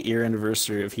is the 8-year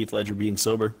anniversary of Heath Ledger being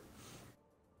sober.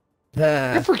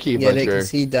 Good for Keith Get it, Ledger. 'cause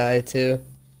he died too.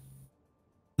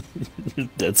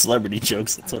 Dead celebrity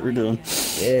jokes. That's what we're doing.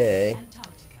 Yay.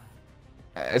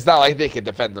 It's not like they can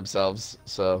defend themselves,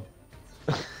 so.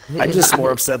 I'm just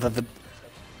more upset that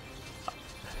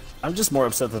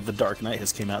the Dark Knight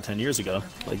has came out 10 years ago.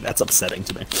 Like, that's upsetting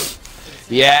to me.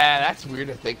 Yeah, that's weird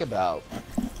to think about.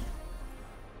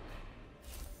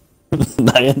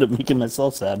 I end up making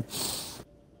myself sad.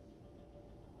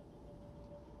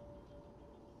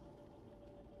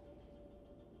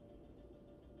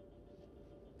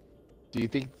 Do you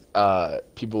think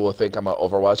people will think I'm an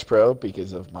Overwatch pro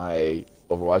because of my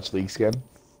Overwatch League skin?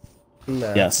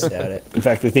 No, Yes. I doubt it. In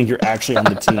fact, they think you're actually on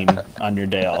the team on your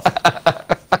day off.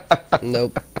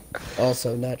 Nope.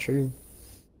 Also not true.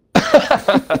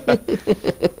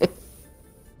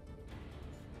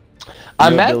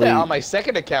 I'm mad that on my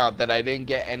second account that I didn't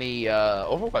get any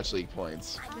Overwatch League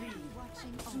points.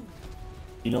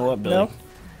 You know what, Billy? No?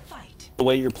 The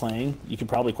way you're playing, you could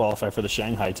probably qualify for the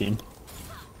Shanghai team.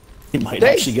 You might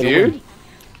Thanks, actually get a win.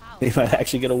 He might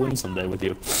actually get a win someday with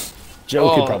you.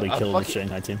 Joe could probably kill the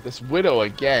Shanghai team. This Widow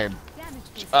again.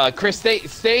 Chris,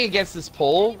 stay against this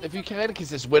pole if you can, because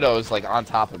this Widow is like on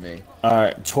top of me.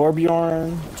 Alright,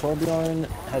 Torbjorn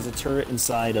has a turret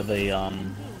inside of a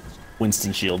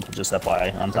Winston shield, just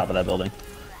FYI, on top of that building.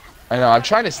 I know, I'm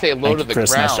trying to stay low to the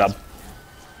Chris, ground. nice job.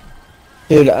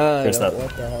 Dude, Chris,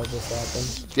 what the hell just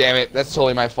happened? Damn it, that's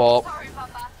totally my fault.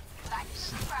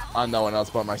 I'm no one else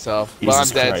but myself. Well, I'm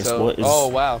dead, Christ, so... Oh,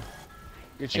 wow.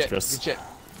 Good shit, Chris. good shit.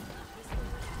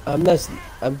 I'm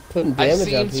putting I damage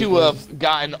seem on to people. have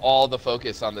gotten all the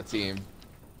focus on the team.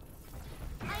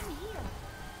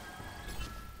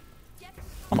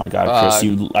 Oh my god, Chris,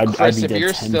 I'd be if dead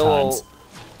you're 10 still... times.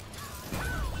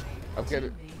 I'm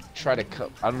gonna try to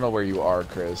I don't know where you are,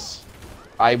 Chris.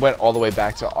 I went all the way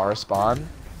back to our spawn.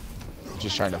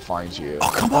 Just trying to find you.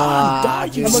 Oh, come on!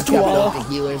 Dude, I'm a kept all koala. the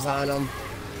healers on him.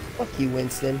 Fuck you,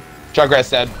 Winston. Junkrat's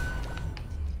dead.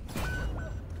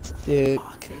 Dude.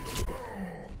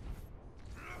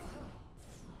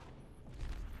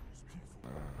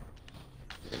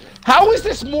 How is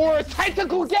this more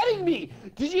tactical getting me?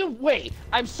 Did you wait?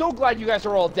 I'm so glad you guys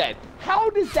are all dead. How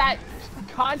did that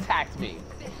contact me?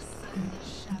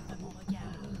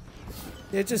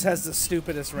 It just has the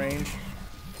stupidest range.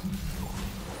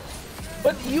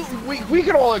 But we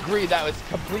can all agree that was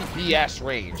complete BS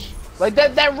range. Like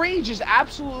that range is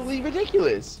absolutely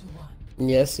ridiculous.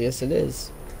 Yes, yes it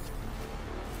is.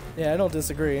 Yeah, I don't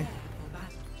disagree.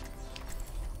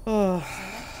 Oh.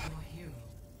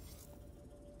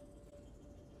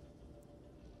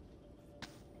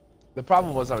 The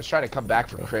problem was I was trying to come back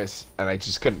from Chris and I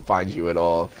just couldn't find you at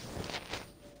all.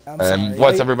 I'm And sorry.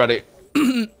 what's everybody?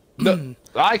 No,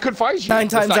 I could find you. 9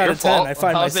 It's times not out your of 10, fault. I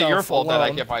find How is it your myself fault that I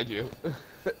alone. can't find you?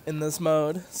 In this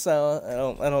mode, so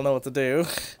I don't know what to do.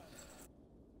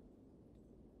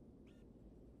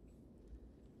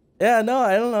 Yeah, no,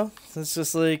 I don't know. It's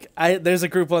just like there's a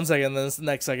group 1 second, then the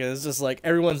next second it's just like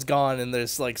everyone's gone and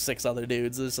there's like 6 other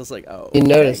dudes. It's just like, oh. You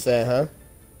noticed that, huh?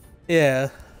 Yeah.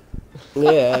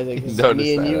 Yeah, I think Noticed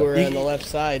me and that. you were on the left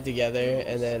side together,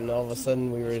 and then all of a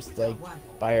sudden we were just like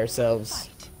by ourselves.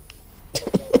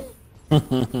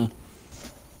 All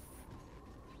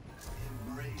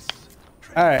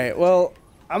right. Well,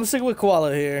 I'm sticking with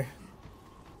Koala here.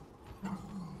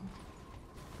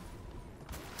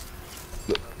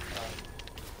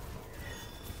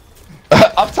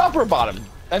 Up top or bottom?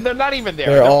 And they're not even there.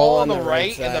 They're all on the right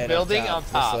right in the side building on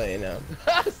just top. so you know.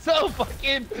 So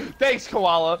fucking thanks,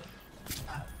 Koala.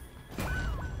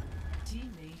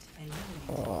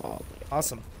 Oh,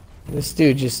 Awesome. this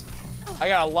dude just. I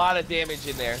got a lot of damage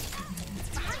in there.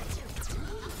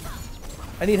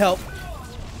 I need help.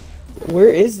 Where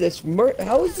is this?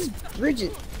 How is this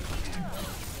Bridget?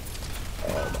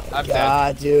 Oh my I'm dead.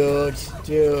 god,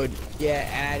 dude,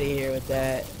 get out of here with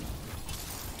that.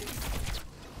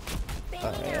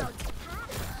 Oh, yeah.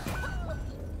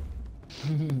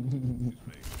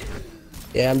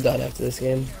 Yeah, I'm done after this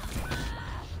game.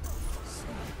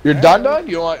 You're done?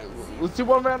 You want? Let's do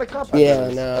 1 round of comp. Yeah, after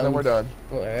this, no, and then we're done.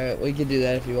 Alright, we can do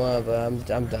that if you want, but I'm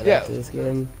done Yeah. after this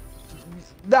game.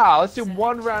 Nah, let's do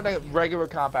 1 round of regular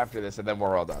comp after this, and then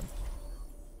we're all done.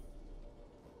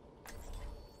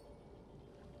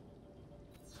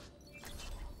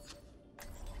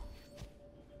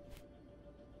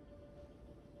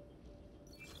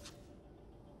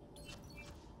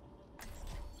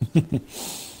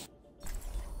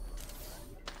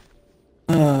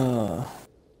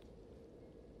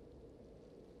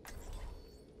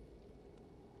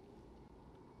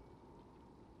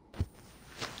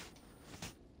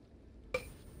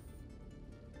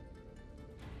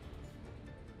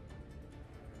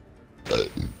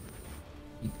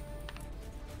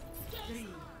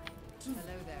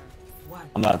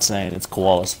 I'm not saying it's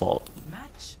Koala's fault.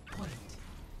 Match point.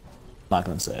 I'm not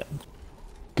gonna say it.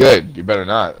 Good. You better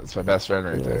not. That's my best friend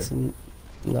right there. It's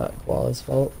not Koala's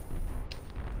fault.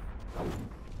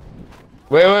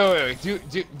 Wait.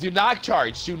 Do not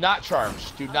charge. Do not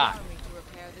charge. Do not.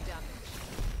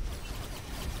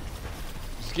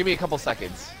 Just give me a couple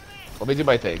seconds. Let me do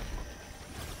my thing.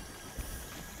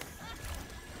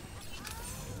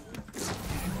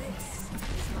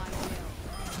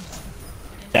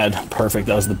 Dad, perfect.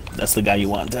 That's the guy you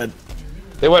want, Dad.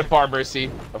 They went far mercy.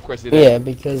 Of course they did. Yeah,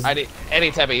 because I need any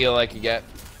type of heal I could get.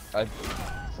 I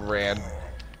ran.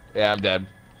 Yeah, I'm dead.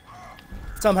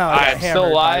 Somehow I got I'm still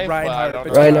hammered alive, by but I Reinhardt don't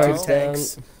between know. two Reinhardt's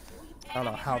tanks. I don't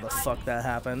know how the fuck that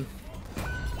happened.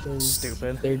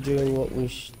 Stupid. They're doing what we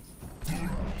should.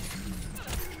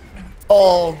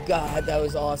 Oh god, that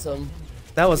was awesome.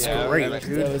 That was Yeah, great, that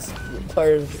dude. was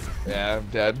part of. Yeah, I'm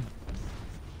dead.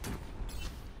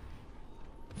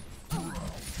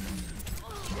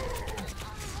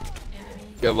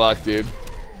 Good luck, dude.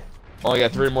 Only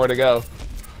got 3 more to go.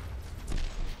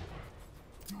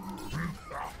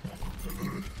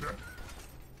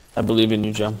 I believe in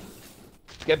you, Joe.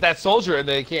 Get that soldier and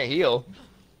they can't heal.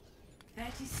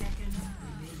 30 seconds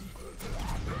remaining.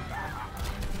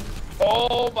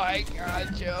 Oh my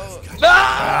god, Joe. No!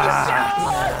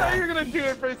 I thought you were gonna do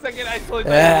it for a second. I totally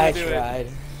thought I you were gonna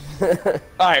do tried. it.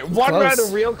 Alright, one Close. round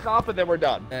of real comp and then we're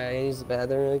done. I use the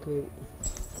bathroom really quick.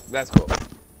 That's cool.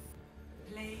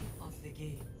 Play of the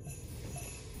game.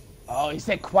 Oh, he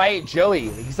said quiet Joey.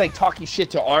 He's like talking shit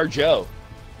to our Joe.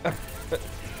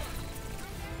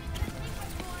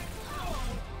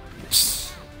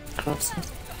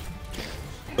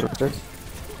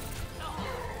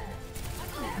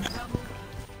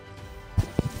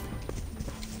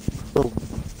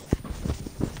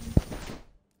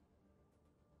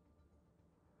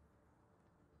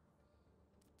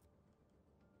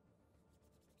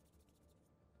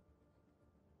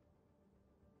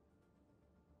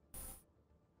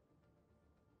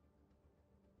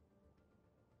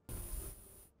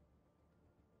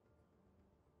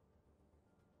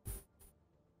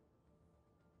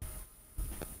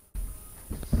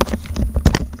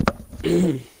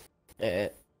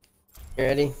 Alright. You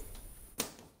ready?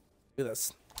 Do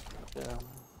this. Yeah.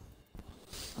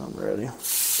 I'm ready.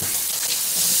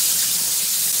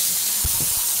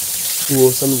 Cool,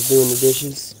 someone's doing the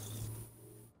dishes.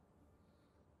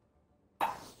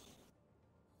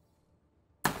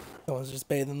 Someone's just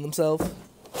bathing themselves.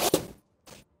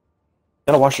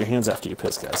 Gotta wash your hands after you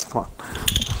piss, guys. Come on.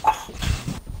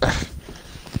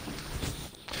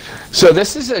 So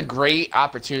this is a great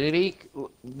opportunity.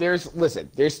 There's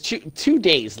two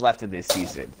days left in this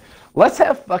season. Let's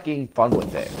have fucking fun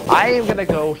with it. I am gonna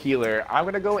go healer. I'm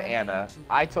gonna go Anna.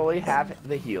 I totally have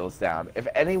the heals down. If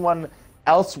anyone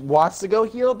else wants to go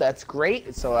heal, that's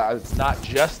great. So it's not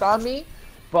just on me.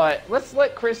 But let's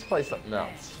let Chris play something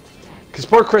else. Because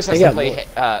poor Chris has to play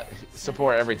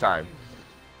support every time.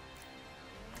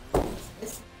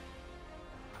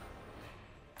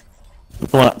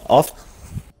 What, off?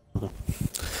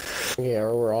 Yeah,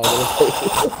 or we're all gonna play.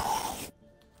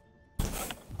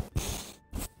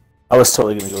 I was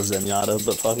totally gonna go Zenyatta,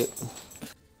 but fuck it.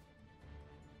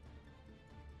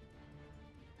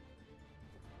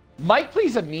 Mike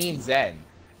plays a mean Zen.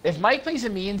 If Mike plays a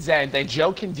mean Zen, then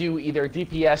Joe can do either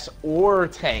DPS or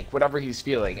tank, whatever he's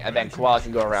feeling, and then Koala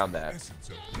can go around that.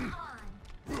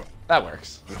 That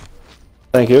works.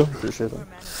 Thank you. Appreciate that.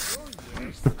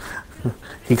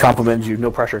 He complimented you. No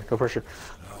pressure. No pressure.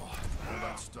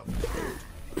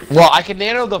 Well, I can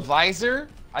nano the visor,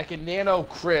 I can nano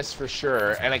Chris for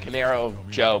sure, and I can nano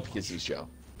Joe because he's Joe.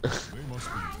 Hey.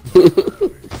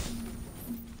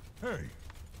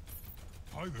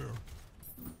 Hi there.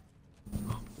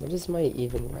 What is my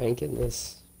even rank in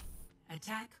this?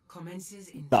 Attack commences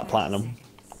in Not 30 platinum.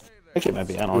 seconds. Actually, it might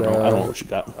be. I don't know. I don't know what you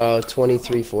got. Oh,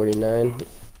 2349.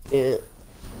 Yeah.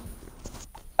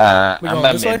 We I'm going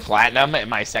a this way? mid-platinum in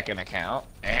my second account.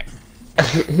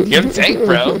 You're a tank,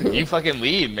 bro. You fucking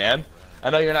lead, man. I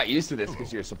know you're not used to this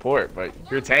because you're support, but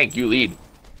you're a tank. You lead.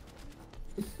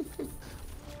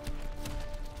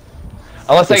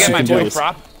 Unless I get my boy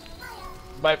Prop,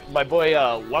 my boy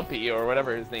Lumpy or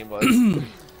whatever his name was.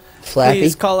 Flappy.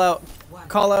 Please call out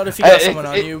if you got someone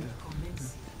on you.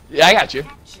 Yeah, I got you.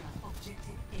 Capture objective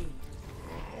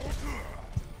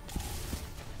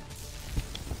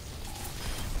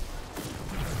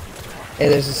A. Hey,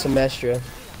 there's a Semestra.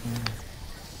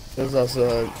 There's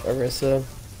also a Arissa.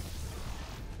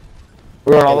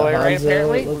 We're going all the way And right, Hanzo,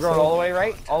 apparently. it We're looks going like. all the way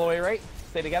right. All the way right.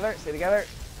 Stay together. Stay together.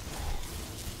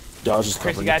 Yeah, I was just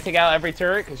Chris, you covering gotta take out every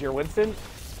turret because you're Winston.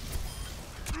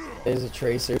 There's a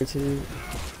Tracer too.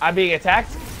 I'm being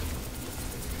attacked.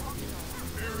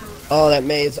 Oh, that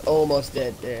May's almost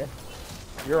dead there.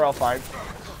 You're all fine.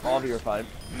 All of you are fine.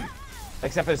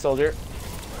 Except for the soldier.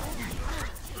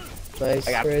 Nice,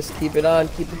 I got- Chris. Keep it on.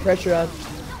 Keep the pressure on.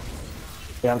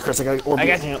 Yeah, Chris, I got I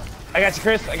got you. I got you,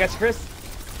 Chris. I got you, Chris.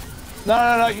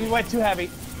 No. You went too heavy.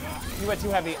 You went too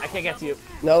heavy. I can't get to you.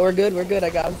 No, we're good. We're good.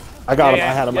 I got him. I got him. Yeah,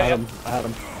 I had him. yeah, I yeah. had him.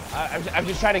 I had him. I'm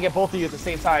just trying to get both of you at the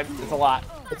same time. It's a lot.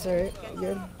 It's alright. We're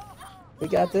good. We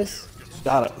got this.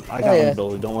 Got it. I got yeah. him,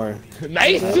 Billy. Don't worry.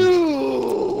 Nice.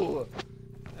 Ooh.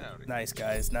 Nice,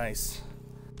 guys. Nice.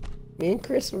 Me and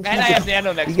Chris were And I have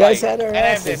Nano next You guys fight. had our And I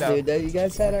have asses, Nano. dude. You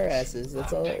guys had our asses.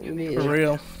 That's all that we needed. For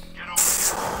real.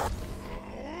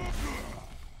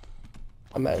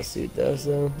 I'm out of suit though,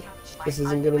 so this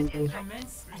isn't gonna be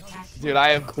Dude, I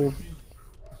am cool.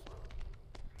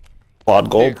 Quad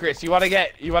gold. Dude, Chris, you wanna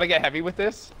get heavy with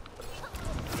this?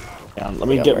 Yeah, let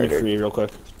me got get me murdered. free real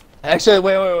quick. Actually,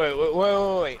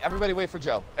 wait. Everybody wait for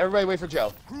Joe. Everybody wait for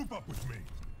Joe. Group up with me.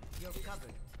 You're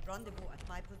covered. Rendezvous at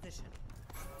my position.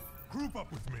 Group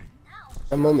up with me.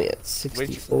 I'm only at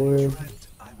 64.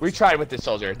 We tried with this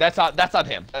soldier. That's on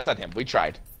him. That's on him. We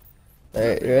tried.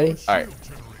 Alright, you ready? Alright.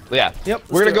 Yeah. Yep,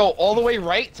 We're gonna let's do go all the way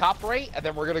right, top right, and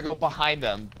then we're gonna go behind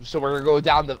them. So we're gonna go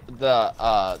down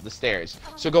the stairs.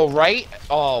 So go right.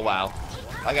 Oh wow.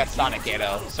 I got Sonic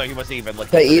Ghetto, so he wasn't even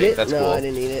looking. Did I eat at me. it? That's No, cool. I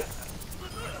didn't eat it.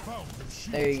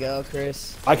 There you go,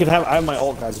 Chris. I have my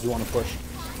ult, guys, if you want to push.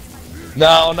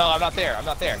 No, I'm not there. I'm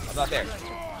not there.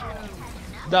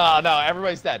 No,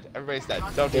 everybody's dead. Everybody's dead.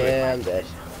 Don't do it. Yeah, I'm dead.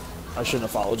 I shouldn't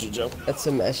have followed you, Joe. That's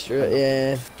Semestra,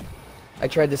 yeah. I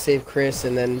tried to save Chris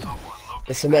and then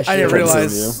the Semestra. I didn't Tried to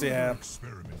save realize. you. Yeah,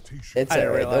 Experimentation. It's I didn't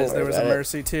alright, don't realize there worry was a about it.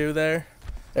 mercy too there.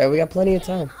 Alright, we got plenty of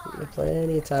time. We got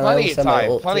plenty of time. I Plenty almost of had my time.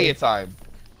 ult, Plenty too. of time.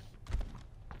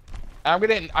 I'm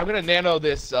gonna nano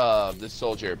this this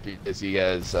soldier because he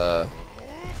has Yeah.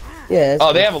 That's Oh,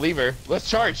 they good. have a lever. Let's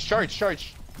charge.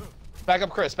 Back up,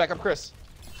 Chris.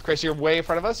 Chris, you're way in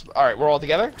front of us. All right, we're all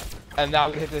together. And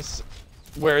now we hit this.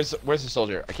 Where's the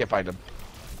soldier? I can't find him.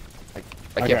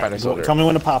 I can't find a soldier. Tell me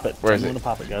when to pop it. Where is Tell me it? when to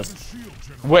pop it, guys.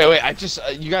 Wait. I just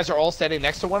you guys are all standing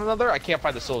next to one another. I can't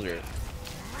find the soldier.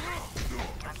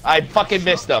 I fucking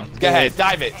missed him. Go ahead,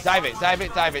 dive it.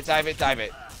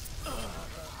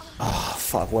 Oh,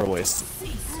 fuck, what a waste.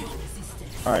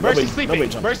 Alright, Mercy nobody sleeping.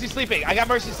 jump. Mercy sleeping. I got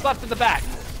Mercy slept in the back.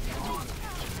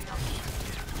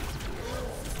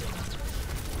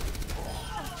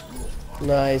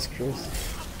 Nice, Chris.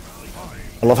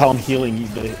 I love how I'm healing you,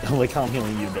 Billy. I like how I'm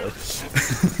healing you, Billy.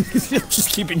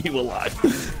 Just keeping you alive.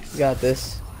 You got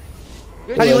this.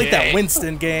 Good How do you like shit. that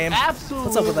Winston game? Absolutely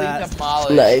What's up with that?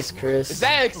 demolished. Nice, Chris. Is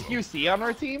that XQC on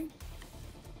our team?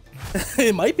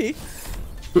 It might be.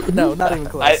 No, not even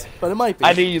close. But it might be.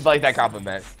 I knew you'd like that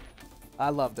compliment. I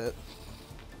loved it.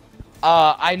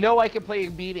 I know I can play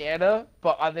Beat Anna,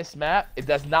 but on this map, it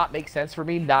does not make sense for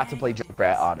me not to play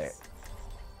Junkrat on it.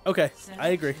 Okay, I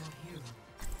agree.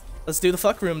 Let's do the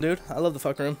fuck room, dude. I love the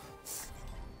fuck room.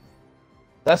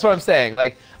 That's what I'm saying.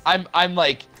 Like, I'm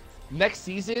like, next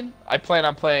season, I plan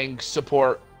on playing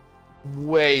support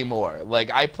way more.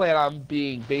 Like, I plan on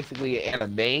being basically Anna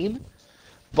main,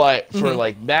 but for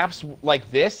like maps like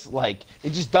this, like,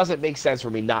 it just doesn't make sense for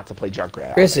me not to play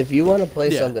Junkrat. Chris, if you want to play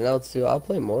Yeah. something else too, I'll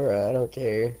play Mora. I don't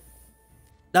care.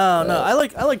 No, I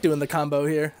like doing the combo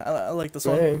here. I like this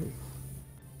one. Alright.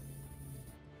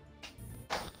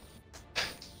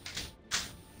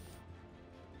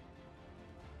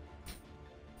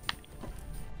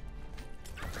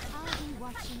 I'll be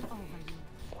watching over you.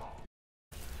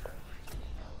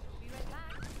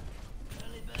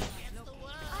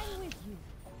 I'm with you.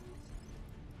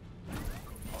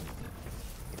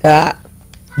 Ah.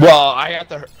 Well, I have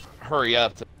to hurry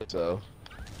up, so.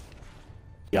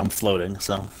 Yeah, I'm floating,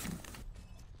 so.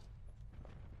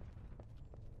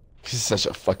 This is such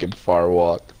a fucking far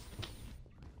walk.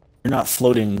 You're not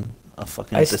floating a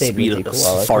fucking I at the stayed with speed you, of the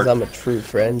Koala, fart. because I'm a true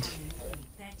friend.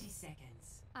 30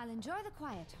 seconds. I'll enjoy the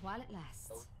quiet while it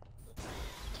lasts.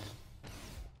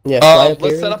 Yeah, fly up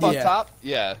Let's here. set up on Yeah. top.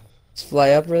 Yeah. Just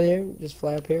fly up really here. Just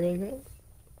fly up here really quick.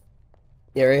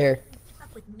 Yeah, right here.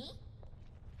 Up with me?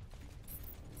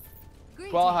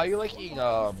 Well, how you liking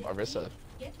Arissa?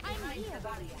 I'm here.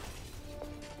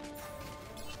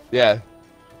 Yeah.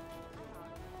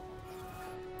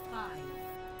 5,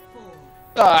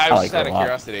 4. I was like just her out a of lot.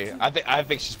 curiosity. I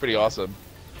think she's pretty awesome.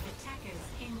 Attackers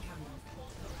incoming.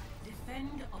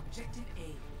 Defend objective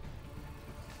A.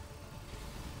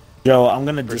 Joe, I'm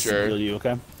gonna For disable sure. you,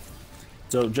 okay?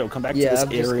 So, Joe, come back Yeah, to I'm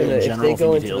this just area gonna. in If general they if go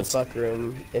you need into the heals. fuck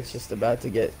room, it's just about to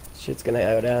get. Shit's gonna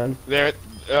go down. There,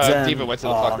 Zen. Diva went to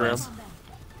the Oh, fuck room. nice.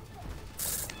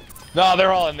 No,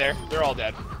 they're all in there. They're all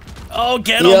dead. Oh,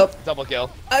 get him! Yep, Double kill.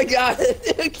 I got it.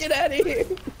 Dude, get out of here.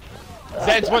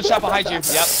 Zed's one shot behind you.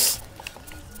 Yep.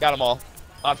 Got them all.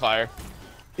 On fire.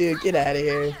 Dude, get out of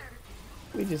here.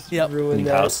 We just Yep. ruined Big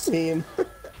that house. team.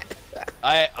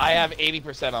 I have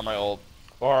 80% on my ult.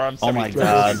 Or I'm 70%. Oh my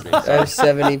god. I have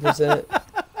 70%.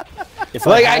 If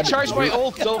Like, I had- charged my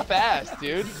ult so fast,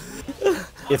 dude.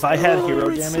 If I had hero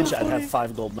it's so damage, I'd funny. have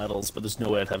 5 gold medals, but there's no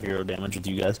way I'd have hero damage with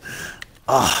you guys.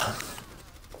 Ah.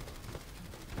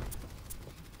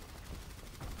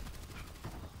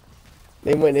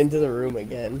 They went into the room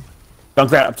again.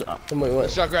 Junkrat up to Somebody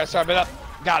went. Junkrat, start it up.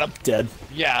 Got him. dead.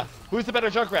 Yeah. Who's the better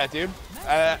Junkrat, dude?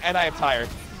 And I am tired.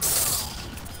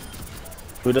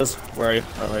 Who does? Where are you?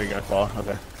 Oh, there you go. Koala.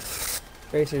 Okay.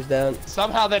 Tracer's down.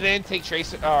 Somehow they didn't take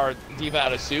Tracer or Diva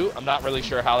out of suit. I'm not really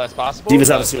sure how that's possible. Diva's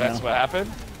out of suit That's now. what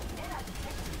happened.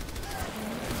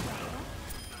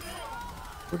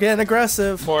 We're getting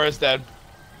aggressive. Moira's dead.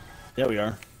 Yeah, we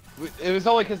are. It was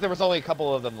only because there was only a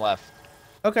couple of them left.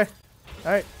 Okay.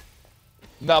 All right.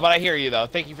 No, but I hear you though.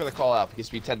 Thank you for the call out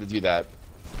because we tend to do that.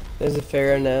 There's a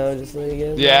Pharaoh now, just letting you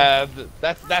guys know. Yeah,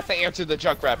 that's the answer to the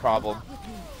Junkrat problem.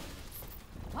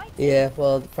 Yeah,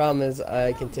 well, the problem is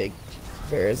I can take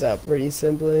Pharaohs out pretty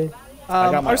simply.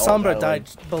 got my Our ult, Sombra by the died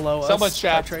below Someone's us.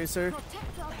 trapped. Tracer.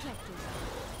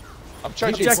 I'm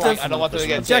trying to Objective. I don't want them to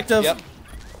get Objective. Yep.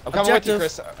 I'm coming with you,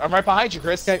 Chris. I'm right behind you,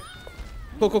 Chris. Okay.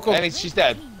 Cool. And she's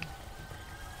dead.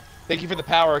 Thank you for the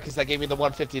power, because that gave me the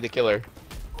 150 to kill her.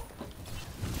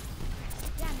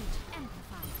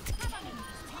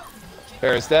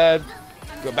 Farrah's dead.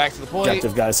 Go back to the point.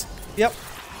 Objective, guys. Yep.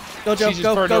 Go, Joe. She just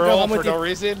Go. burned her ult I'm for with no you.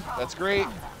 reason. That's great.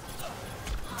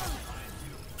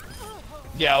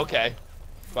 Yeah, okay.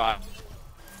 Fine.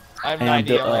 I have And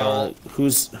 90 on my ult.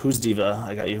 who's Diva?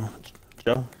 I got you.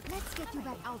 Joe? Let's get you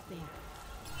back out there.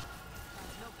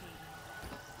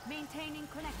 Maintaining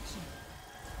connection.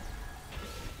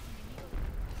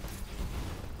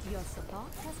 Your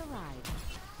support has arrived.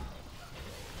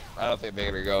 I don't think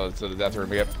they're gonna go to the death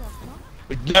room yet.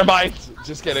 Never mind.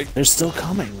 Just kidding. They're still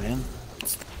coming, man. What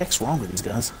the heck's wrong with these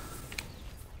guys?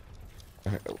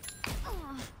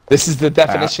 This is the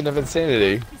definition of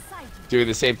insanity. Doing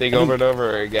the same thing over and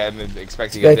over again and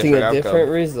expecting a different outcome.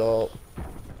 Result.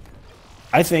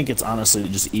 I think it's honestly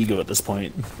just ego at this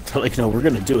point. They're like, no, we're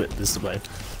gonna do it this way.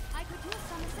 I could use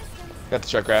some assistance. Got the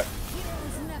Junkrat.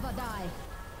 Heroes never die.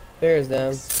 Pharaoh's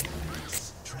down.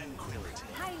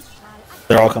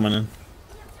 They're all coming in.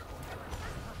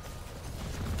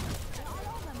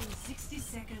 60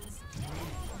 seconds.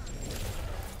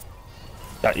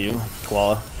 Got you,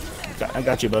 Koala. I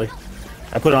got you, buddy.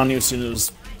 I put it on you as soon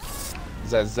as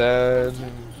Zed.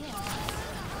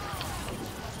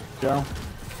 Joe.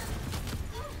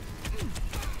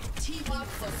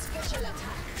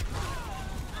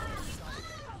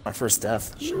 My first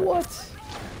death. Sure. What?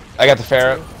 I got the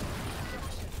Farrah.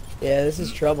 Yeah, this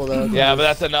is trouble though. Yeah, but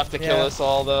that's enough to kill Yeah. us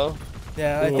all, though.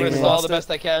 Yeah, I I'm think We're we gonna stall lost the it.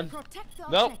 best I can. Protect the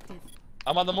Nope. objective.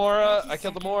 I'm on the Mora. I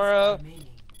killed the Mora.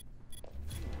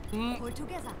 Pull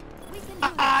together. We can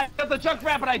do I got the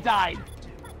Junkrat, but I died.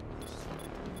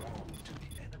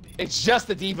 It's just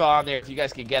the Diva on there. If you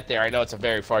guys can get there, I know it's a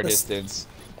very far distance.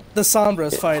 The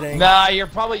Sombra's fighting. Nah, you're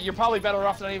probably better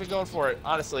off not even going for it,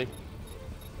 honestly.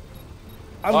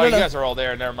 I'm Oh, you gonna. guys are all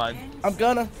there. Never mind. I'm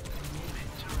gonna.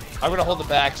 I'm gonna hold it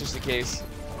back just in case.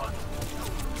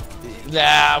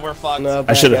 Nah, we're fucked. No,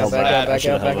 I should've held back back. out, I back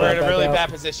should've out, back held We're out, in a back really out. bad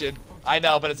position. I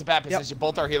know, but it's a bad position.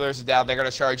 Both our healers are down. They're gonna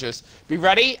charge us. Be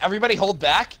ready. Everybody hold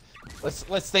back.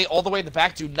 Let's stay all the way in the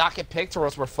back. Do not get picked or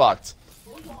else we're fucked.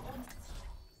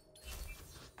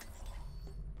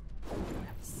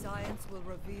 Science will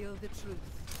reveal the truth.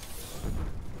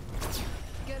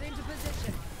 Get into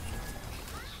position.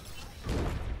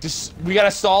 Just we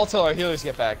gotta stall till our healers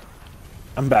get back.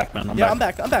 I'm back, man. I'm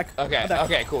back. Okay. I'm back.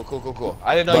 Okay. Cool.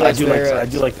 I didn't know But you I guys do were like,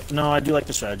 there. I do like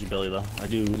the strategy, Billy. Though I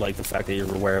do like the fact that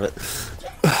you're aware of it.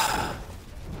 Time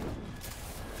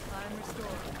restored.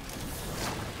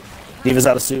 Diva's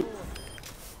out of suit.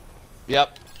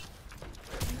 Yep.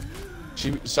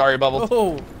 Sorry, Bubble.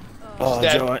 Oh, Oh,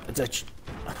 dead. Joe,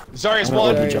 Sorry, I'm Spawn.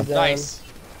 gonna let you jump. Nice.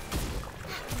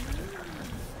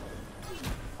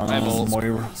 I'm old.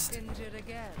 Moira. Injured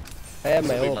again. I have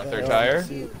my Leave ult. my I third don't tire.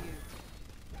 see-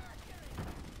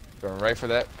 Going right for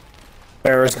that.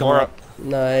 Farrah's coming Mora. up.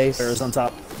 Nice. Farrah's on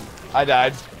top. I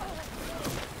died.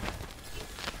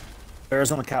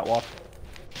 Farrah's on the catwalk.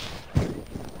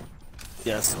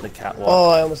 Yes, the catwalk. Oh,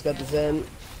 I almost got the Zen.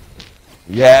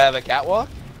 Yeah, the catwalk.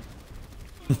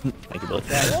 Thank you, Billy.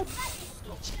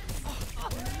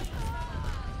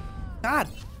 God.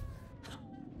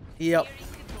 Yep.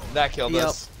 That killed Yep.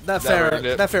 us. That earned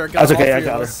it. Farrah got That's all okay. I three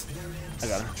got of her. us. I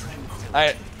got her.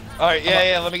 Alright,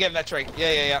 yeah, let me get in that tray.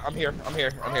 Yeah, I'm here. We must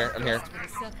challenge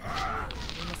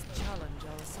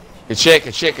ourselves. Good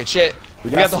shit.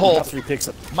 We got the We hole. got 3 picks.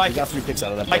 Mike- We got 3 picks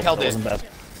out of that. Mike That held it. wasn't bad.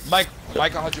 Mike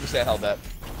 100% held that.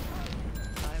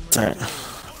 It's alright.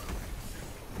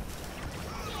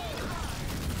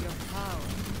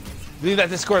 Leave that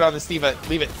Discord on the Steve.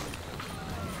 Leave it.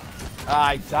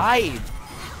 I died.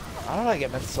 How did I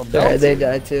get so They melted?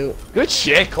 died too. Good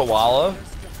shit, Koala. Where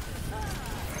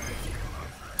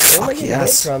am I Fuck getting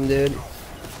yes. hit from, dude?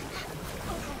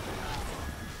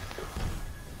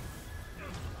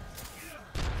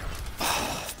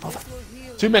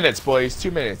 Two minutes, boys. 2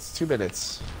 minutes. 2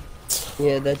 minutes.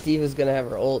 Yeah, that D.Va's gonna have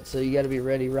her ult, so you gotta be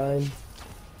ready, Ryan.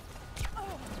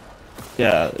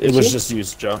 Yeah, it was just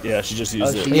used, Joe. Yeah, she just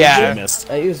used it. Yeah. She missed.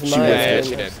 I used She mine. whiffed it. I She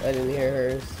didn't- did. I didn't hear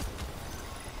hers.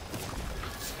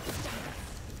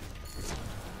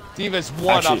 D.Va's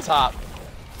one Actually- up top.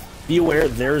 Be aware,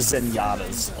 there's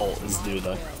Zenyatta's ult is due,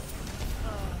 though.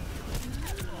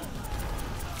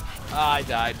 Ah, I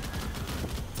died.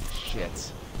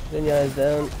 Shit. Zenyatta's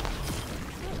down.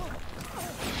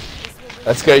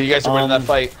 That's good. You guys are winning that Um,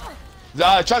 fight.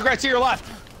 Junkrat to your left.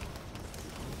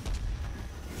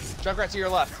 Junkrat to your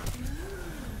left.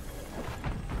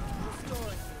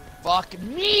 Fuck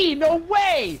me! No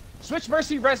way! Switch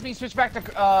Mercy, res me, switch back to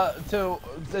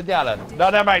Zenyatta.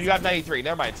 No, never mind. You have 93.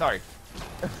 Never mind. Sorry.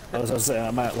 I was saying,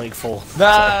 I'm at like full.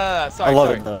 No. Sorry. I love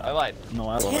sorry. it, though. I lied. No,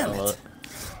 I love it. I love it.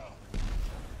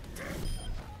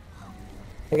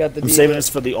 I got the I'm D.Va. saving this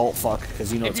for the alt fuck,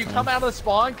 because you know If it's you coming. come out of the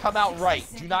spawn, come out right.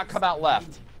 Do not come out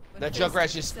left. That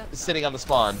Junkrat's just sitting on the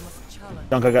spawn.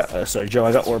 Dunk, I got, sorry, Joe,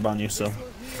 I got orb on you, so.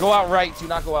 Go out right. Do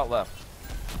not go out left.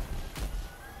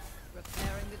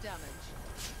 Repairing the damage.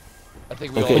 I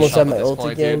think we Okay. almost Almost had at my this ult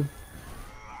point, again.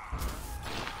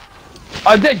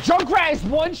 dude. The Junkrat is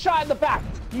one shot in the back.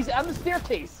 He's on the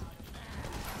staircase.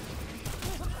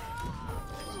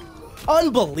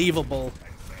 Unbelievable.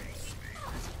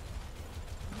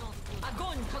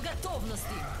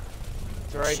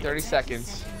 It's alright, 30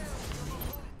 seconds.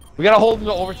 We gotta hold him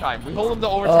to overtime. We hold him to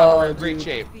overtime, we're in great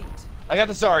shape. I got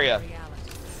the Zarya.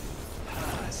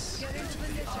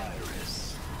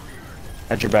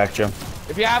 At your back, Joe.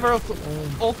 If you have her,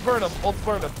 ult burn him, ult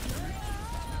burn him.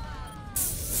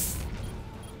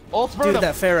 Ult burn Dude, him.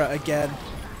 that Pharah again.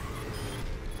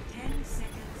 10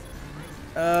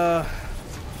 seconds.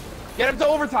 Get him to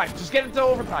overtime. Just get him to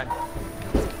overtime.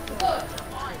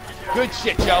 Good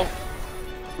shit, Joe.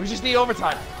 We just need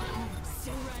overtime.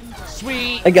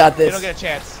 Sweet. I got They this. don't get a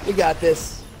chance. We got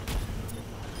this.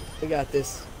 We got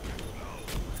this.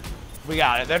 We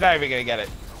got it. They're not even gonna get it.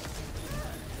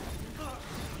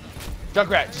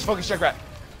 Junkrat, just focus Junkrat.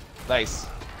 Nice.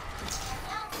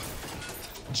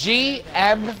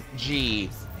 GMG.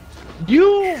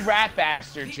 You rat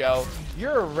bastard, Joe.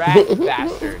 You're a rat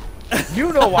bastard.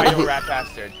 You know why you're a rat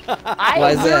bastard. I Why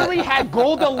is that? literally had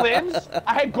golden limbs.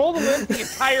 I had golden limbs the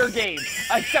entire game.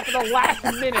 Except for the last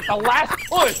minute, the last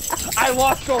push, I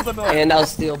lost golden limbs. And I'll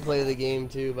still play the game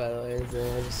too, by the way. So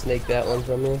I just snaked that one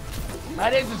from you. I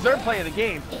didn't deserve playing the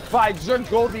game, but I deserved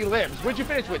golden limbs. What'd you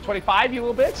finish with, 25, you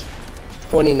little bitch?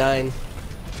 29.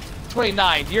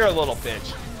 29, you're a little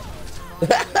bitch.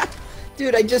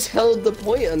 Dude, I just held the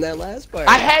point on that last part.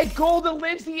 I had golden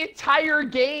limbs the entire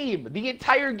game. The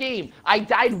entire game. I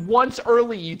died once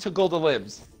early. You took golden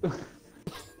limbs.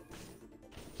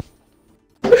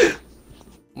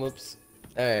 Whoops.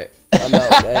 Alright, I'm out,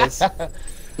 guys.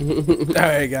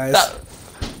 Alright, guys.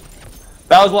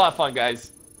 That was a lot of fun,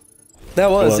 guys. That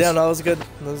was, was. yeah, no, that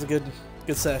was a good,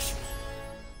 good sesh.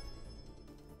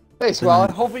 Thanks,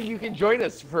 well, hopefully you can join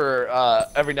us for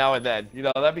every now and then. You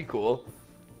know, that'd be cool.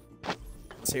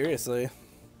 Seriously.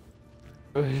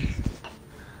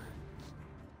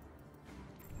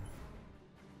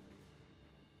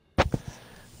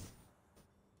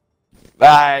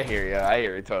 I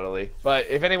hear you totally. But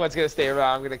if anyone's gonna stay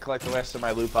around, I'm gonna collect the rest of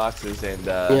my loot boxes and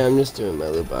Yeah, I'm just doing my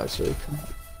loot box really quick.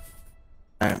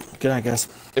 Alright, good night, guys.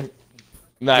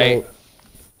 night.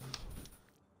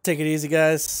 Take it easy,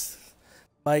 guys.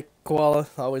 Mike, Koala,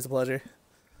 always a pleasure.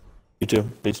 You too.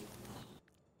 Peace.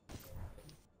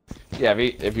 Yeah,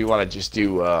 if you want to just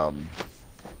do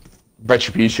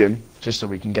retribution, just so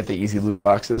we can get the easy loot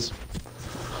boxes.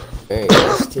 Alright,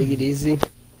 guys, take it easy.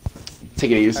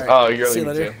 Take it easy. All right, Oh, you're see you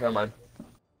leaving later. too. Never mind.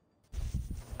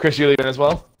 Chris, you leaving as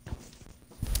well?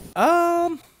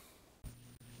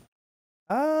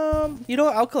 You know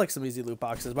what? I'll collect some easy loot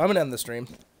boxes, but I'm gonna end the stream.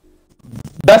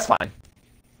 That's fine.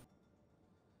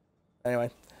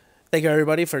 Anyway, thank you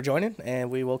everybody for joining, and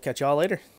we will catch y'all later.